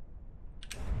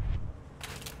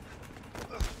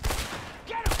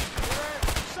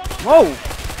 Whoa!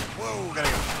 Whoa, gotta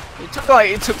go.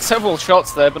 It took several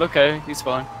shots there, but okay, he's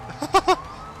fine.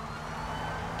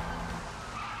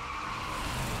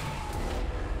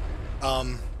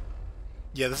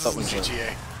 Yeah, this is the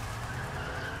GTA.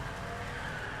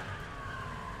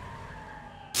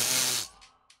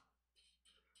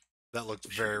 That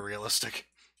looked very realistic.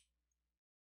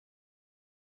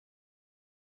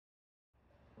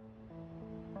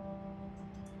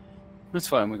 It's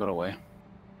fine, we got away.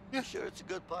 You sure it's a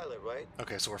good pilot, right?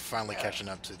 Okay, so we're finally catching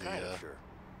up to the, Sure.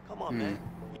 Come on, man.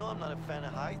 You know I'm not a fan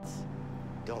of heights.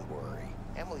 Don't worry.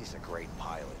 Emily's a great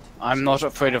pilot. I'm not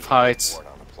afraid of heights. On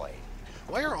a plane.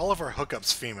 Why are all of our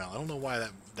hookups female? I don't know why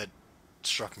that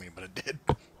struck me, but it did.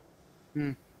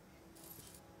 Hmm.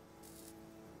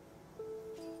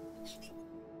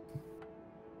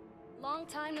 Long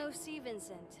time no see,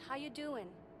 Vincent. How you doing?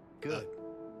 Good.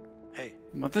 Hey.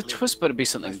 Well, the twist better be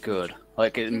something good.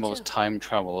 Like it involves time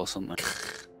travel or something.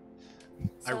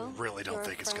 I really don't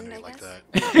think it's gonna be like that.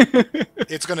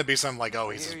 It's gonna be something like, oh,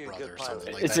 he's his brother or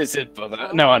something like that. It's his brother.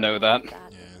 No, I know that. Yeah.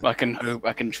 I can hope,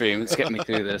 I can dream. Let's get me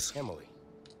through this. Emily,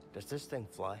 does this thing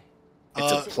fly?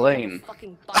 It's a plane.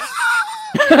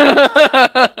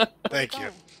 Thank you.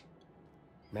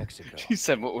 Mexico. She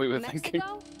said what we were thinking.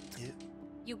 Mexico?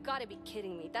 You gotta be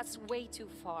kidding me. That's way too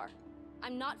far.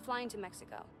 I'm not flying to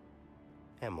Mexico.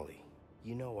 Emily,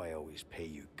 you know I always pay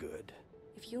you good.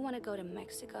 If you want to go to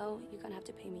Mexico, you're gonna have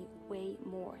to pay me way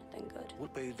more than good. We'll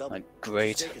pay you double. Like,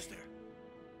 great. Take us there.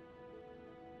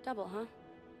 Double, huh?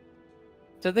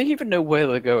 Do they even know where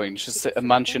they're going? Just a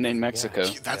mansion in Mexico.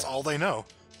 Yeah, that's all they know.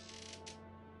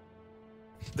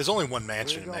 There's only one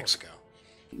mansion in Mexico.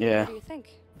 Yeah. What do you think?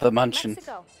 The mansion.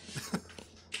 Mexico.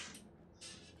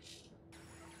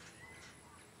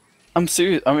 I'm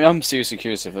seriously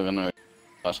curious if they're gonna.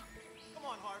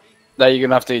 Now you're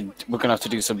gonna have to. We're gonna have to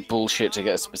do some bullshit to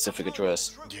get a specific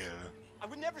address. Yeah. I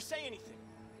would never say anything.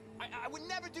 I would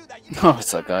never do that. You Oh, it's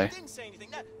that guy. I didn't say anything.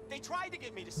 They tried to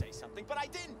get me to say something, but I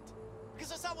didn't. Because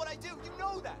that's not what I do. You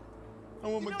know that. I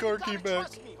want my You car gotta key back.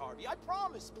 trust me, Harvey. I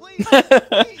promise. Please.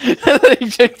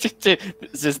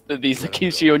 Is this these the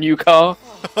keys to your new car?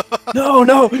 No,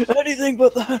 no, anything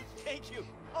but that. Thank you.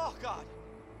 Oh God,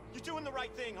 you're doing the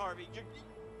right thing, Harvey. You're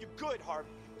good, Harvey.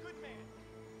 You're a good man.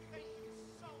 Thank you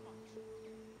so much.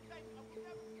 Thank you. I would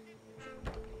never forget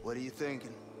you. What are you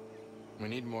thinking? We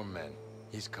need more men.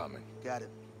 He's coming. Got it.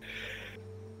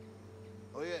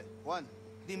 Oye, Juan.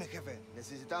 Dime, jefe.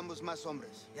 Necesitamos más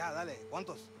hombres. Ya, dale.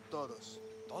 ¿Cuántos? Todos.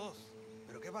 ¿Todos?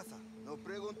 ¿Pero qué pasa? No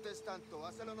preguntes tanto.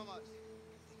 Hazlo nomás.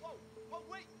 Whoa, whoa,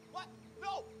 wait. What?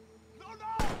 No. No,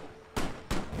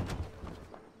 no.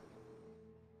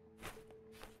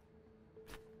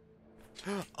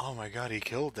 Oh my god, he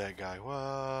killed that guy. What?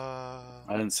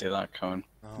 I didn't see that coming.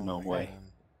 Oh No my way. God.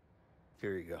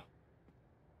 Here you go.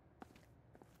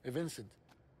 Hey, Vincent.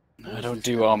 I don't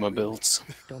do armor builds.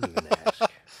 Don't even ask.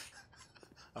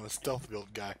 I'm a stealth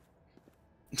build guy.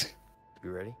 You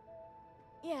ready?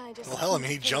 Yeah, I just. Well, hell, I mean,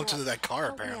 he figured jumped out- into that car,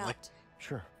 help me apparently. out.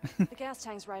 Sure. The gas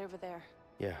tank's right over there.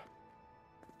 Yeah.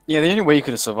 Yeah, the only way you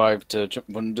could have survived to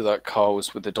jump under that car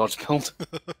was with the dodge build.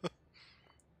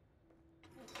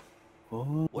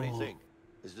 What do you think?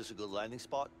 Is this a good landing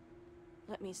spot?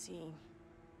 Let me see.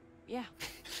 Yeah.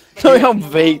 Tell me how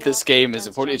vague this game is.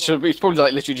 It's probably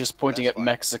like literally just pointing at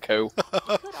Mexico.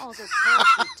 Could also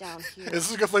parachute down here. Is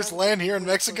this a good place to land here in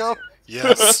Mexico?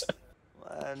 Yes.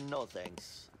 No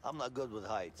thanks. I'm not good with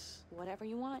heights. Whatever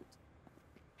you want.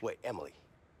 Wait, Emily.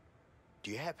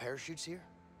 Do you have parachutes here?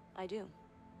 I do.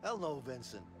 Hell no,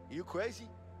 Vincent. Are you crazy?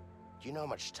 Do you know how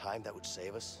much time that would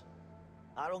save us?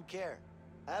 I don't care.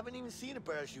 I haven't even seen a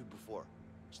parachute before.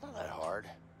 It's not that hard.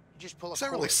 You just pull a Is that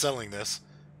really cord. selling this?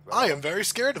 I am very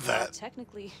scared of Well, that.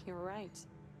 technically, you're right.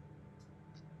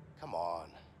 Come on.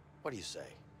 What do you say?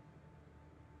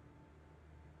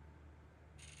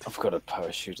 I've got a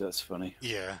parachute, that's funny.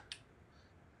 Yeah.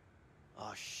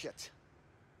 Oh, shit.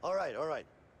 All right, all right.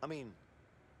 I mean,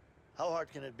 how hard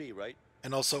can it be, right?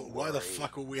 And also, why the worry.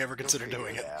 fuck would we ever You'll consider figure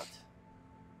doing it? out.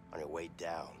 On your way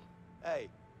down. Hey,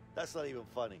 that's not even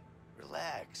funny.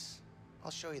 Relax.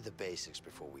 I'll show you the basics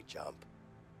before we jump.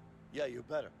 Yeah, you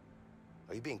better.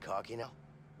 Are you being cocky now?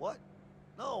 What?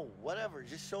 No, whatever.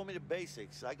 Just show me the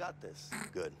basics. I got this.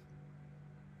 Good.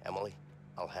 Emily,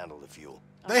 I'll handle the fuel.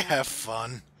 They have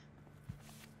fun.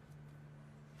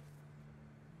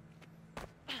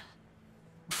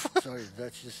 Sorry,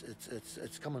 that's just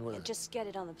it's coming with it. Just get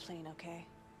it on the plane, okay?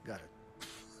 Got it.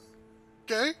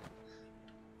 Okay.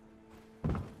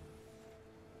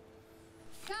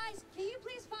 Guys, can you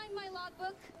please find my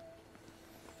logbook?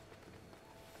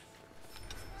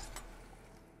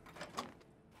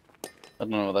 I don't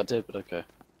know what that did, but okay.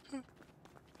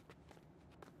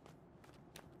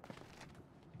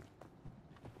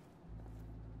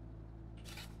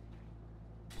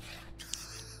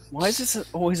 Why is this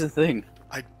always a thing?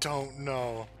 I don't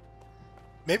know.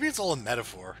 Maybe it's all a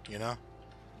metaphor, you know?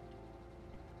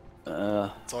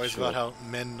 It's always sure. about how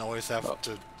men always have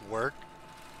to work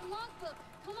The logbook,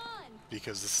 come on!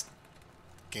 because this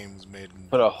game's made in...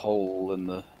 Put a hole in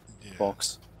the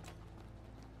box.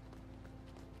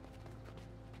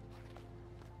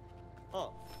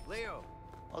 Oh, Leo.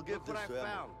 I'll give Look what this I to Emily.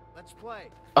 found. Let's play.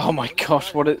 Oh my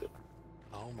gosh, what it...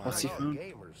 Oh my What's he God. found?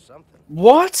 Game or something.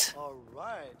 What? All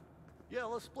right. Yeah,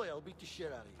 let's play. I'll beat the shit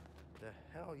out of you.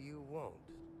 The hell you won't.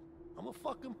 I'm a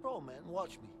fucking pro, man.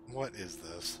 Watch me. What is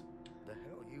this? The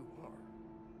hell you are.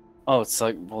 Oh, it's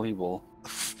like volleyball.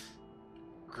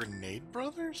 Grenade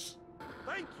Brothers?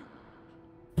 Thank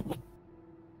you.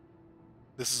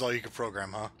 This is all you can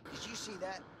program, huh? Did you see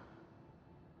that?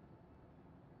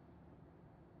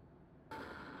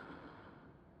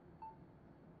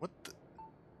 What the...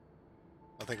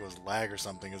 I think it was lag or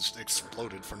something. It just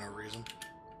exploded for no reason.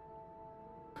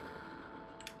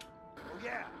 Oh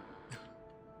yeah.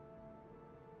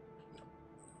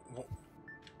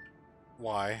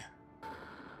 Why?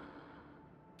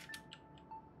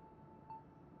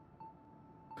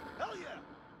 Hell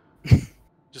yeah.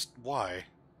 Just why?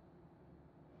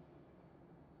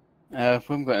 We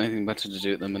haven't got anything better to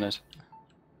do at the minute.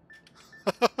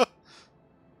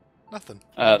 Nothing.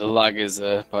 The lag is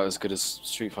about as good as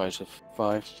Street Fighter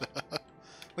 5. At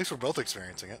least we're both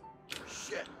experiencing it.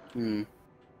 Shit. Hmm.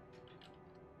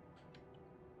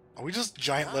 Are we just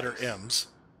giant letter M's?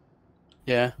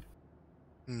 Yeah.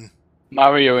 Hmm.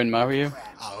 Mario and Mario.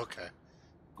 Oh, okay.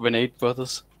 Grenade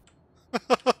Brothers.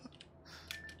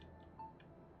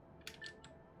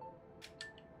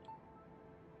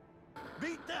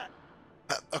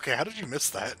 Okay, how did you miss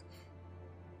that?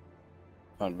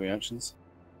 On reactions.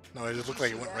 No, it just looked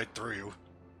like it went right through you.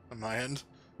 On my end.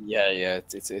 Yeah,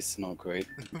 it's not great.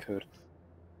 It could.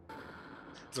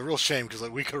 It's a real shame because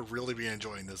like we could really be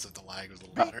enjoying this if the lag was a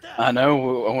little better. I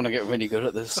know. I want to get really good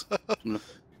at this.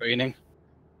 Training.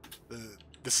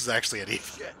 This is actually an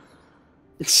easy.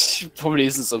 It probably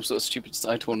isn't some sort of stupid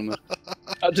side tournament.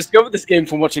 I discovered this game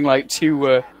from watching like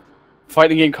two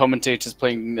fighting game commentators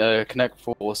playing Connect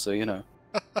 4, so you know.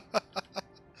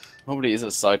 Probably is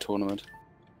a side tournament.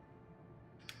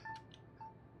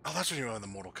 Oh, that's when you were on the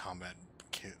Mortal Kombat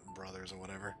brothers or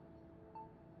whatever.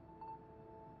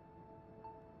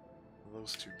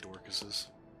 Those two Dorcases.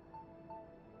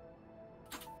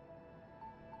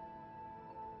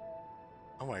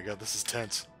 Oh my god, this is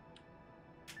tense.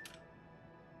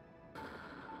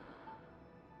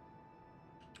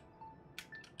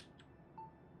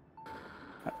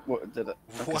 What did it?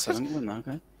 What? I didn't win that,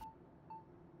 okay.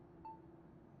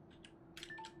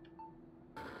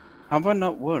 How have I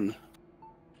not won?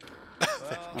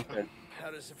 Okay. How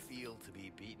does it feel to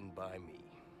be beaten by me?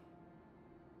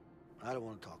 I don't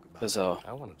want to talk about Bizarre.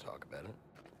 I want to talk about it.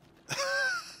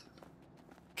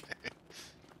 Okay.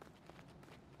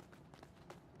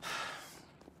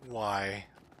 Why?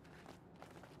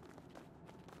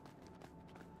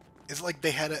 It's like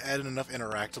they had to add enough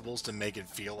interactables to make it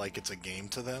feel like it's a game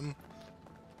to them.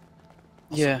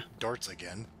 Also, Yeah. darts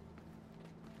again.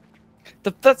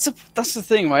 That's the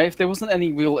thing, right? If there wasn't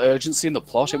any real urgency in the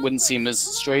plot, it wouldn't seem as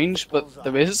strange, but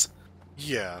there is.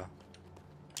 Yeah.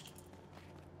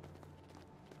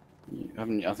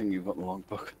 I think you've got the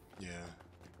logbook. Yeah.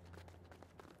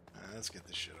 Let's get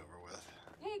this shit over with.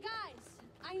 Hey guys,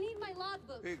 I need my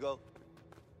logbook. Here you go.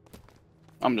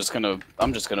 I'm just gonna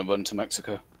run to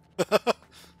Mexico.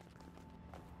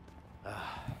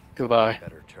 Goodbye.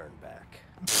 Better turn back.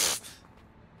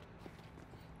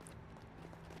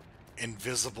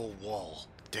 Invisible wall.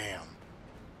 Damn.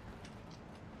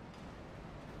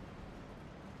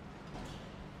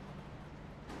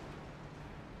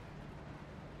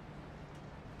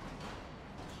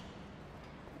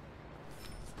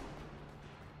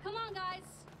 Come on, guys,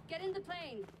 get in the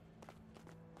plane.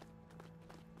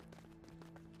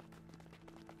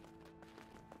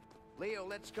 Leo,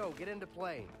 let's go. Get into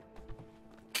plane.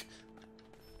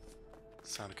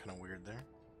 Sounded kind of weird there.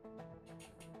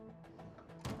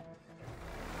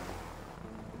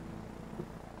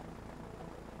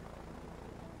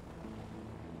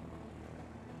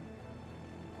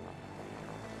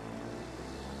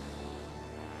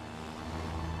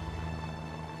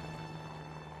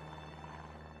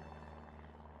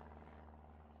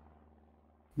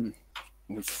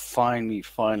 We're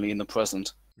finally in the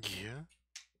present. Yeah?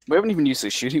 We haven't even used the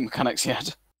shooting mechanics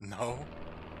yet. No.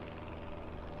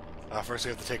 First we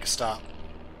have to take a stop.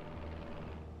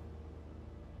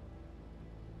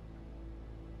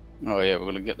 Oh yeah, we're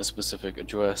gonna get the specific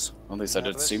address. At least I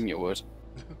did assume you would.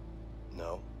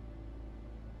 No.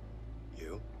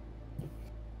 You?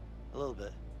 A little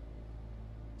bit.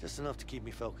 Just enough to keep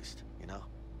me focused, you know?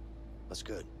 That's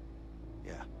good.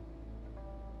 Yeah.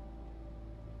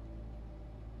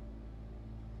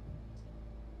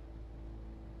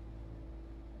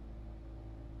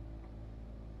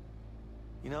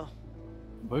 You know,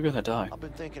 We're gonna die. I've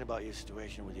been thinking about your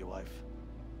situation with your wife.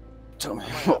 Tell me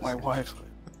about my wife.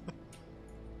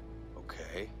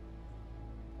 Okay.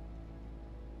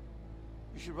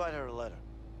 You should write her a letter.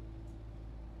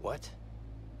 What?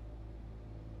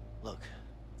 Look,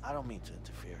 I don't mean to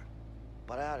interfere,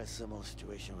 but I had a similar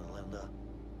situation with Linda.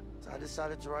 So I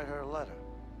decided to write her a letter.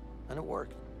 And it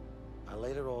worked. I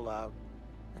laid it all out,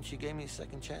 and she gave me a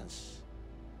second chance.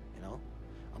 You know?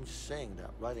 I'm just saying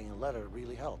that writing a letter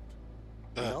really helped.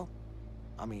 You know?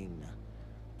 I mean,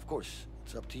 of course,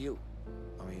 it's up to you.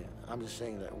 I mean, I'm just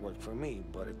saying that it worked for me,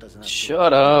 but it doesn't have to.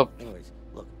 Shut up. Anyways,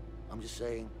 look, I'm just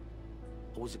saying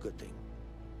it was a good thing.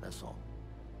 That's all.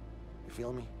 You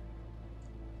feel me?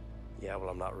 Yeah, well,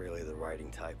 I'm not really the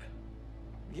writing type.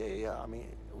 Yeah. I mean,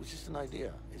 it was just an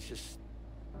idea. It's just...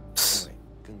 Anyway,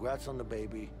 congrats on the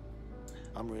baby.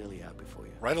 I'm really happy for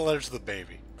you. Write a letter to the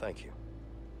baby. Thank you.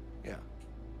 Yeah.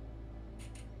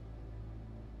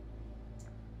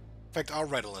 In fact, I'll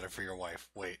write a letter for your wife.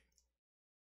 Wait.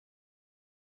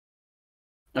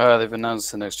 They've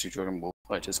announced the next two Dragon Ball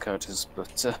Fighters characters,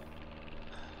 but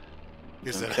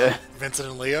Is okay. it Vincent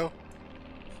and Leo?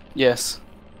 Yes.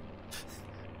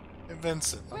 Hey,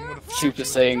 Vincent, I'm gonna Super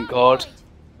Saiyan God.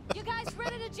 You guys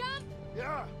ready to jump?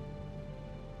 Yeah.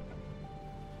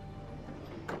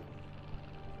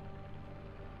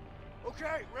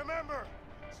 Okay, remember,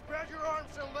 spread your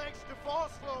arms and legs to fall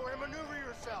slow and maneuver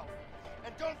yourself.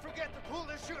 And don't forget to pull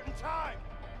the chute in time.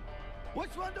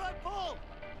 Which one do I pull?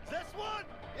 This one?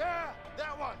 Yeah,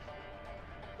 that one.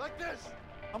 Like this.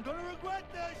 I'm gonna regret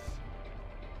this.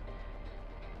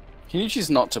 Can you choose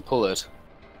not to pull it?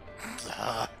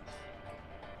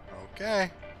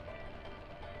 Okay.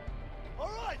 All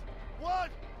right. 1,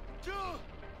 2.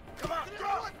 Come on, go!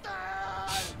 What the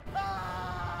hell?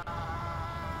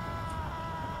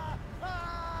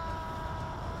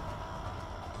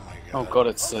 Oh god,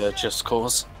 it's Just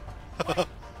Cause. I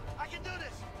can do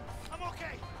this. I'm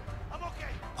okay. I'm okay.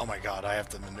 Oh my god, I have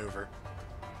to maneuver.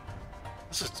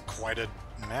 This is quite a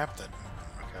map then.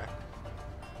 Okay.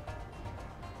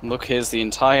 Look, here's the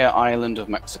entire island of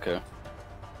Mexico.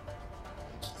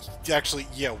 Actually,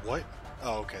 yeah, what?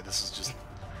 Oh, okay, this is just...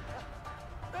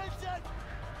 Vincent!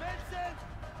 Vincent!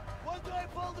 When do I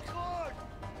pull the cord?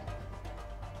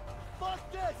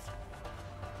 Fuck this!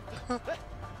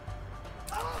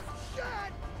 Oh,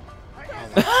 shit!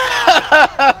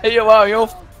 You're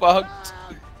fucked.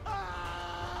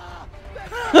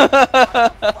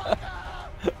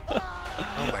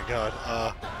 Oh my god,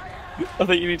 I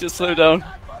think you need to slow down.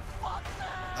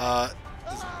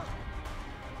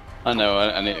 I know,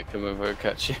 I need to come over and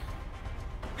catch you.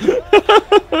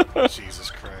 Jesus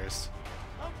Christ.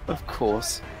 Of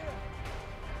course.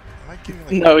 Am I giving,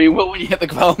 like... No, you will when you hit the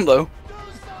ground, though.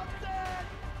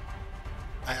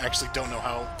 I actually don't know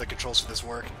how the controls for this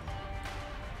work.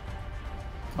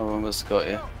 I almost got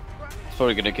you. It's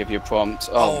probably gonna give you a prompt.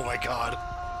 Oh my god.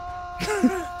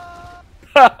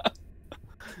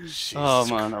 Oh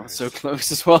man, I was so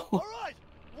close as well.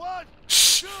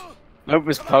 I hope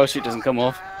his parachute doesn't come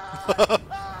off.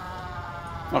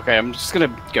 Okay, I'm just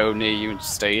gonna go near you and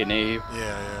just stay near you.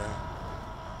 Yeah.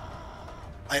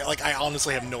 I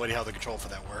honestly have no idea how the control for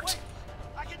that works.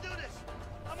 I can do this.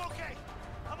 I'm okay.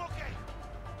 I'm okay.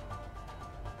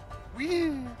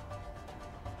 Wee.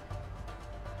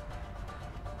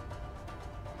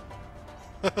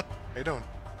 How you doing?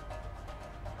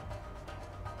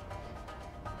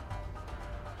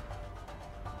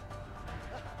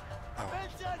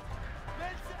 Vincent!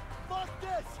 Vincent! Fuck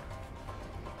this!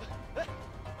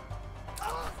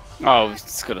 Oh,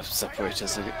 it's gonna separate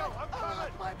us.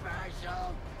 My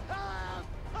parachute!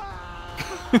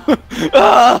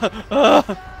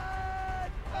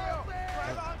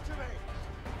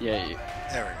 Yeah, you.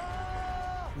 There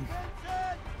we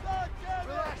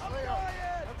Relax, Leo.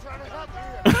 I'm trying to help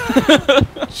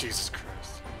go. Jesus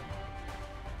Christ.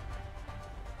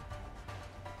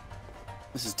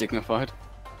 This is dignified.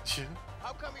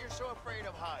 How come you're so afraid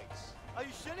of heights? Are you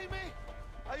shitting me?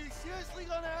 Are you seriously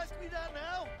gonna ask me that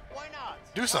now? Why not?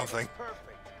 Do something.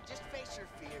 Perfect. Just face your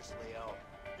fears, Leo.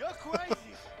 You're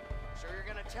crazy. So you're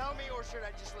gonna tell me, or should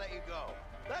I just let you go?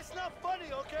 That's not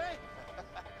funny, okay?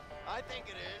 I think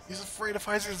it is. He's afraid of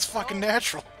heights. It's fucking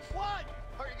natural. What?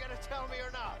 Are you gonna tell me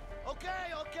or not? Okay.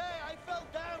 I fell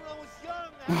down when I was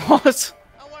young. What?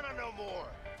 I wanna know more.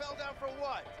 Fell down for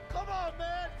what? Come on,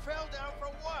 man. Fell down for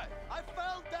what? I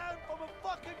fell down from a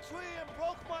fucking tree and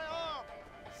broke my arm.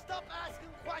 Stop asking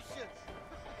questions.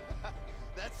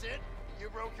 That's it? You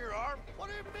broke your arm? What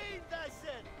do you mean, that's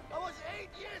it? I was 8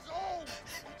 years old.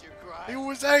 Did you cry? He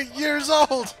was 8 years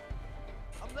old.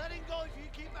 I'm letting go if you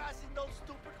keep asking those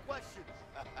stupid questions.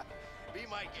 Be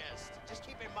my guest. Just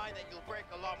keep in mind that you'll break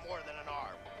a lot more than an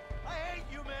arm. I hate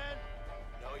you, man.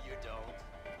 No, you don't.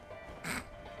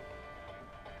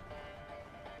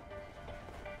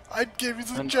 I gave you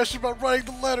the suggestion about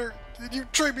writing the letter, and you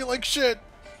treat me like shit.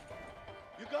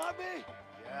 You got me?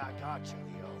 Yeah, I got you,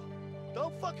 Leo.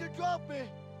 Don't fucking drop me.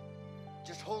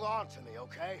 Just hold on to me,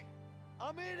 okay?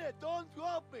 I'm in it. Don't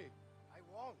drop me. I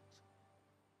won't.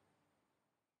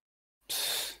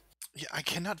 Yeah, I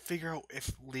cannot figure out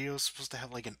if Leo's supposed to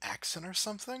have like an accent or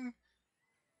something.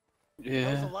 That was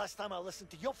Yeah. the last time I listened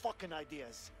to your fucking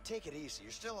ideas. Take it easy.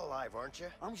 You're still alive, aren't you?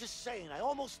 I'm just saying. I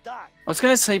almost died. I was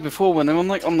gonna say before when I'm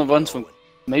like on the run from,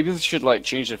 maybe we should like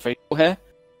change the facial hair.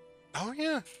 Oh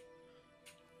yeah.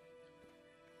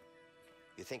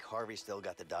 You think Harvey still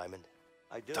got the diamond?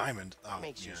 I do. Diamond. Oh, What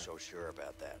makes you so sure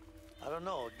about that? I don't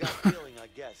know. A gut feeling, I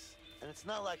guess. And it's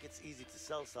not like it's easy to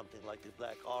sell something like the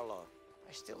Black Arlong.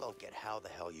 I still don't get how the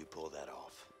hell you pull that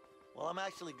off. Well, I'm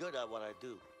actually good at what I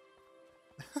do.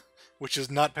 Which is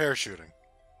not parachuting.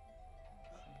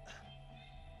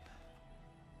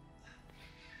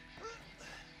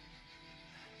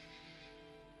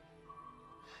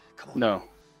 No.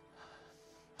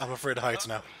 I'm afraid of heights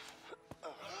now.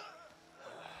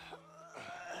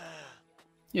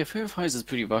 Yeah, fear of heights is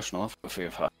pretty rational. I've got fear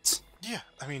of heights. Yeah,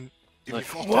 I mean, if Like, you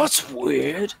fall what's down-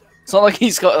 weird? It's not like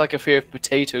he's got like a fear of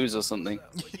potatoes or something.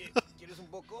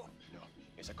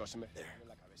 There.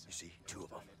 You see, 2 of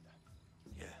them.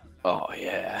 Yeah. Oh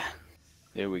yeah.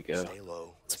 Here we go. Stay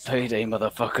low. It's payday,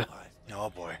 motherfucker. Oh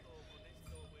boy.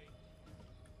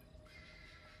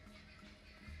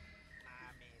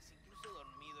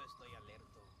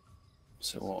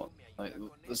 So what? Like,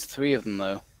 there's 3 of them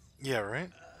though. Yeah, right?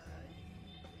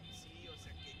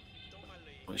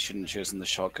 We shouldn't have chosen the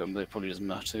shotgun, but it probably doesn't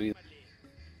matter either.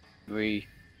 3,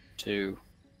 2,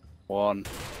 1.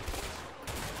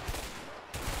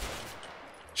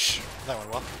 Shh, that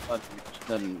went well. That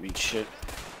didn't mean shit.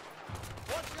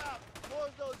 Watch out! More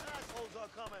of those assholes are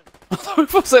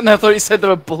coming. I thought he said there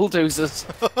were bulldozers.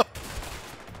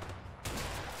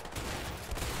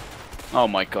 Oh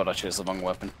my god, I chose the wrong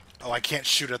weapon. Oh, I can't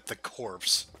shoot at the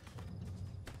corpse.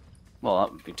 Well,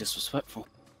 that would be disrespectful.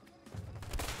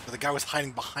 But the guy was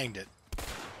hiding behind it.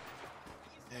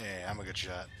 Yeah, I'm a good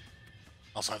shot.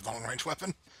 Also, I have the long-range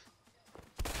weapon.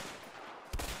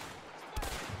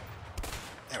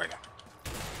 There we go.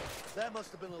 That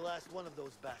must have been the last one of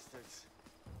those bastards.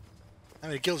 How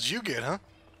many kills you get, huh?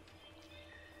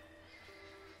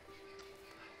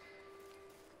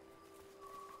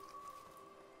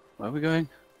 Where are we going?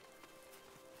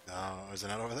 Is it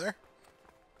not over there?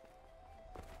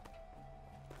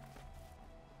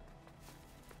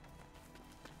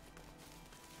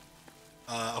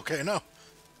 Okay, no.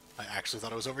 I actually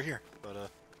thought it was over here,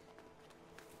 but,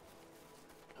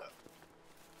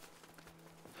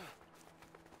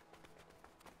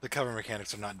 the cover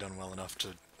mechanics have not done well enough to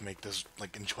make this,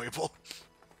 like, enjoyable.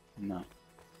 No.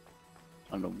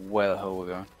 I don't know where the hell we're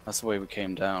going. That's the way we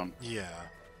came down. Yeah.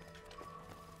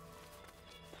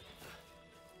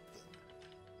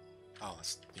 Oh,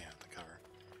 that's, yeah, the cover.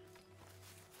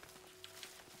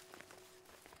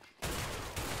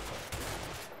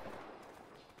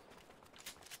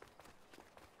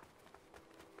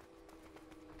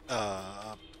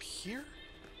 Up here?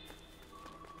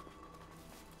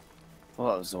 Well,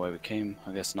 that was the way we came.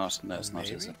 I guess not. No, it's not,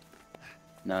 is it?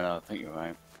 No, I think you're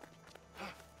right.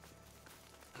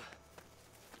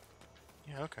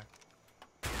 Yeah, okay.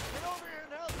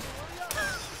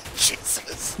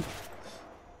 Jesus!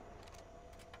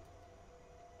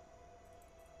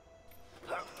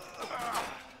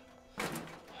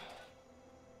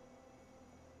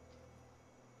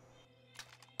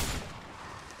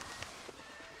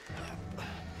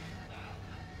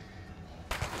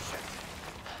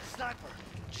 Sniper!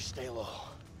 Just stay low.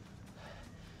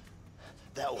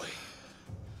 That way.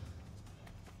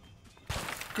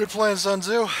 Good plan, Sun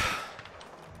Tzu.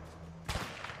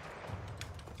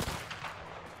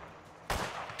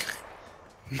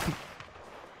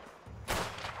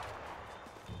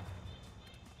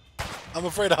 I'm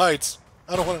afraid of heights.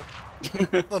 I don't want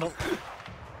to. I don't.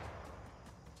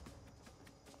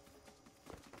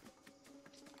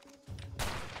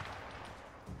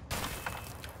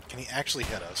 Can he actually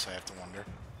hit us? I have to wonder.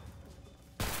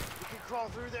 You can crawl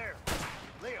through there.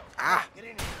 Leo, Ah! get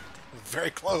in here.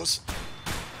 Very close.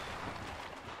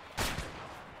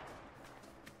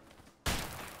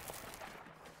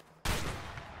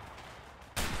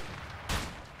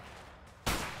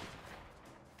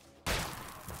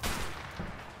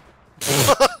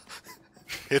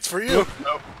 It's for you.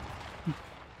 Nope.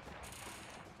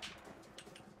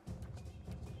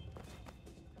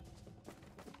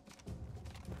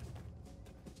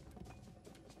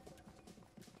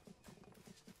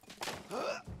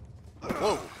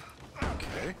 Whoa.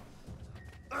 Okay.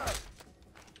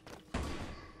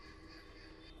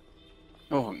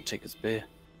 Oh, I can take his beer.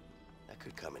 That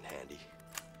could come in handy.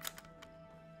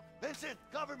 Vincent,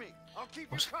 cover me. I'll keep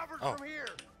you covered Oh. from here.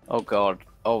 Oh god.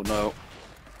 Oh no.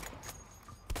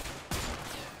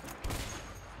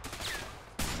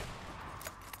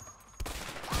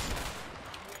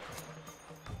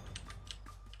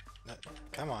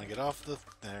 Come on, get off the...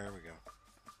 There we go.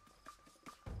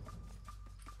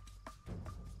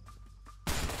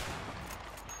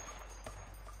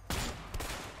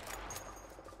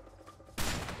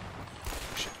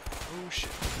 Oh shit. Oh shit.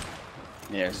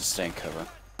 Yeah, it's a staying cover.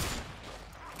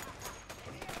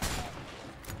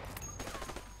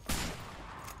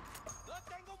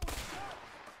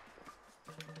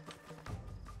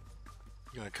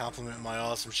 You gonna compliment my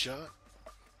awesome shot?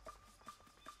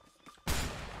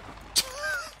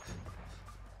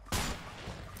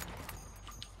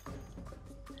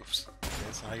 Oops.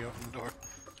 That's not how you open the door.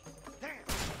 Damn,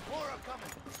 more are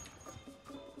coming.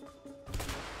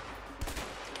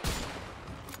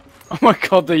 Oh my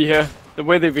god, the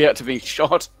way they react to being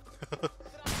shot.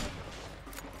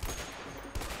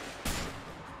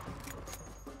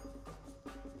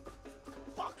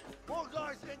 Fuck, more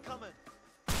guards incoming.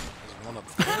 There's one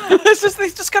of them. They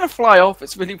just kind of fly off.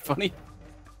 It's really funny.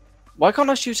 Why can't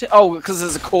I shoot it? Oh, because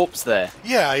there's a corpse there.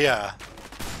 Yeah, yeah.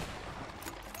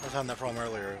 I was having that problem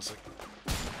earlier. I was like,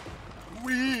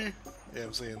 wee! Yeah,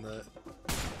 I'm seeing that.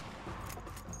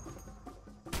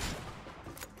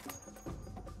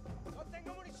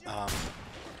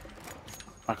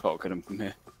 I can't get him from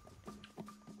here.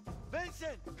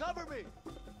 Vincent, cover me!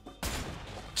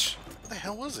 What the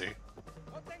hell was he?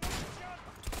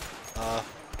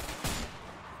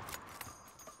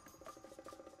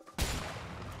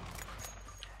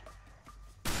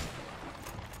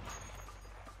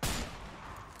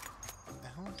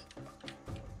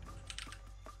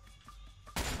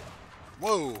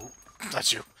 Whoa!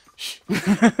 That's you.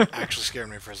 Actually scared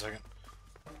me for a second.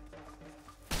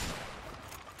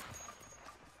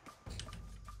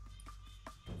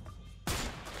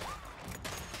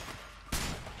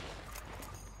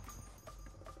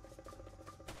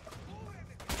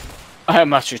 I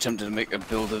am actually tempted to make a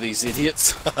build of these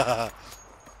idiots.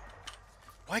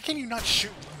 Why can you not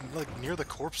shoot like near the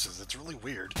corpses? It's really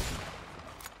weird.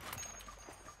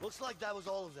 Looks like that was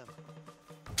all of them.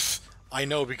 I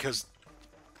know because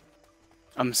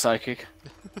I'm psychic.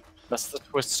 That's the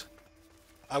twist.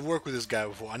 I've worked with this guy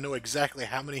before. I know exactly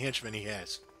how many henchmen he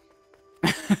has.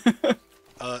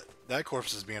 That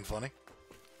corpse is being funny.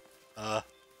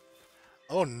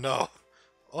 Oh no.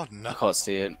 Oh no. I can't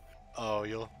see it. Oh,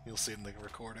 you'll see it in the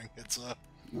recording. It's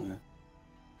Yeah.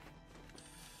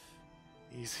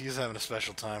 He's having a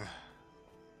special time.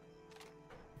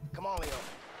 Come on, Leo.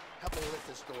 Help me lift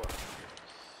this door.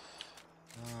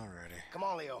 Alrighty. Come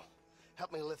on, Leo.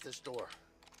 Help me lift this door.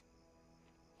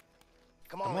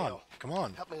 Come on, Come on. Leo. Come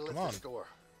on. Help me lift Come on. this door.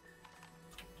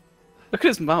 Look at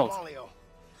his mouth. Come on, Leo.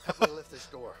 Help me lift this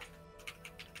door.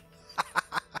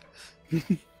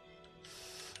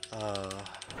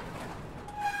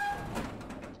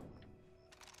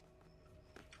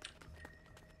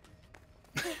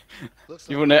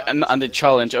 You want to and a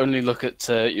challenge? Only look at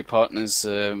your partner's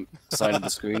side of the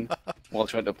screen while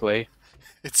trying to play.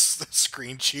 It's the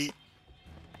screen cheat.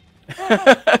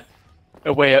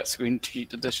 A way out screen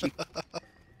cheat edition.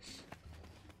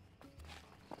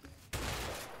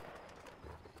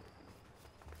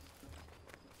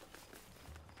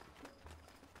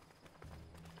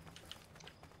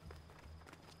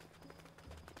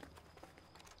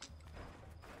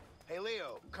 Hey,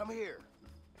 Leo, come here.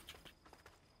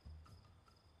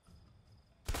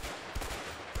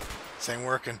 This ain't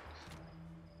working.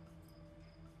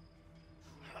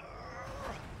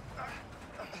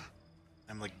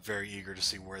 I'm like very eager to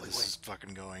see where this is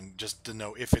fucking going, just to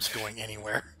know if it's going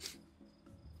anywhere.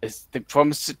 They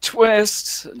promised a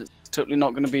twist, and it's totally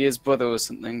not going to be his brother or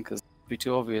something, because it'd be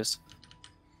too obvious.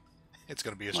 It's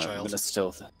gonna be his Right, child. I'm going to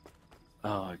stealth it.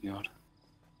 Oh my god.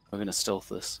 We're going to stealth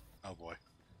this. Oh boy.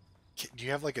 Do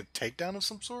you have like a takedown of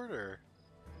some sort, or?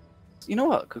 You know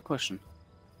what? Good question.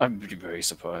 I'd be very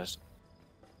surprised.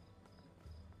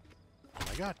 Oh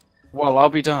my god. Well, I'll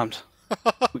be damned.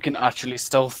 We can actually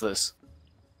stealth this.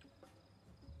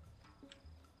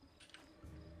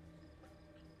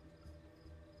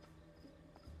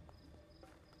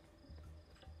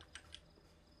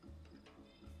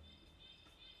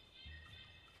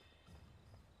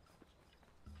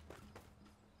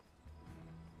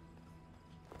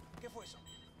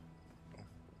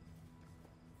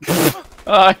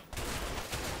 Aye.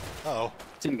 Oh.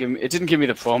 It didn't give me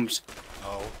the prompt.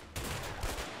 Oh.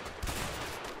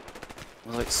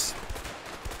 Well, it's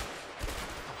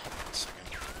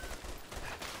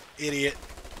Idiot.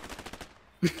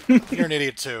 You're an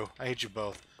idiot too. I hate you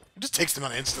both. It just takes them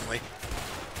out instantly.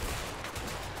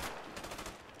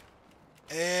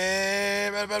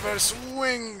 Better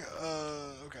swing.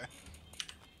 Okay.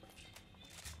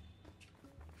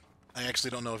 I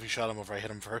actually don't know if you shot him or if I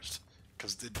hit him first,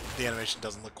 because the animation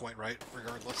doesn't look quite right,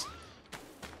 regardless.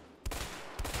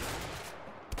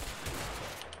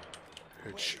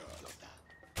 Good shot.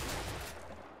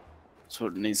 That's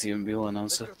what needs to even be an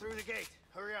answer. Let's go through the gate.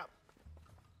 Hurry up.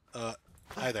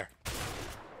 Hi there.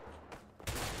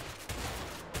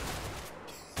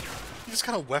 You just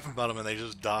kind of weapon butt them and they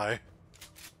just die.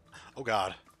 Oh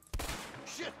god.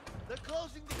 Shit! They're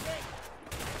closing the gate!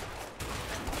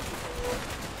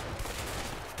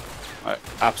 I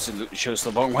absolutely chose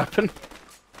the wrong weapon.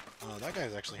 Oh, that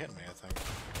guy's actually hitting me, I think.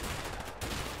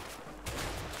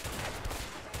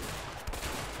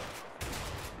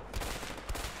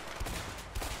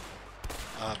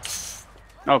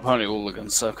 Oh, apparently all the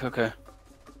guns suck, okay.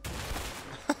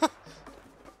 I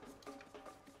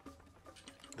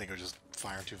think I was just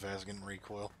firing too fast, getting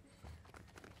recoil.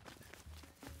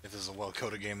 If this is a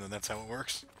well-coded game, then that's how it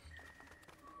works.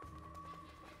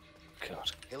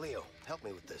 God. Hey, Leo, help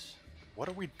me with this. What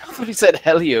are we... I thought he said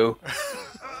Helio.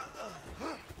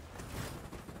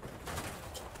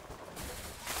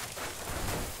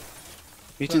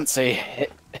 He didn't say,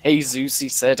 hey Zeus, he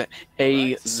said,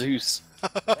 hey Zeus.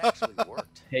 It actually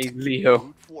worked. Hey Leo.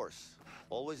 Brute force.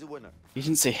 Always a winner. He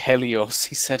didn't say Helios,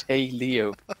 he said, hey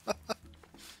Leo.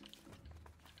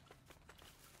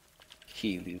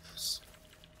 Helios.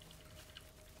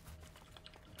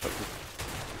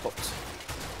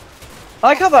 I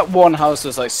like how that one house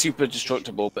is like super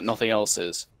destructible, but nothing else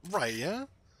is. Right, yeah?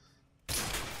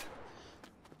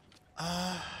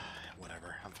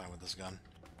 Whatever. I'm fine with this gun.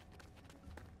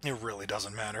 It really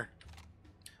doesn't matter.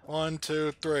 1,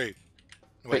 2, 3.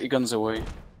 Put your guns away.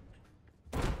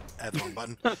 Add the wrong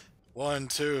button. 1,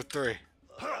 2, 3.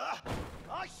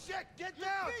 Oh shit! Get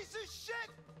down! You piece of shit!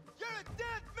 You're a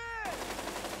dead man!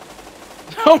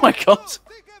 Oh my god!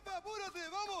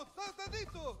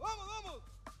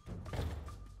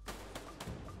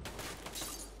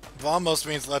 Vamos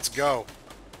means let's go.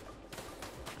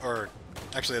 Or,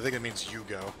 actually, I think it means you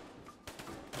go.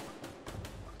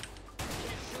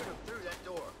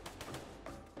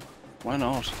 Why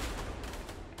not?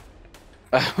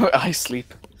 I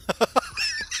sleep.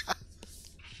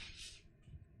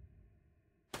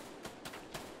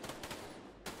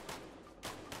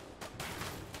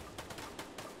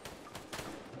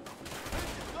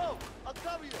 Go! I'll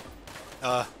cover you!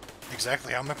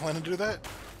 Exactly how am I planning to do that?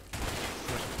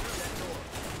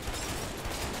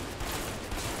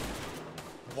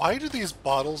 Why do these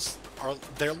bottles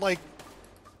they're like,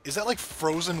 is that like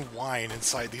frozen wine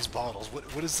inside these bottles?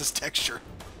 What is this texture?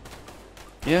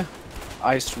 Yeah,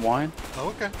 iced wine. Oh,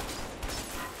 okay.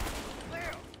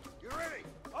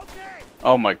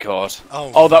 Oh my god.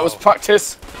 Oh, that was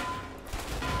practice.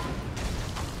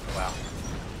 Wow.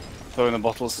 Throwing the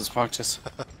bottles is practice.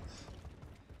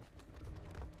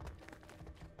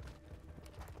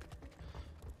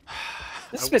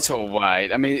 This bit's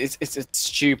alright. I mean, it's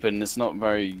stupid and it's not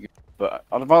very good, but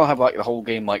I'd rather have like the whole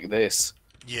game like this.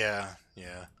 Yeah,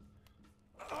 yeah.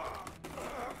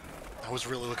 I was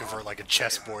really looking for like a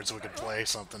chessboard so we could play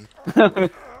something.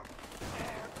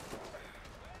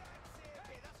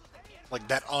 Like,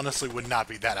 that honestly would not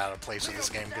be that out of place with this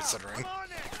game, considering.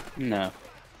 No.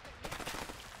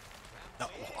 No,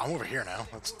 I'm over here now.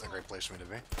 That's a great place for me to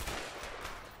be.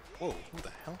 Whoa, what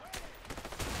the hell?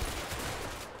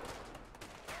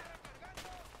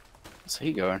 Where's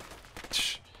he going?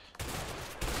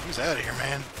 He's out of here,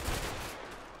 man.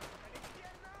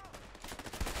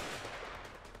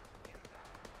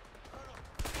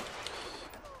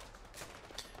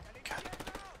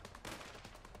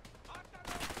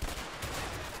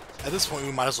 At this point,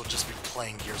 we might as well just be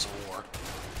playing Gears of War.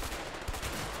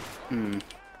 Hmm.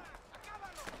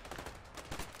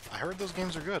 I heard those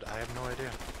games are good. I have no idea.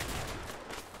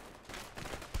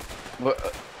 What?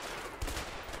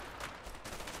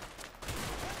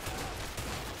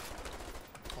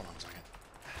 Hold on a second.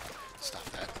 Stop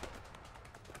that.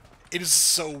 It is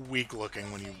so weak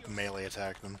looking when you melee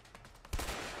attack them.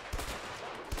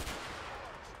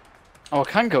 Oh, I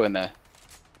can go in there.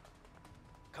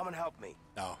 Come and help me.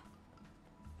 No.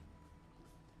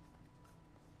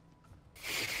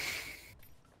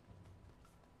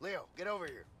 Leo, get over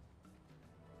here.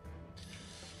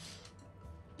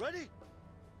 Ready?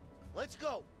 Let's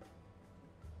go.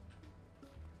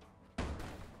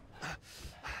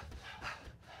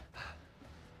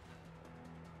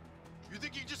 You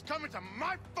think you just come into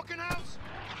my fucking house?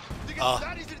 You think it's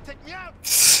that easy to take me out?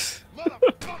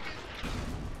 Motherfuckers!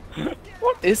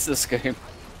 What is this game?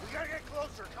 We gotta get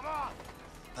closer, come on!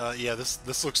 Yeah,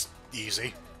 this looks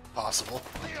easy. Possible.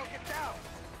 Leo, get down!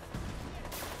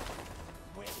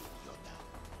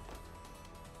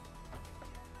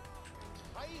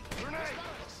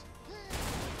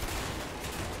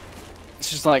 It's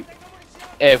just like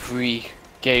every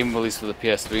game released for the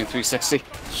PS3 and 360.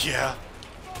 Yeah.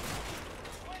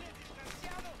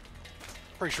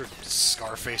 Pretty sure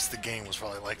Scarface the game was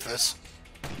probably like this.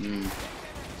 Hmm.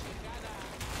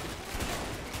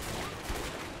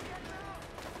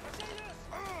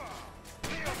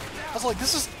 I was like,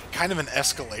 this is kind of an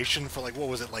escalation for like, what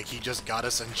was it, like he just got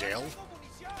us in jail?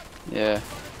 Yeah.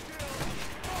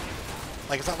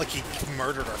 Like, it's not like he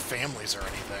murdered our families or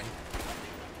anything.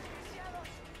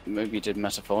 Maybe he did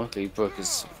metaphorically, he broke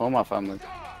his former family.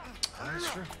 That's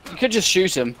true. You could just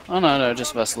shoot him. Oh no,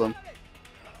 just vessel him.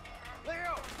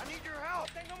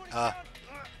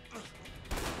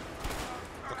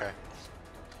 Okay.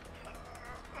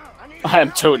 I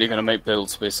am totally gonna make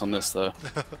builds based on this though.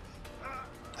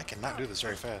 I cannot do this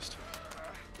very fast.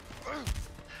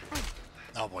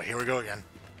 Oh boy, here we go again.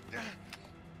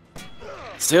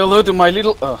 Say hello to my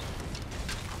little...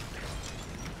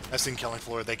 I've seen Killing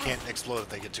Floor, they can't explode if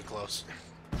they get too close.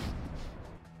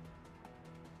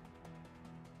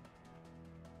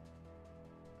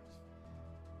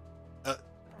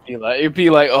 It'd be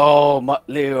like, oh,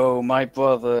 Leo, my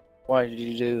brother, why did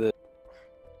you do this?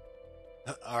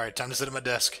 Alright, time to sit at my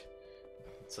desk.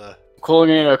 It's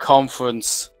Calling in a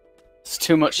conference. There's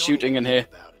too much shooting in here.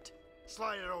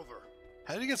 Slide it over.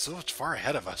 How did he get so much far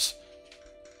ahead of us?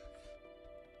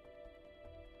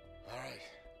 Alright,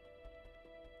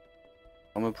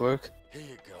 Comic book. here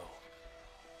you go.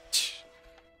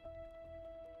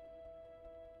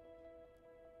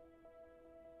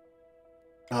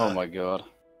 Oh my god.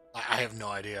 I have no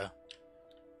idea.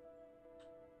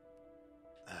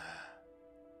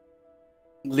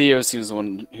 Leo seems the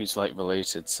one who's like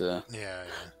related to. Yeah.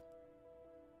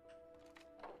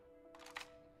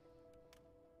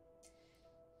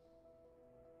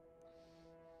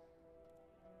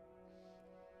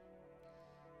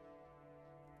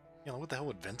 You know, what the hell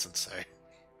would Vincent say?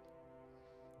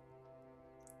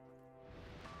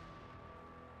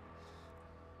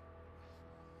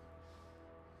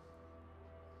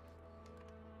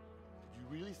 You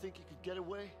really think you could get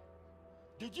away?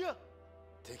 Did you?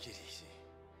 Take it easy.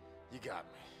 You got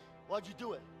me. Why'd you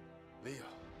do it? Leo,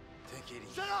 take it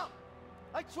easy. Shut up!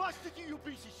 I trusted you, you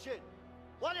piece of shit!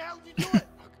 Why the hell did you do it?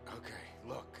 Okay,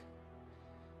 look.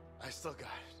 I still got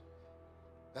it.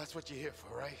 That's what you're here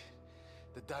for, right?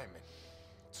 The diamond.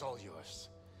 It's all yours.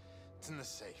 It's in the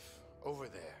safe. Over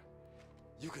there.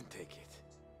 You can take it.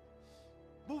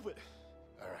 Move it.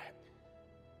 All right.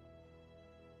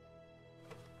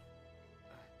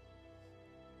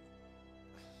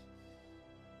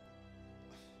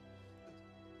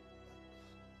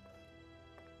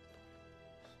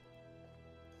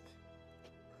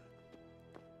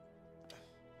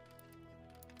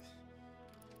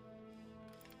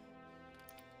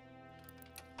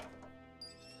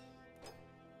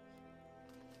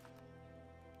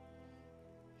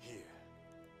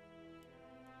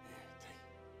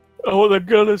 I want the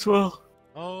gun as well.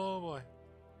 Oh boy.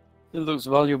 It looks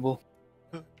valuable.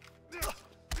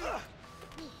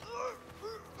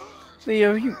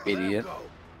 Leo, you idiot.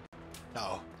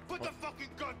 No. Put the fucking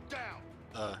gun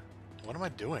down. What am I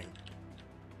doing?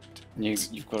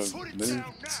 You've got to move.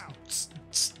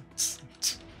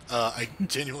 I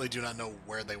genuinely do not know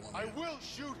where they want me. I will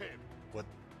shoot him. What?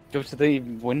 Go to the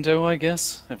window, I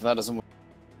guess. If that doesn't work.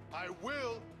 I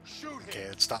will shoot him. Okay,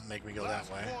 stop making me go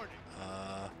that way.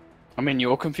 I mean,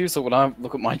 you're confused, or would I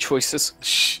look at my choices?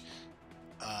 Shh.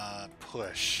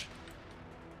 Push.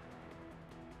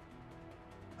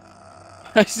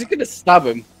 Is he gonna stab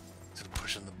him? He's gonna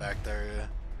push in the back there.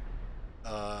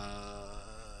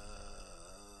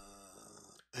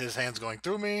 His hand's going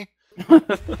through me.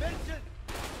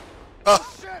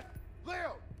 Oh shit!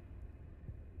 Leo!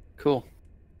 Cool.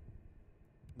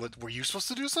 What, were you supposed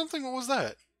to do something? What was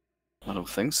that? I don't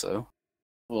think so.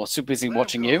 Well, I was too busy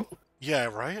watching you. Yeah,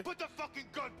 right? Put the fucking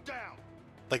gun down!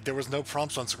 Like, there was no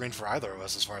prompts on screen for either of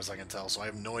us, as far as I can tell, so I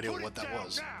have no idea what that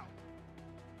was. Now.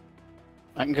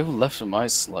 I can go left of my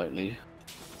slightly.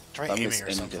 Try That aiming missed or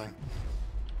any something. different.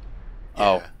 Yeah,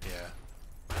 Oh.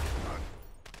 yeah.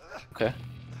 Okay.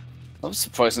 That was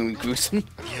surprisingly gruesome.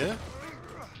 Yeah?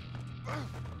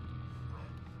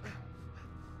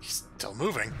 He's still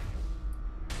moving.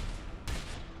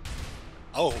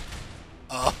 Oh.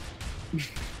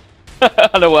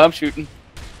 I know what I'm shooting.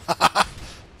 I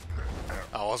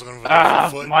was going for the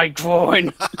foot. My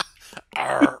groin!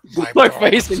 Arr, my Like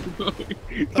groin. facing groin.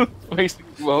 Facing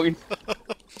groin.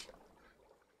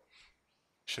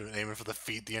 Should have been aiming for the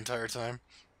feet the entire time.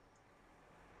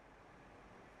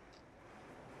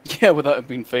 Yeah, without it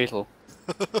being fatal.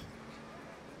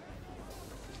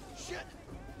 Shit!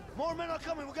 More men are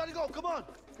coming, we gotta go, come on!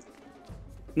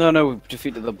 No, we've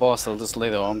defeated the boss. They'll just lay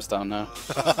their arms down now.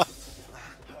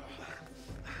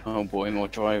 Oh boy, more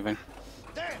driving.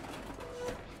 Damn!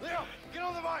 Leo, get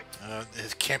on the bike!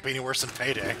 It can't be any worse than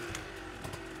Payday.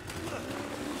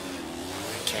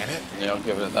 Can it? Yeah, I'll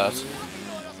give it that.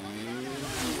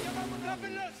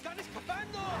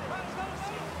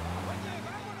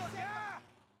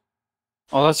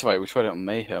 Oh, that's right. We tried it on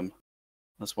Mayhem.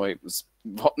 That's why it was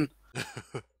rotten.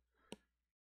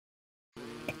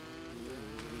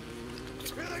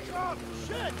 Here they come!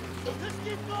 Shit! Let's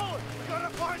keep going! We gotta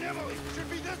find Emily! Should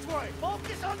be this way!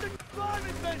 Focus on the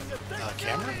driving, Vincent!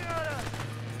 Camera?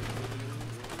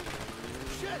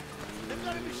 Shit! They've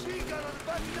got a machine gun on the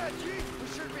back of that Jeep! We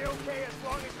should be okay as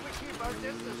long as we keep our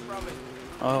distance from it!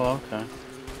 Oh, okay.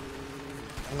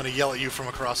 I'm gonna yell at you from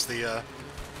across the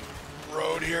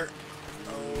road here.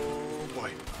 Oh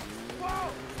boy.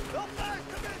 Whoa! No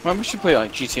fast! Maybe we should play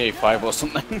like GTA 5 or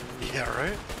something. Yeah,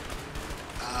 right?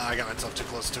 I got myself too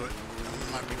close to it.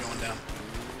 I might be going down.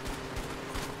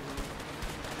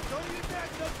 Don't get back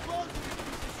so close, you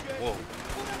piece of Whoa.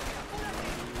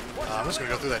 I'm just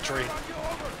gonna go through that tree.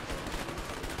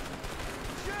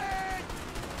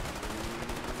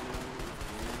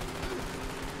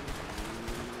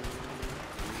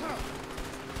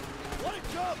 What a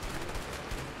jump!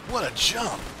 What a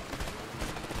jump!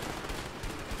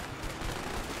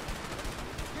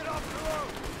 Get off the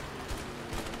road!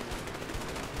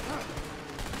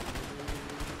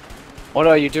 What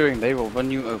are you doing? They will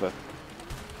run you over.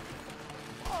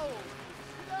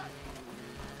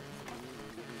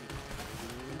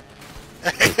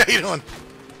 Hey, how you doing?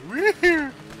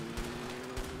 Woo-hoo.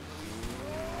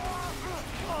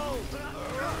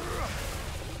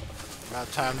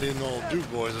 About time these old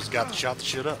Duke boys has got to shot the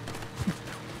shit up.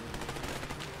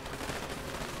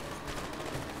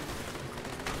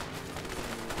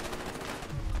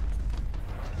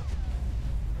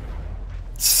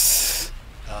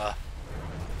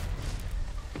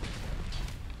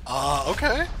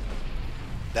 Okay.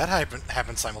 That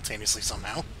happened simultaneously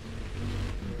somehow.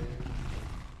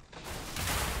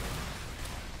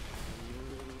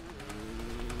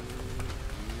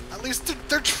 At least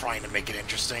they're trying to make it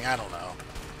interesting. I don't know.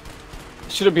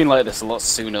 It should have been like this a lot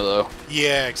sooner, though.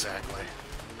 Yeah, exactly.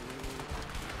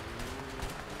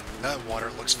 That water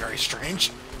looks very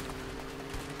strange.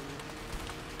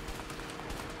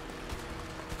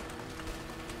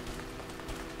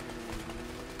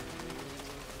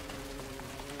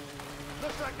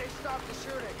 Looks like they stopped the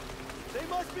shooting. They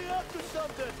must be up to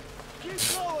something. Keep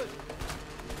going.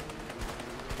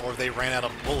 Or they ran out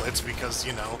of bullets because,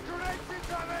 you know.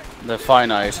 They're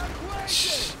finite.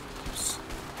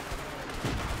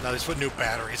 Now they just put new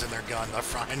batteries in their gun. They're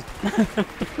fine.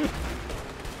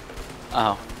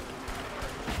 Oh.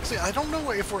 See, I don't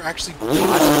know if we're actually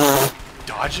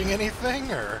dodging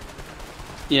anything, or...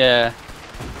 Yeah.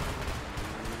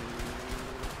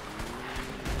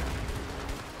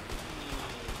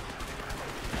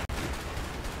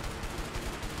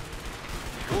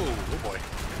 Oh boy.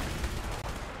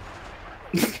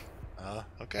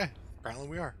 Okay. Apparently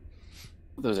we are.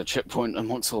 There's a checkpoint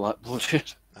amongst all that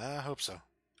bullshit. I hope so.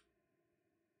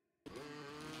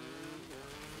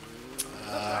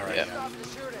 Alright, yeah. Stop the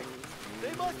shooting.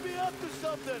 They must be up to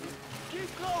something.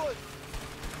 Keep going.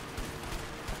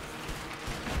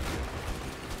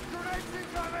 Grenades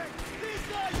incoming. These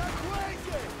guys are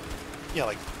crazy. Yeah,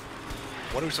 like,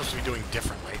 what are we supposed to be doing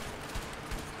differently?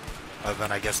 Other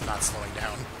than, I guess, not slowing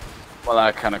down. Well,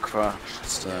 I kind of crashed,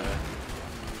 so...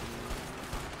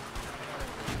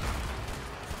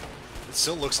 It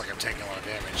still looks like I'm taking a lot of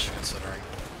damage, considering.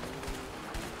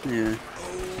 Yeah.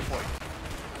 Oh, boy.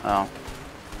 Oh.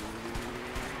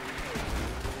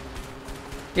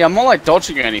 Yeah, I'm not like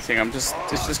dodging anything, it's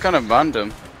just kind of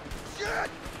random.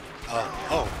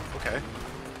 Oh, okay.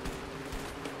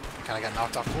 I kinda got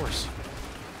knocked off course.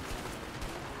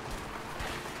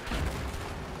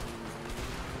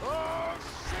 Oh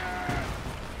shit!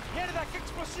 Mierda, qué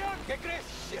explosión! ¿Qué crees?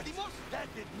 ¿Sentimos? That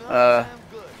did not sound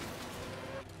good.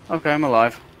 Okay, I'm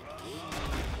alive.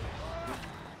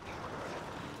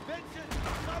 Vincent,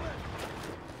 coming!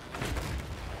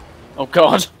 Oh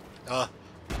god.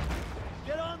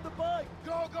 Get on the bike!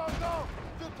 Go, go, go!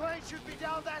 The plane should be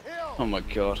down that hill! Oh my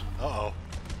god. Uh-oh.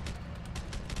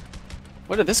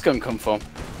 Where did this gun come from?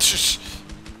 It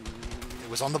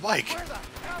was on the bike. Where the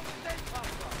hell did they come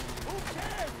from? Who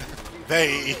cares?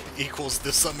 They equals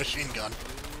this submachine gun.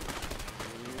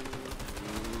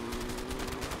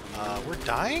 We're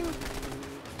dying?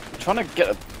 I'm trying to get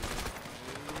a...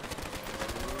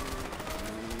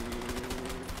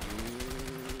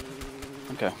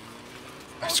 Okay.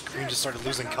 My screen just started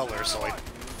losing color, so I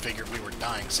figured we were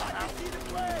dying somehow.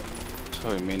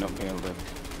 Sorry, me not being able to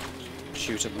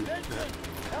shoot at them.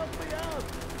 Help me out!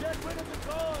 Get rid of the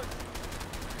cars!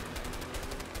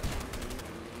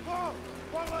 Whoa!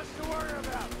 What was to worry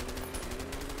about?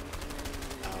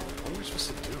 What are we supposed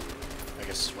to do? I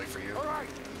guess just wait for you. Alright,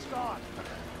 he's gone.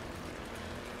 Okay.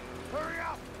 Hurry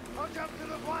up! I'll jump to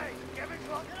the plane! Get me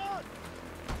close! Get on!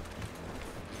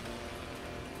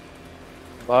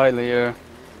 Bye, Leo.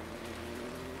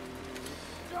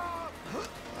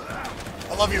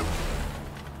 I love you!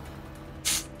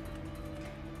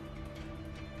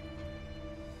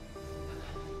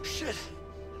 Shit!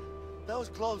 That was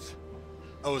close.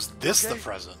 Oh, is this Okay. the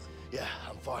present? Yeah,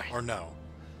 I'm fine. Or no?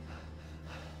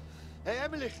 Hey,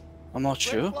 Emily! I'm not We're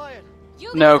sure. flying.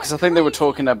 No, because I think they were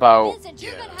talking about Vincent,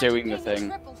 you're gonna have doing to the pay me thing.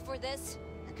 triple for this.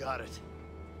 You got it.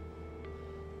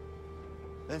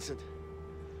 Vincent,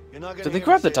 you're not gonna Did they hear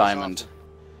grab me the say this diamond? often,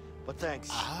 but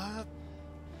thanks.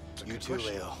 You too,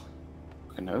 question. Leo.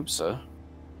 I can hope so.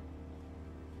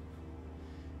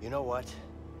 You know what?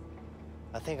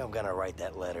 I think I'm gonna write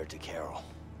that letter to Carol.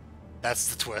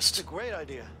 That's the twist. It's a great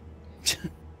idea.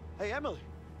 Hey, Emily.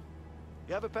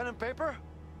 You have a pen and paper?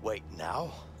 Wait,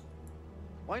 now?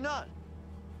 Why not?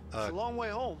 It's a long way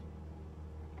home.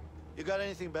 You got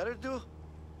anything better to do?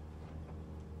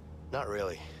 Not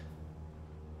really.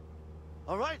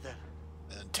 All right, then.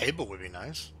 A table would be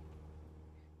nice.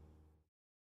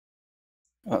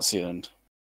 That's the end.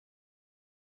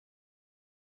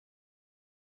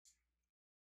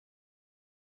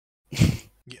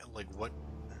 Yeah, like what?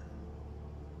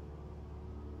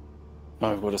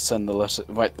 I've got to send the letter,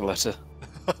 write the letter.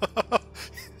 I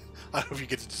don't know if you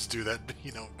get to just do that,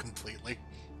 you know, completely.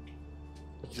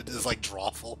 It's like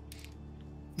drawful.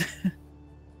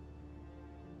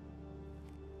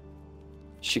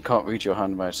 She can't read your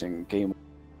handwriting. Game.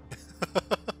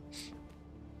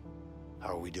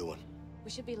 How are we doing?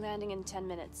 We should be landing in 10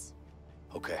 minutes.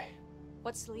 Okay.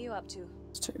 What's Leo up to?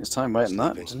 It's taking his time writing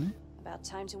that, isn't he? About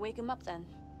time to wake him up then.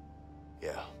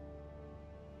 Yeah.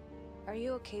 Are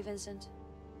you okay, Vincent?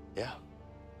 Yeah.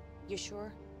 You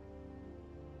sure?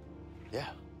 Yeah.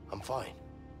 I'm fine.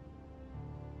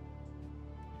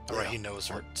 Alright, he knows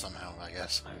her somehow, I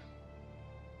guess.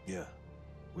 Yeah.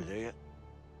 We there yet?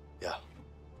 Yeah.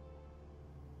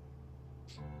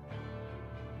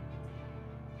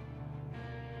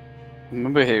 I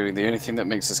remember hearing the only thing that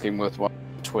makes this game worthwhile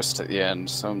is the twist at the end,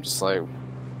 so I'm just like...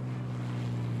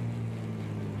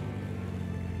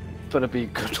 Better be a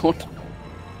good one.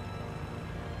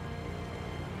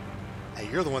 Hey,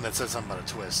 you're the one that said something about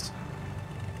a twist.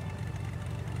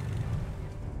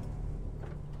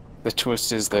 The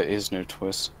twist is there is no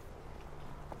twist.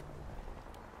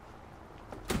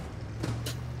 The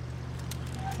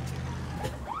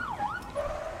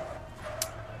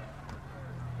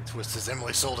twist is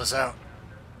Emily sold us out.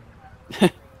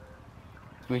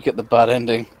 We get the bad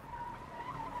ending.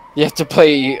 You have to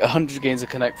play 100 games of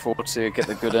Connect 4 to get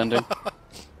the good ending.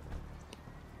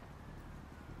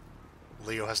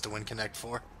 Leo has to win Connect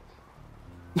 4.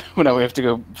 Well, now we have to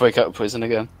go break out of prison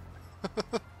again.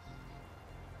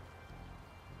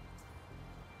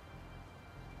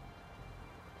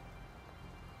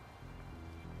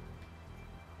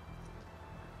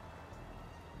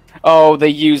 Oh, they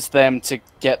used them to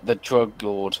get the drug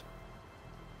lord.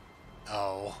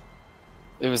 Oh.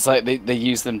 It was like they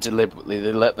used them deliberately.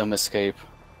 They let them escape.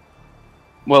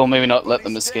 Well, maybe not let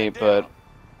them escape, but...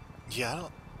 Yeah,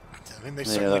 I mean, they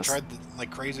certainly tried like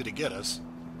crazy to get us.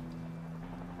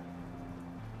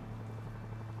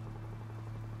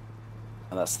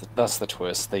 And that's the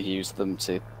twist. They used them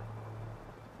to...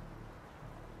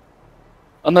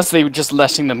 Unless they were just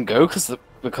letting them go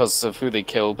because of who they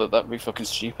killed, but that'd be fucking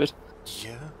stupid.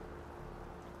 Yeah.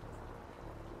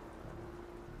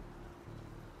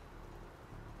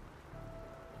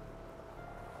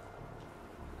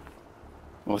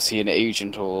 Or was he an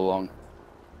agent all along?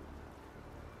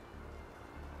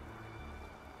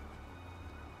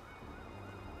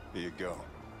 Here you go.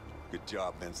 Good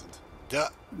job, Vincent. Duh.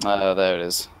 There it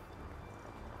is.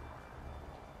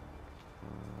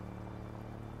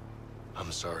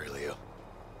 I'm sorry, Leo.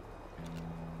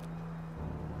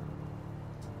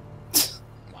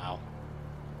 Wow.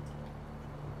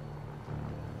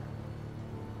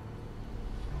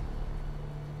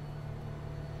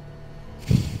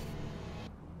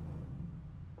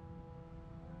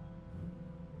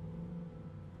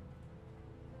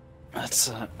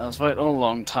 That's right all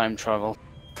along time travel.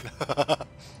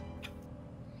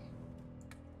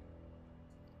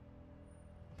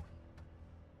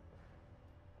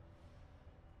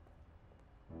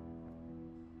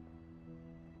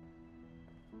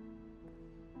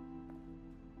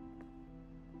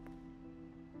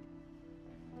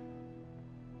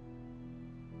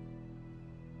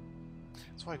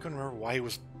 That's why I couldn't remember why he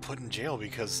was put in jail,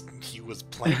 because he was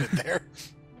planted there.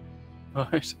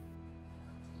 Right.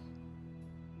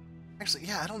 Actually,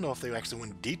 yeah, I don't know if they actually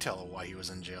went in detail of why he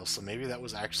was in jail, so maybe that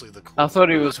was actually the cool I thought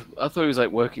he was like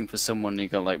working for someone and he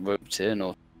got like roped in,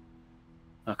 or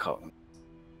I can't remember.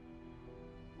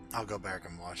 I'll go back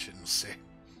and watch it and see.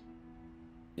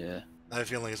 Yeah. I have a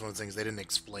feeling it's one of the things they didn't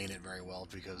explain it very well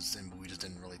because we just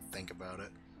didn't really think about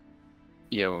it.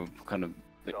 Yeah, we're kind of a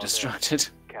bit distracted.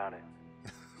 Count it.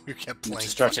 We kept playing.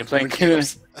 Distracted fucking playing board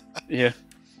games. Yeah.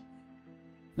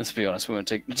 Let's be honest, we won't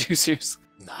take it too serious.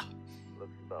 Nah.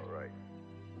 Looks about right.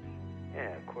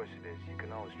 Yeah, of course it is. You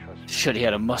can always trust me. Should he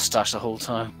had a mustache the whole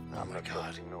time. Oh my god.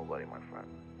 Trusting nobody, my friend.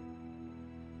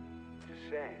 Just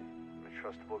saying, I'm a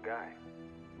trustable guy.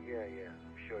 Yeah,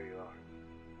 I'm sure you are.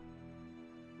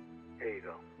 Here you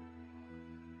go.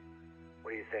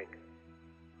 What do you think?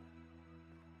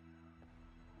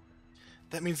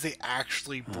 That means they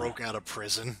actually broke out of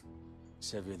prison.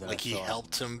 It's heavier than Like I he thought.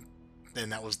 helped him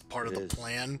and that was part of the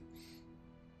plan.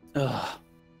 Ugh.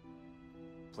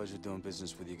 Pleasure doing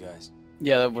business with you guys.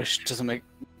 Yeah, that wish doesn't make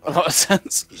a lot of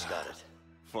sense. He's got it.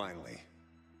 Finally.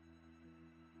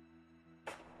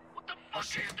 Oh,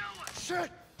 shit! Shit!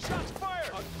 Shots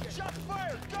fired! Shots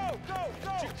fired! Go! Go!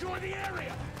 Go! Secure the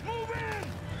area! Move in!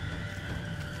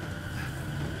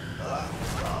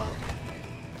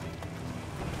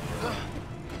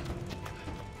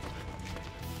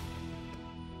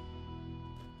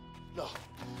 No!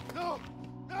 No!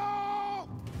 No!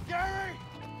 Gary!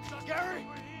 Gary!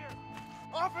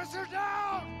 Officer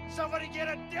down! Somebody get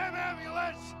a damn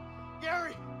ambulance!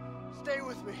 Gary! Stay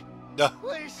with me. No.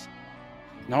 Please!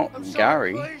 Not I'm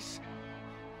sorry, Gary. please!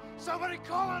 Somebody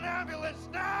call an ambulance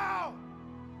now!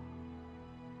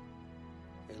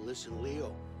 Hey, listen,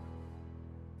 Leo.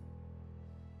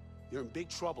 You're in big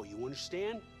trouble, you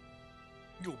understand?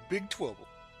 You big trouble.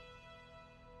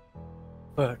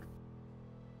 But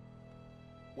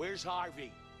Where's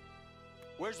Harvey?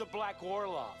 Where's the Black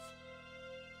Orlov?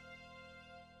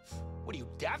 What are you,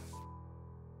 deaf?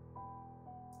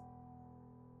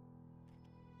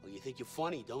 Well, you think you're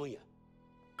funny, don't you?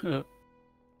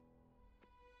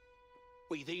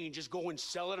 What, you think you can just go and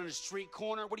sell it on a street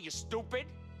corner? What are you, stupid?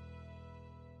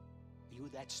 Are you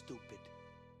that stupid?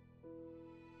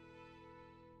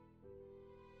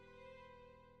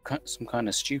 Some kind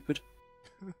of stupid.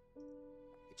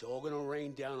 It's all gonna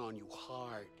rain down on you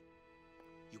hard.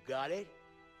 You got it?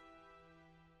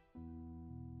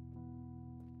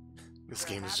 This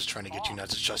game is just trying to get you not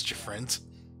to trust your friends.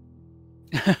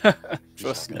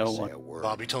 Trust no one.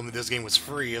 Bobby told me this game was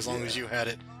free as long as you had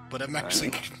it, but I'm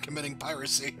actually committing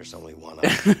piracy. There's only one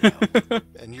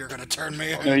And you're gonna turn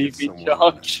me in. No, you'd be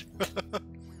charged.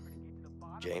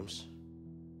 James,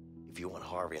 if you want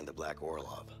Harvey and the Black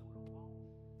Orlov,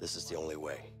 this is the only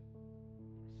way.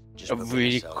 Just A put me in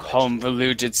really cell next to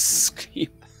convoluted scheme.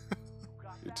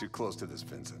 You're too close to this,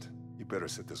 Vincent. You better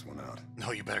sit this one out.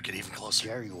 No, you better get even closer.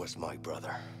 Jerry was my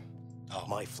brother. Oh.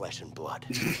 My flesh and blood.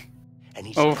 And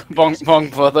he's Oh, wrong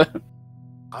brother.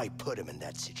 I put him in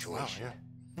that situation. Oh, yeah.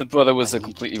 The brother was a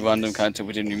completely random character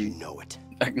we didn't even know it.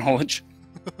 acknowledge.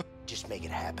 Just make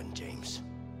it happen, James.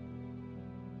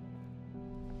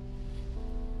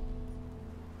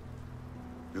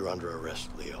 You're under arrest,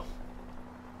 Leo.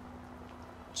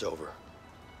 It's over.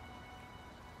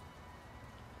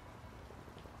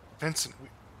 Vincent,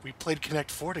 we played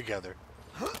Connect 4 together.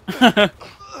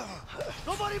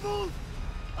 Nobody move!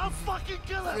 I'll fucking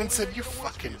kill him! Vincent, you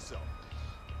fucking... So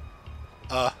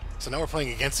now we're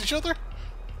playing against each other?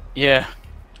 Yeah.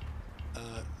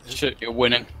 Shit, you're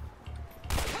winning.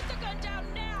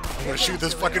 I'm gonna shoot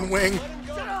this fucking wing.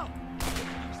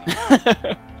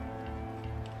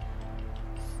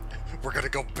 We're gonna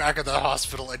go back in the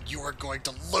hospital and you are going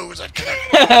to lose at Connect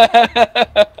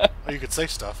 4. Oh, you could say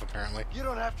stuff, apparently. You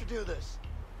don't have to do this.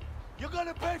 You're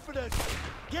gonna pay for this.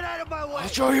 Get out of my way. I'll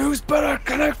show you who's better at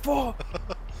Connect 4.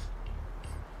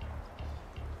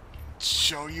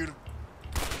 Show you to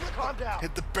Calm down.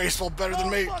 hit the baseball better than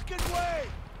me. No fucking way.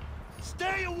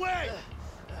 Stay away.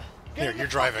 Get Here, in you're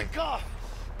the driving. fucking car.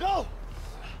 Go.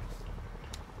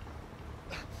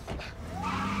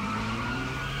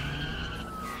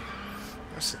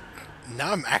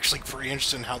 Now I'm actually pretty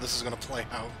interested in how this is gonna play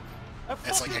out.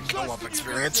 It's like a go-up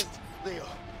experience. Leo,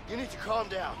 you need to calm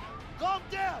down. Calm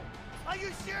down! Are you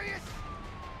serious?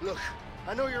 Look,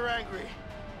 I know you're angry.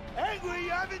 Angry? You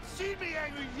haven't seen me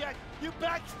angry yet, you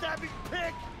backstabbing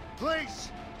pig! Please,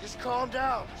 just calm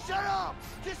down. Shut up!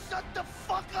 Just shut the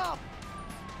fuck up!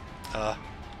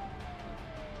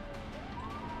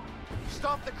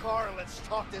 Stop the car and let's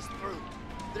talk this through.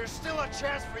 There's still a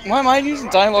chance for you. Why am I using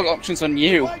dialogue options on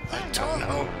you? I don't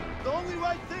know. The only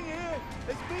right thing here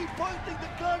is me pointing the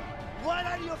gun right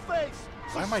at your face.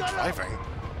 So Why am I shut up. driving?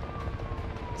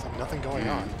 There's like nothing going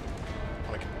on.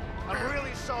 Like, I'm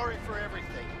really sorry for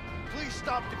everything. Please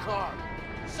stop the car.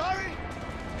 Sorry?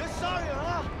 You're sorry,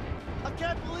 huh? I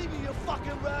can't believe you, you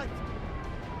fucking rat.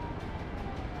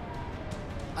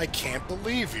 I can't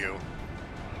believe you.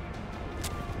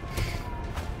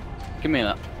 Give me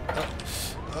that.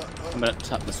 I'm gonna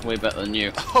tap this way better than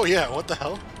you. Oh yeah, what the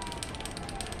hell?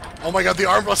 Oh my god, the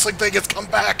arm wrestling thing has come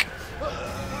back!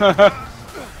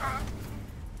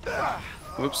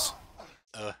 Whoops.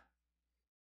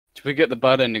 Did we get the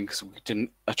bad ending because we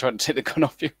didn't? I tried to take the gun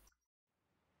off you.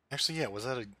 Actually, yeah, was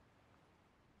that a...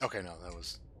 Okay, no, that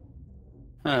was...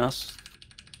 Oh, that's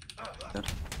good.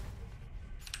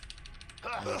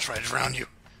 I'm gonna try to drown you.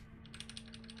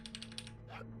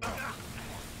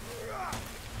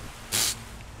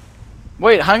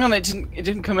 Wait, hang on, it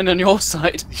didn't come in on your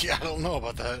side. Yeah, I don't know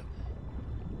about that.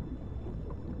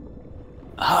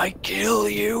 I kill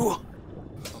you.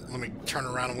 Let me turn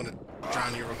around. I'm gonna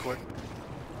drown you real quick.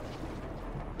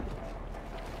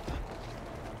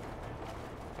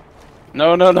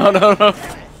 No, no, no, no, no.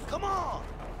 Come on!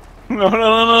 No, no,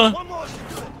 no, no. One more should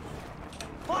do it.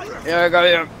 Fire! Yeah, I got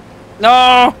him.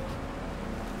 No!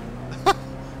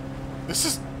 This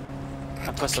is...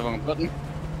 I pressed the wrong button.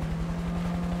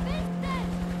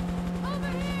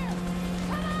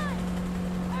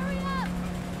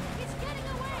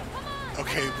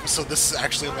 Okay, so this is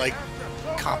actually like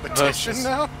competition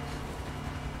now?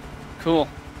 Cool.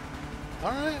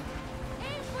 Alright.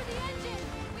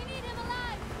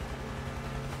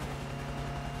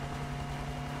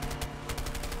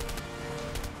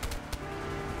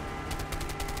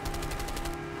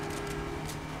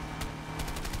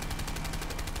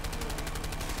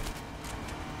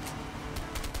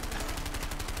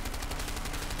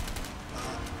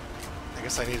 I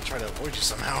guess I need to try to avoid you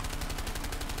somehow.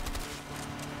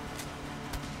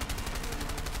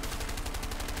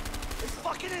 It's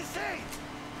fucking insane!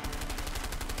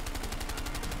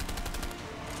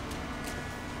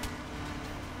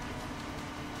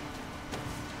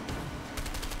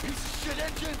 Piece of shit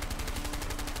engine!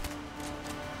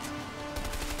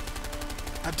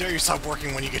 How dare you stop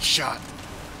working when you get shot?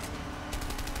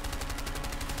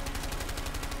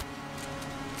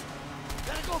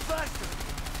 Gotta go faster!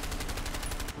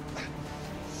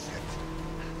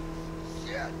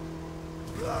 Shit!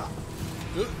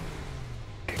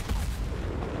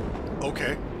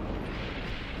 Okay.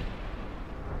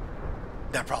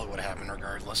 That probably would have happened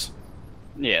regardless.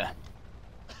 Yeah.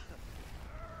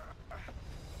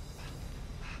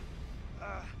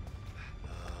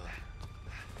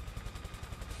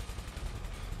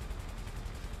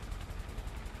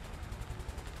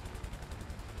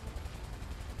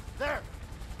 There!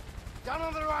 Down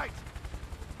on the right!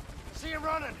 See him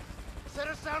running! Set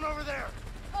us down over there!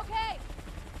 Okay.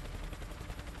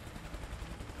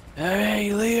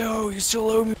 Hey, Leo, you still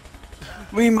owe me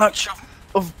rematch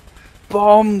of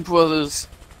Bomb Brothers.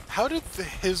 How did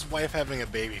his wife having a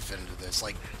baby fit into this?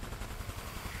 Like,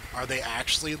 are they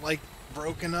actually, like,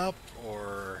 broken up,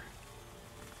 or...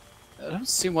 I don't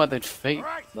see why they'd fake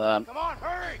that. Come on,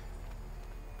 hurry!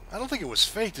 I don't think it was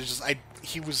faked, it's just,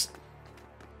 he was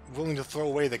willing to throw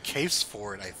away the case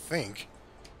for it, I think.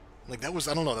 Like, that was,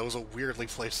 I don't know, that was a weirdly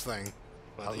placed thing.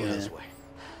 But, I'll go this way.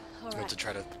 Meant to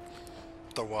try to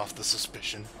throw off the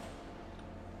suspicion.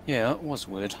 Yeah, that was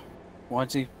weird.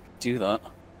 Why'd he do that?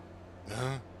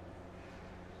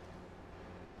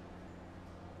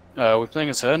 Are we playing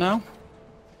as her now?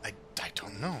 I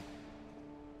don't know.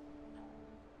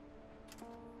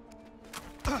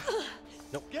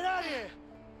 Nope. Get out of here!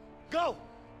 Go!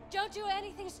 Don't do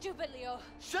anything stupid, Leo.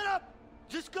 Shut up!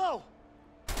 Just go!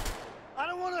 I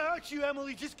don't want to hurt you,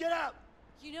 Emily. Just get out!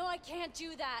 You know I can't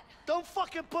do that. Don't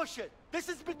fucking push it! This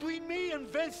is between me and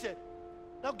Vincent!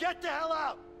 Now get the hell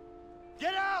out!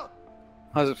 Get out!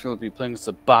 How does it feel to be playing as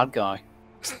the bad guy?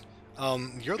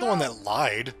 You're the one that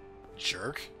lied,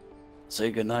 jerk.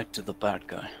 Say goodnight to the bad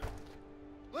guy.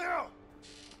 Leo!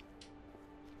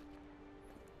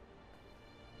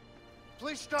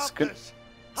 Please stop good. this!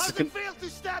 How's it feel to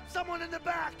stab someone in the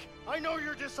back? I know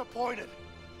you're disappointed,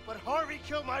 but Harvey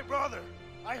killed my brother.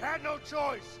 I had no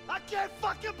choice. I can't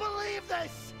fucking believe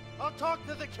this! I'll talk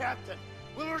to the captain.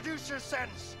 We'll reduce your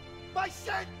sentence. My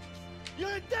sentence?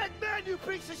 You're a dead man, you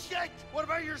piece of shit! What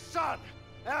about your son?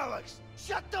 Alex,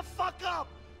 shut the fuck up!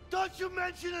 Don't you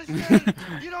mention his name!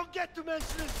 You don't get to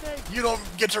mention his name! You don't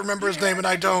get to remember his name, and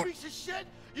I don't. You piece of shit!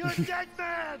 You're a dead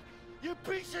man! You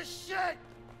piece of shit!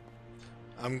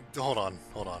 Hold on.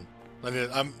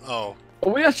 Are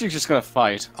we actually just gonna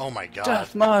fight? Oh my god.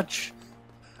 Death match!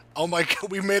 Oh my god,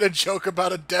 we made a joke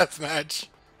about a death match.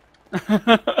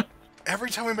 Every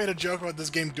time we made a joke about this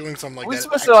game doing something like We're that...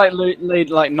 supposed to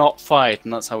like not fight,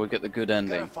 and that's how we get the good Gotta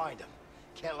ending. find him.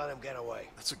 Can't let him get away.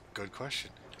 That's a good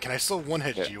question. Can I still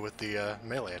one-hit you with the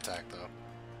melee attack, though?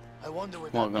 I wonder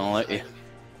what I'm not gonna let you.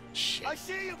 Shit. I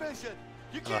see you, Vincent!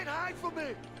 You can't hide from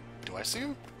me! Do I see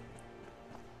him?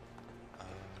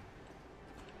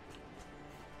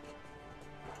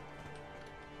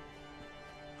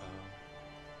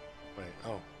 Wait,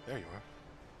 oh, there you are.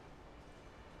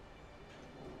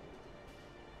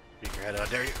 Peek your head out.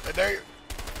 I dare you! I dare you!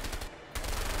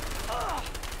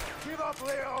 Give up,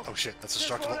 Leo! Oh shit, that's This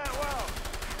destructible. won't end well.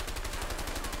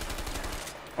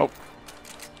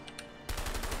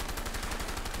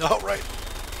 Oh, right.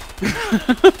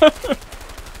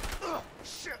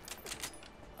 Shit!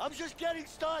 I'm just getting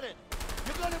started.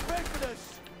 You're gonna pay for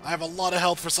this. I have a lot of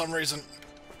health for some reason.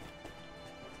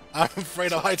 I'm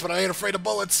afraid of heights, but I ain't afraid of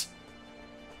bullets.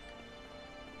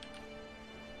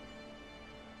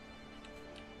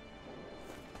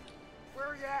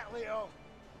 you at, Leo?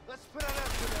 Let's put an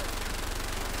end to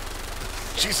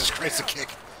this. Jesus Christ, a kick.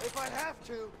 If I have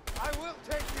to, I will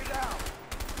take you down.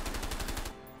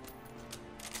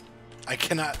 I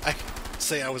cannot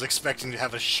say I was expecting to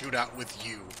have a shootout with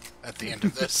you at the end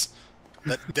of this.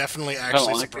 That definitely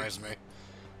actually surprised me.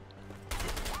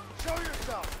 Show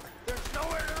yourself. There's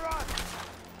nowhere to run.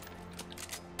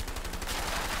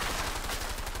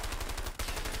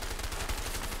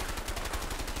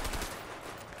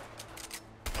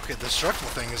 Okay, the destructible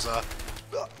thing is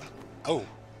oh.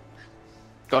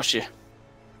 Gosh, yeah.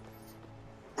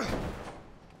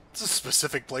 It's a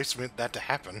specific place for that to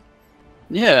happen.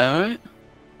 Yeah, right?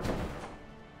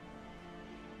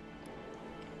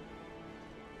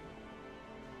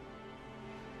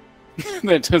 Then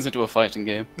it turns into a fighting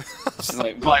game. It's just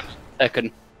like, violent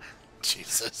Tekken.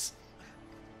 Jesus.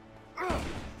 Damn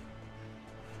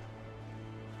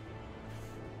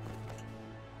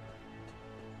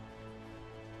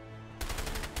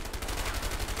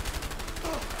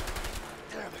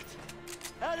it.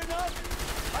 Had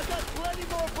enough? I got plenty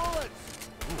more bullets.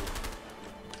 Ooh.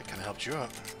 That kind of helped you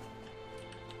out.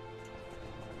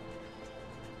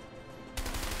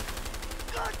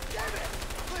 God damn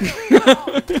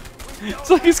it!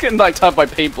 It's like he's getting like tapped by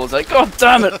paintballs. It's like, God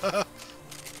damn it!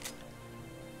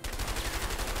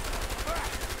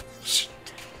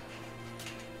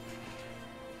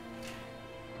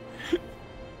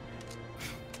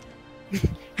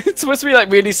 It's supposed to be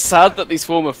like really sad that these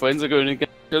former friends are going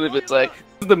against each other, but it's like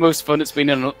this is the most fun it's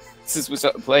been in since we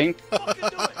started playing. Alright.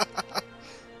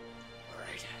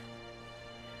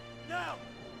 Now!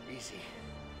 Easy.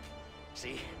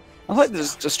 See? I like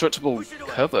this destructible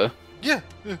cover. Yeah.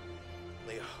 Leo,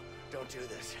 don't do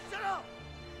this. Sit up!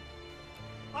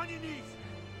 On your knees!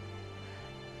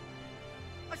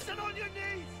 I said on your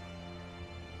knees!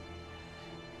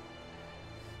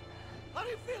 How do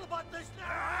you feel about this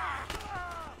now?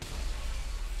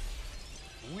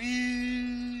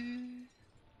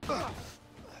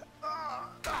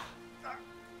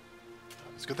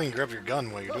 It's a good thing you grab your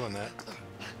gun while you're doing that.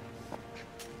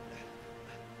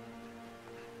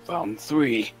 Round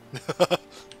 3.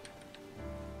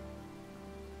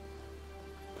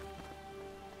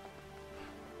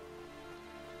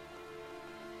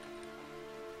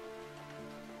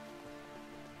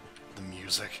 The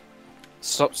music.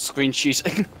 Stop screen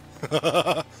cheating.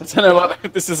 I don't know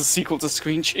what this is a sequel to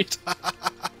Screen Cheat.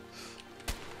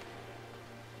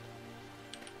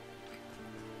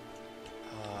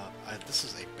 This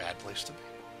is a bad place to be.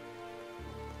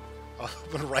 I'm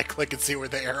gonna right click and see where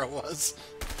the arrow was.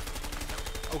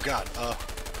 Oh god,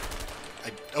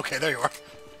 okay, there you are.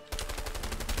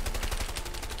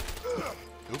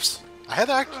 Oops. I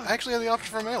actually had the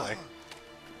option for melee.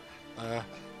 I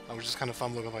was just kind of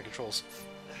fumbling with my controls.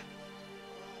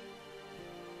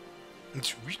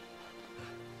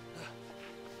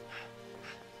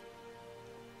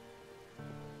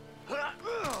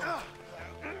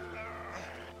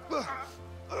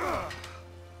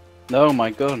 Oh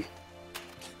my god.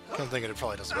 I'm thinking it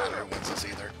probably doesn't matter who wins this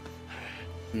either.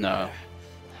 No.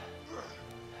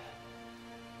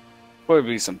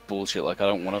 Probably some bullshit like I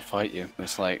don't want to fight you.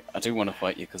 It's like I do want to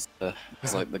fight you because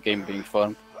it's like the game being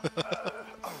fun.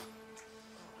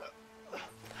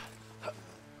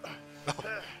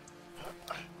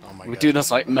 Oh my We god. do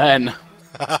this like men.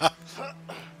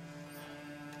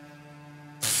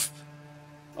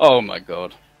 Oh my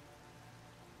god.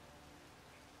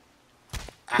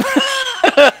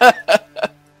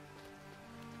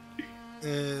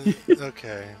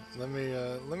 Okay, let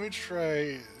me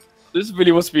try. This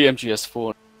really must be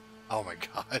MGS4. Oh my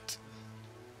god.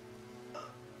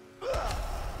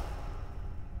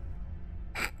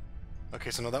 Okay,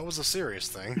 so no, that was a serious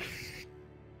thing.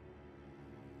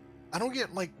 I don't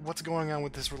get, like, what's going on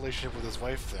with this relationship with his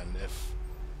wife, then, if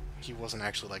he wasn't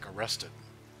actually, like, arrested.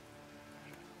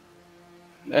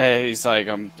 He's like,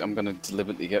 I'm gonna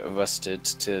deliberately get arrested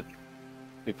to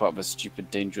be part of a stupid,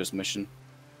 dangerous mission.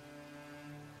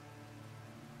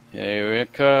 Here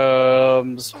it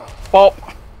comes. Pop!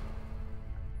 Oh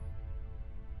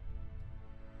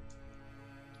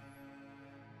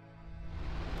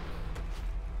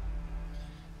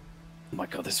my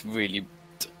god, this really...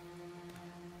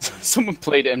 Someone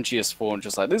played MGS4 and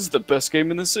just like, this is the best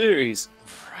game in the series.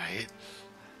 Right.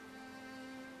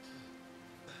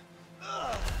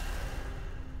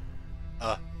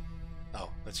 Oh,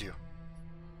 that's you.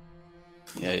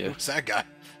 Yeah, yeah. Who's that guy?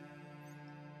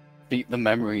 Beat the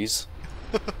memories.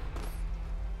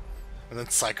 And then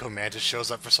Psycho Mantis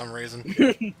shows up for some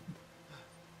reason.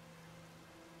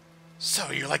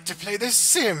 So you like to play The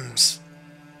Sims?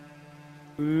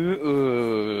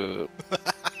 Ooh.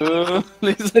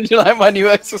 Lisa, do you like my new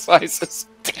exercises?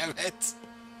 Damn it!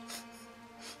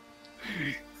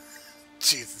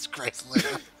 Jesus Christ,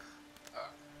 Leo.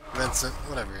 Vincent,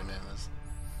 whatever your name is.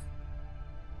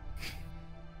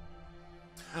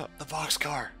 The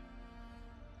boxcar.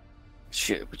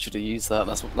 Shit, we should have used that.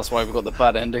 That's why we got the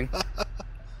bad ending.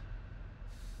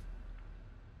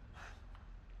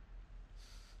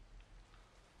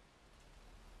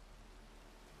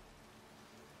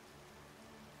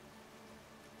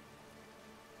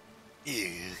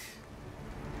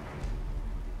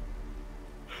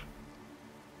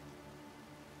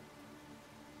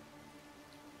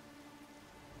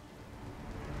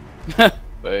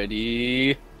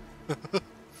 Ready.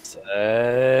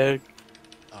 Set.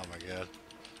 Oh my god.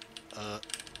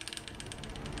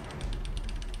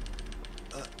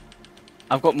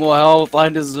 I've got more health. I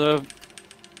deserve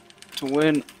to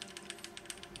win.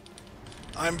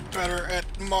 I'm better at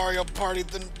Mario Party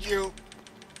than you.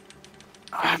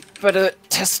 I better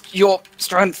test your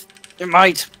strength, your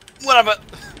might, whatever.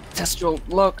 Test your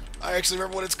luck. I actually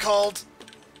remember what it's called.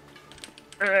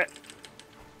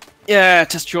 Yeah,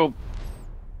 test your.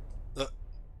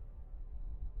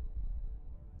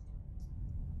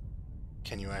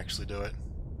 Can you actually do it?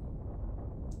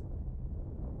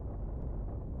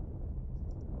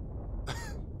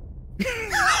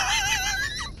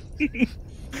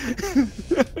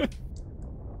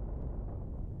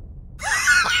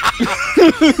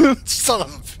 Son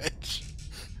of a bitch.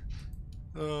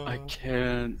 I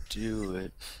can't do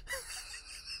it.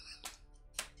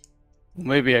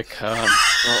 Maybe I can.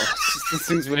 Oh, this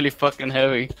thing's really fucking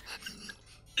heavy.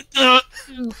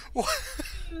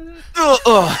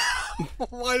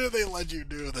 Why do they let you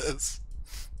do this?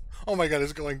 Oh my god,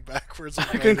 it's going backwards. I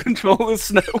can control the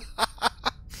snow.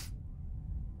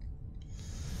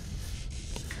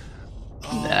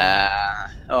 Nah.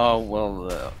 Oh,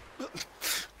 well,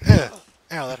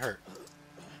 Ow, that hurt.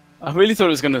 I really thought it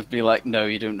was gonna be like, no,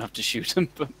 you don't have to shoot him,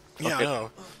 but... Yeah, I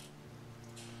know.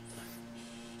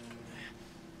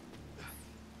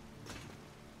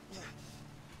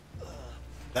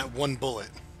 That one bullet.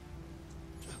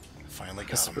 Finally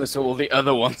got him. So all the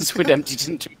other ones would emptied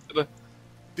into each other.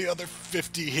 The other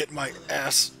 50 hit my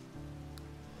ass.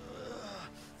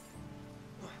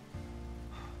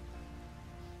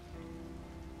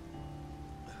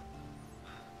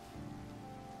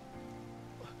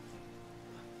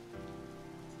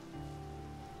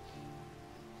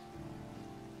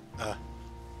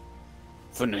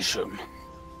 Finish him.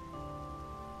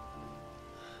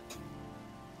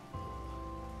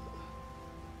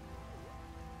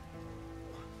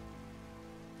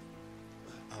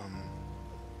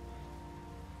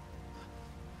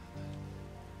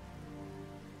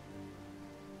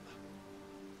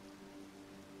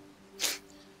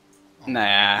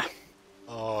 Nah.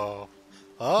 Oh.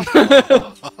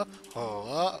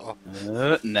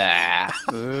 Nah.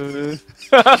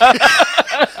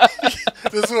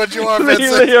 This is what you are,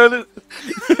 Vincent.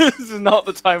 This is not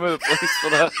the time or the place for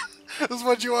that. This is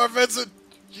what you are, Vincent.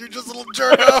 You're just a little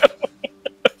jerk off.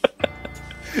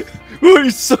 Ooh, you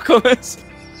suck on this.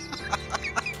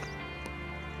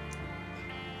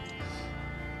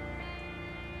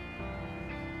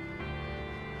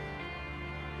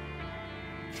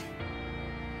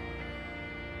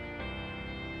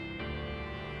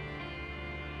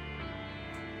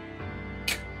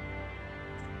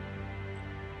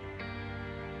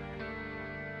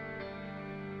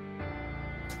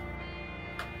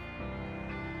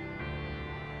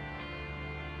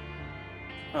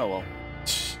 Oh well.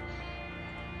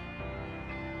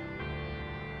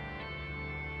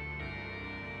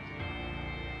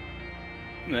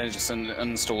 And then it just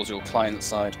uninstalls your client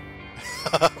side.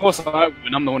 Of course I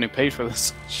win, I'm the one who paid for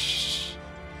this.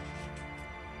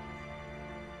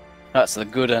 That's the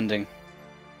good ending.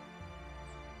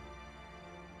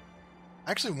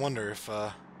 I actually wonder if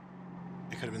it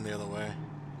could have been the other way.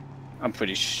 I'm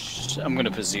gonna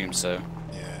presume so.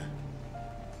 Yeah.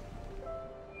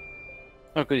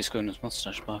 Oh good, he's got his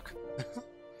mustache back.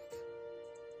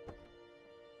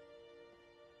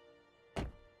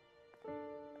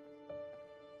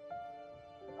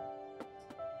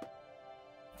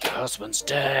 Your husband's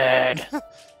dead.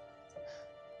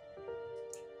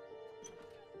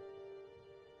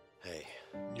 Hey.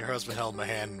 Your husband held my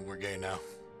hand and we're gay now.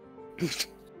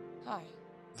 Hi.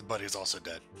 The buddy's also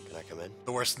dead. Can I come in?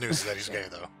 The worst news is that he's gay,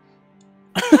 though.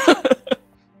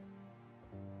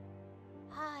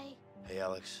 Hi. Hey,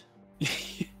 Alex.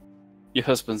 Your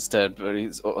husband's dead, but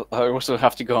I also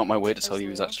have to go out my way to tell you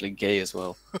he's actually gay as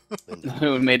well. It would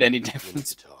have made any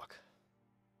difference.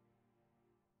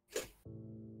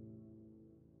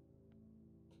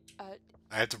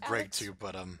 I had to break Alex, too,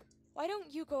 but why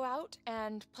don't you go out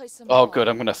and play some Oh, ball? good.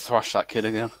 I'm gonna thrash that kid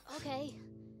again. Okay.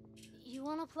 You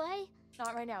wanna play?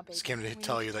 Not right now, baby. just came to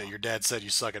tell you that your dad said you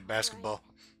suck at basketball.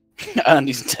 And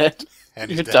he's dead. And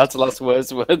he's Your dead. dad's last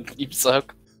words were, "You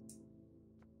suck."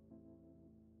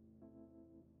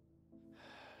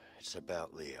 It's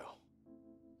about Leo.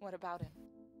 What about him?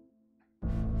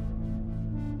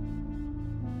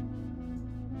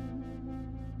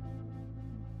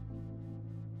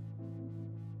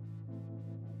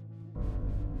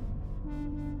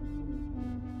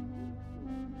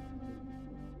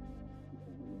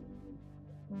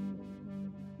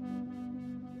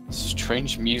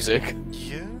 Strange music.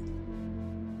 Yeah.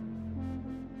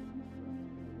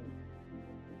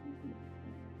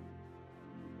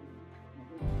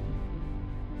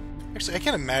 Actually, I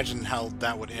can't imagine how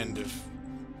that would end if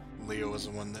Leo was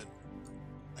the one that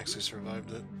actually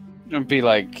survived it. It'd be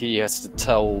like he has to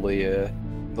tell the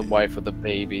wife of the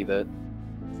baby that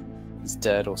he's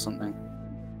dead or something.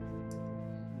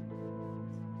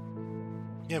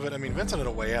 Yeah, but I mean, Vincent had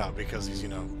a way out because he's, you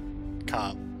know,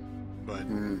 cop. But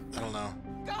I don't know.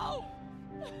 Go!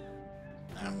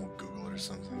 We'll Google it or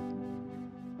something.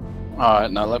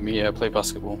 Alright, now let me play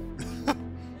basketball.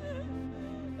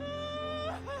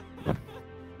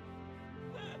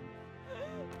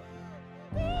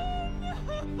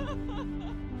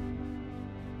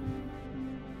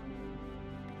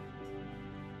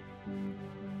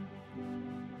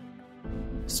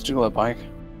 Steal a bike.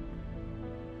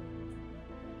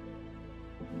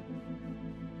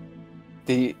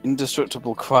 The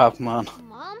indestructible crab man.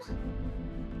 Mom?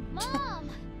 Mom!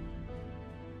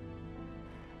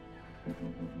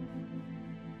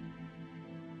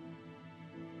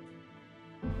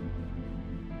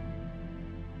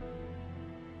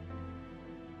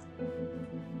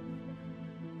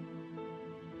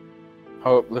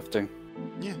 How uplifting.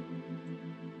 Yeah.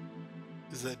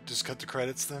 Is that just cut the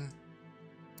credits then?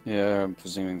 Yeah, I'm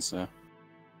presuming so.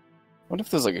 What if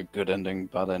there's like a good ending,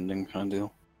 bad ending kind of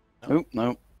deal? Nope,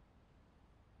 nope.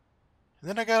 And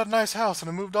then I got a nice house and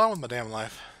I moved on with my damn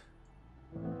life.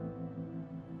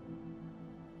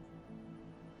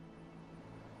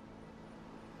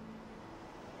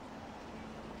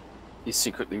 He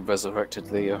secretly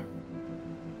resurrected Leo.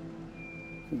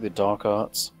 The dark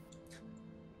arts.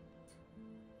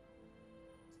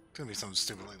 It's gonna be something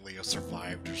stupid like Leo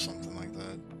survived or something like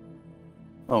that.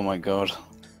 Oh my god.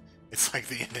 It's like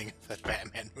the ending of that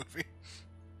Batman movie.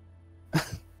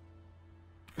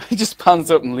 He just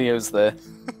pans up and Leo's there.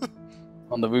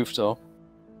 On the rooftop.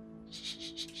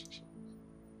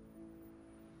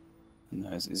 No,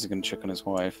 is he gonna check on his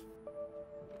wife?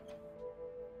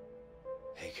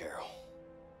 Hey, Carol.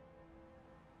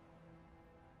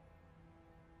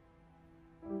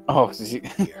 Oh, is he...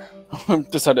 I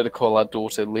decided to call our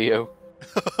daughter Leo.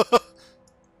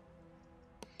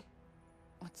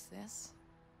 What's this?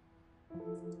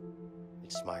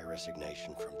 It's my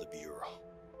resignation from the Bureau.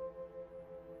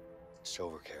 It's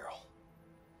over, Carol.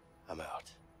 I'm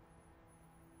out.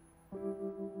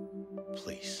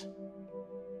 Please.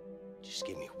 Just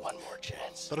give me one more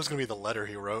chance. Thought it was gonna be the letter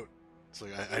he wrote. It's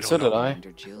like, I don't So know. did I.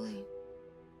 Julie.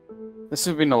 This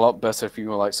would have been a lot better if you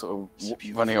were like sort of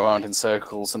running around in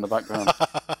circles in the background.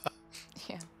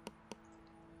 Yeah.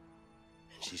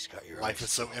 And she's got your Life is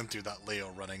so empty without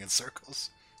Leo running in circles.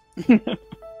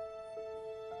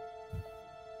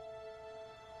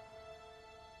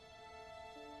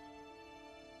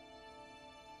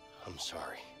 I'm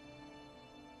sorry.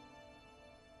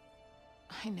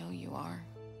 I know you are.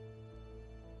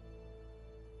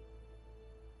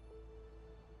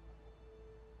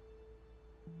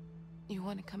 You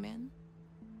want to come in?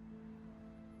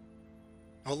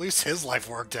 Well, at least his life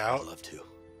worked out. I'd love to.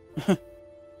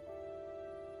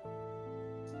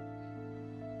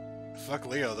 Fuck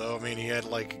Leo, though. I mean, he had,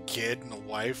 like, a kid and a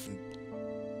wife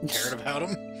and cared about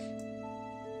him.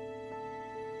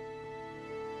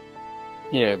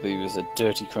 Yeah, but he was a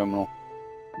dirty criminal.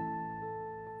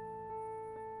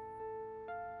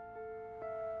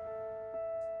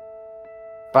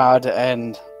 Bad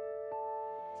end.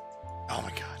 Oh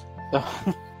my god.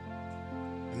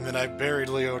 And then I buried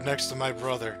Leo next to my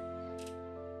brother.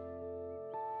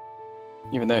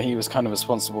 Even though he was kind of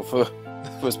responsible for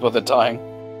his brother dying.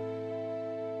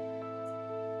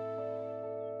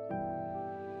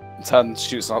 His hand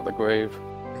shoots out the grave.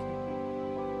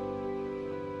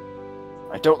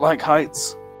 I don't like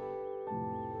heights.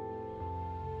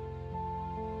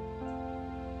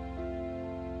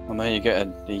 And there you get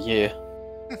a year.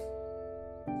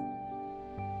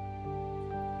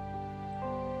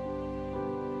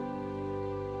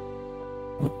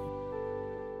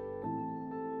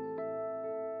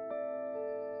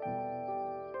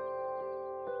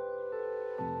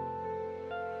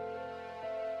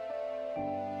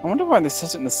 I wonder why they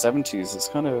set it in the 70s. It's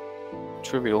kind of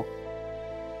trivial.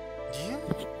 Yeah.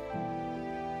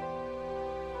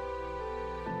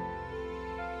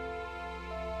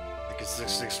 I guess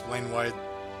this to explain why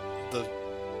the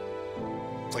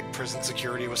prison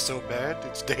security was so bad.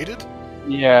 It's dated.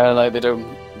 Yeah, like they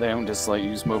don't just like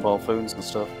use mobile phones and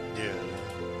stuff. Yeah.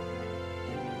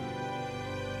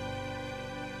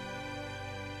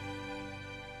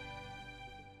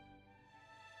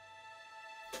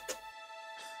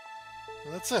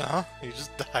 Well, that's it, huh? He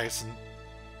just dies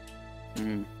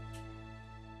and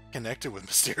connected with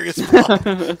mysterious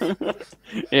Bob.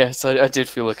 Yes, I did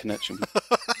feel a connection.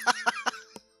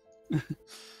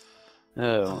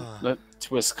 Oh, that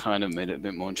twist kind of made it a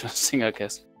bit more interesting, I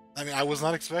guess. I mean, I was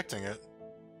not expecting it.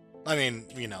 I mean,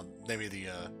 you know, maybe the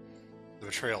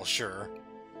betrayal, sure,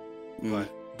 but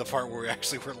the part where we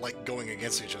actually were like going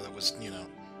against each other was, you know,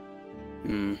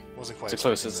 wasn't quite. It's the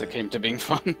closest it came to being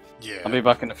fun. Yeah. I'll be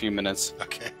back in a few minutes.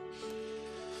 Okay.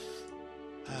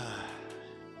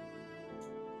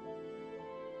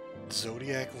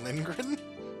 Zodiac Lindgren?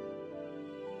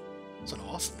 It's an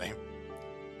awesome name.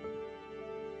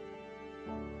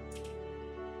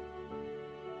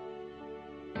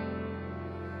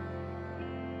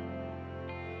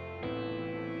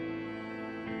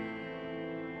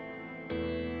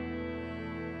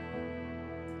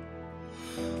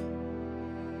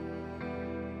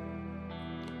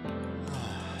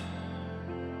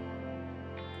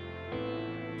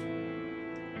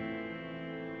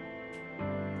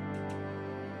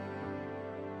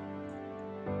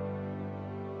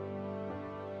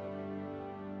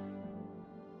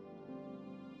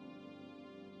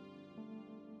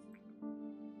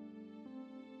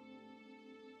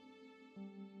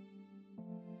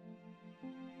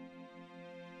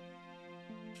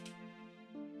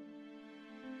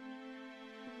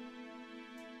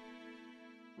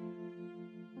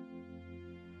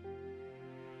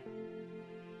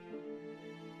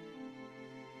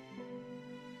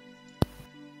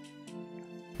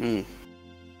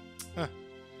 Huh.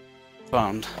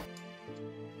 Found.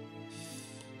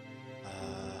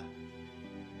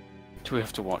 Do we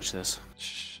have to watch this?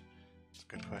 That's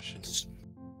a good question.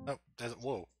 Oh, there's,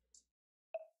 whoa.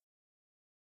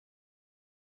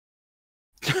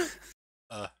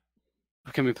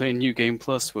 Can we play a new game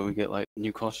plus where we get like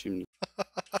new costumes?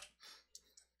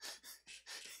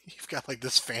 You've got like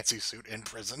this fancy suit in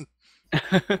prison.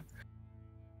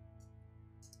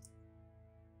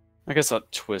 I guess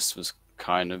that twist was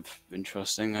kind of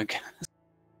interesting, I guess.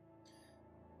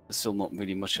 It's still not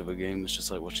really much of a game, it's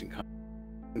just like watching kind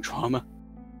of drama.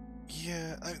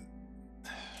 Yeah,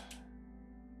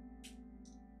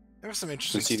 there was some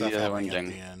interesting see stuff the happening at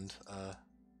ending. the end.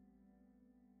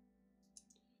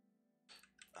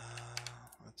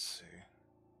 Let's see.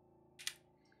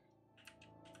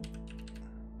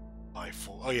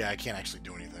 Oh yeah, I can't actually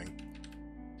do anything.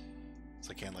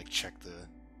 So I can't like check the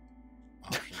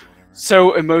options or whatever.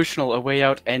 So emotional, A Way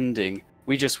Out ending.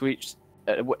 We just reached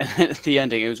at the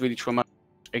ending. It was really traumatic.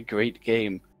 A great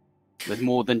game with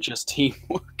more than just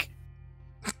teamwork.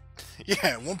 Yeah,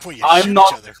 at one point you shoot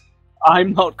each other.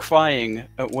 I'm not crying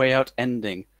at Way Out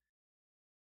ending.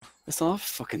 It's not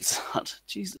fucking sad.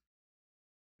 Jesus.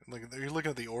 Like, are you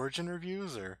looking at the Origin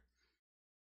reviews or?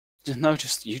 No,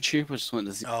 just YouTube. I just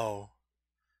wanted to see. Oh.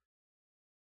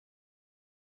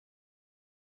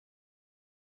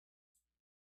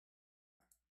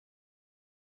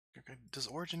 Does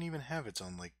Origin even have its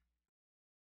own like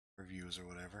reviews or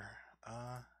whatever?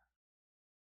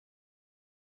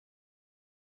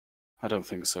 I don't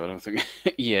think so. I don't think.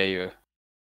 Yeah, you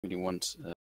really want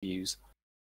views.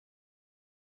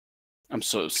 I'm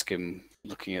sort of skim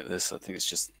looking at this. I think it's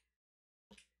just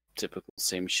typical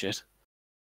same shit.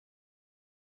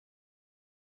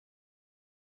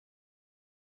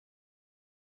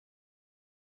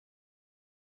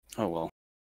 Oh well.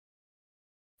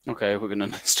 Okay, we're gonna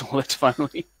install it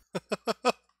finally.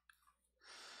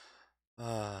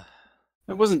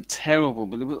 It wasn't terrible,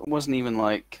 but it wasn't even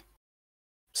like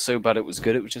so bad it was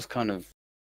good. It was just kind of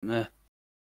meh.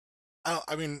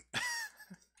 I mean,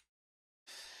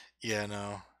 yeah,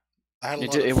 no. I had a It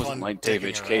lot did- of it fun wasn't like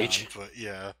David digging Cage. around, but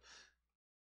yeah,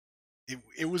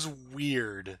 it was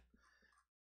weird.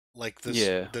 Like this,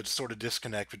 Yeah. the sort of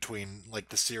disconnect between like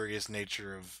the serious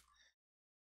nature of,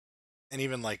 and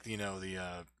even like the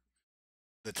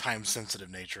time sensitive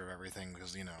nature of everything,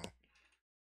 because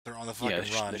they're on the fucking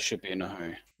Yeah, run. they should be in a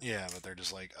hurry. Yeah, but they're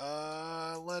just like,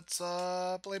 let's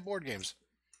play board games.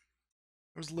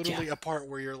 There's literally a part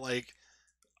where you're like,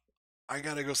 I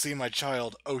gotta go see my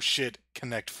child. Oh shit,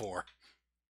 Connect 4.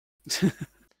 Oh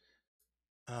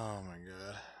my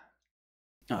god.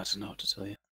 I don't know what to tell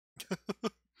you.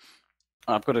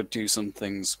 I've got to do some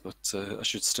things, but I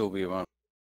should still be around.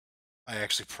 I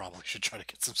actually probably should try to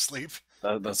get some sleep.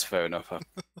 That's fair enough. I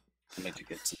need to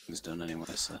get some things done anyway,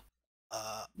 so...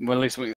 well, at least we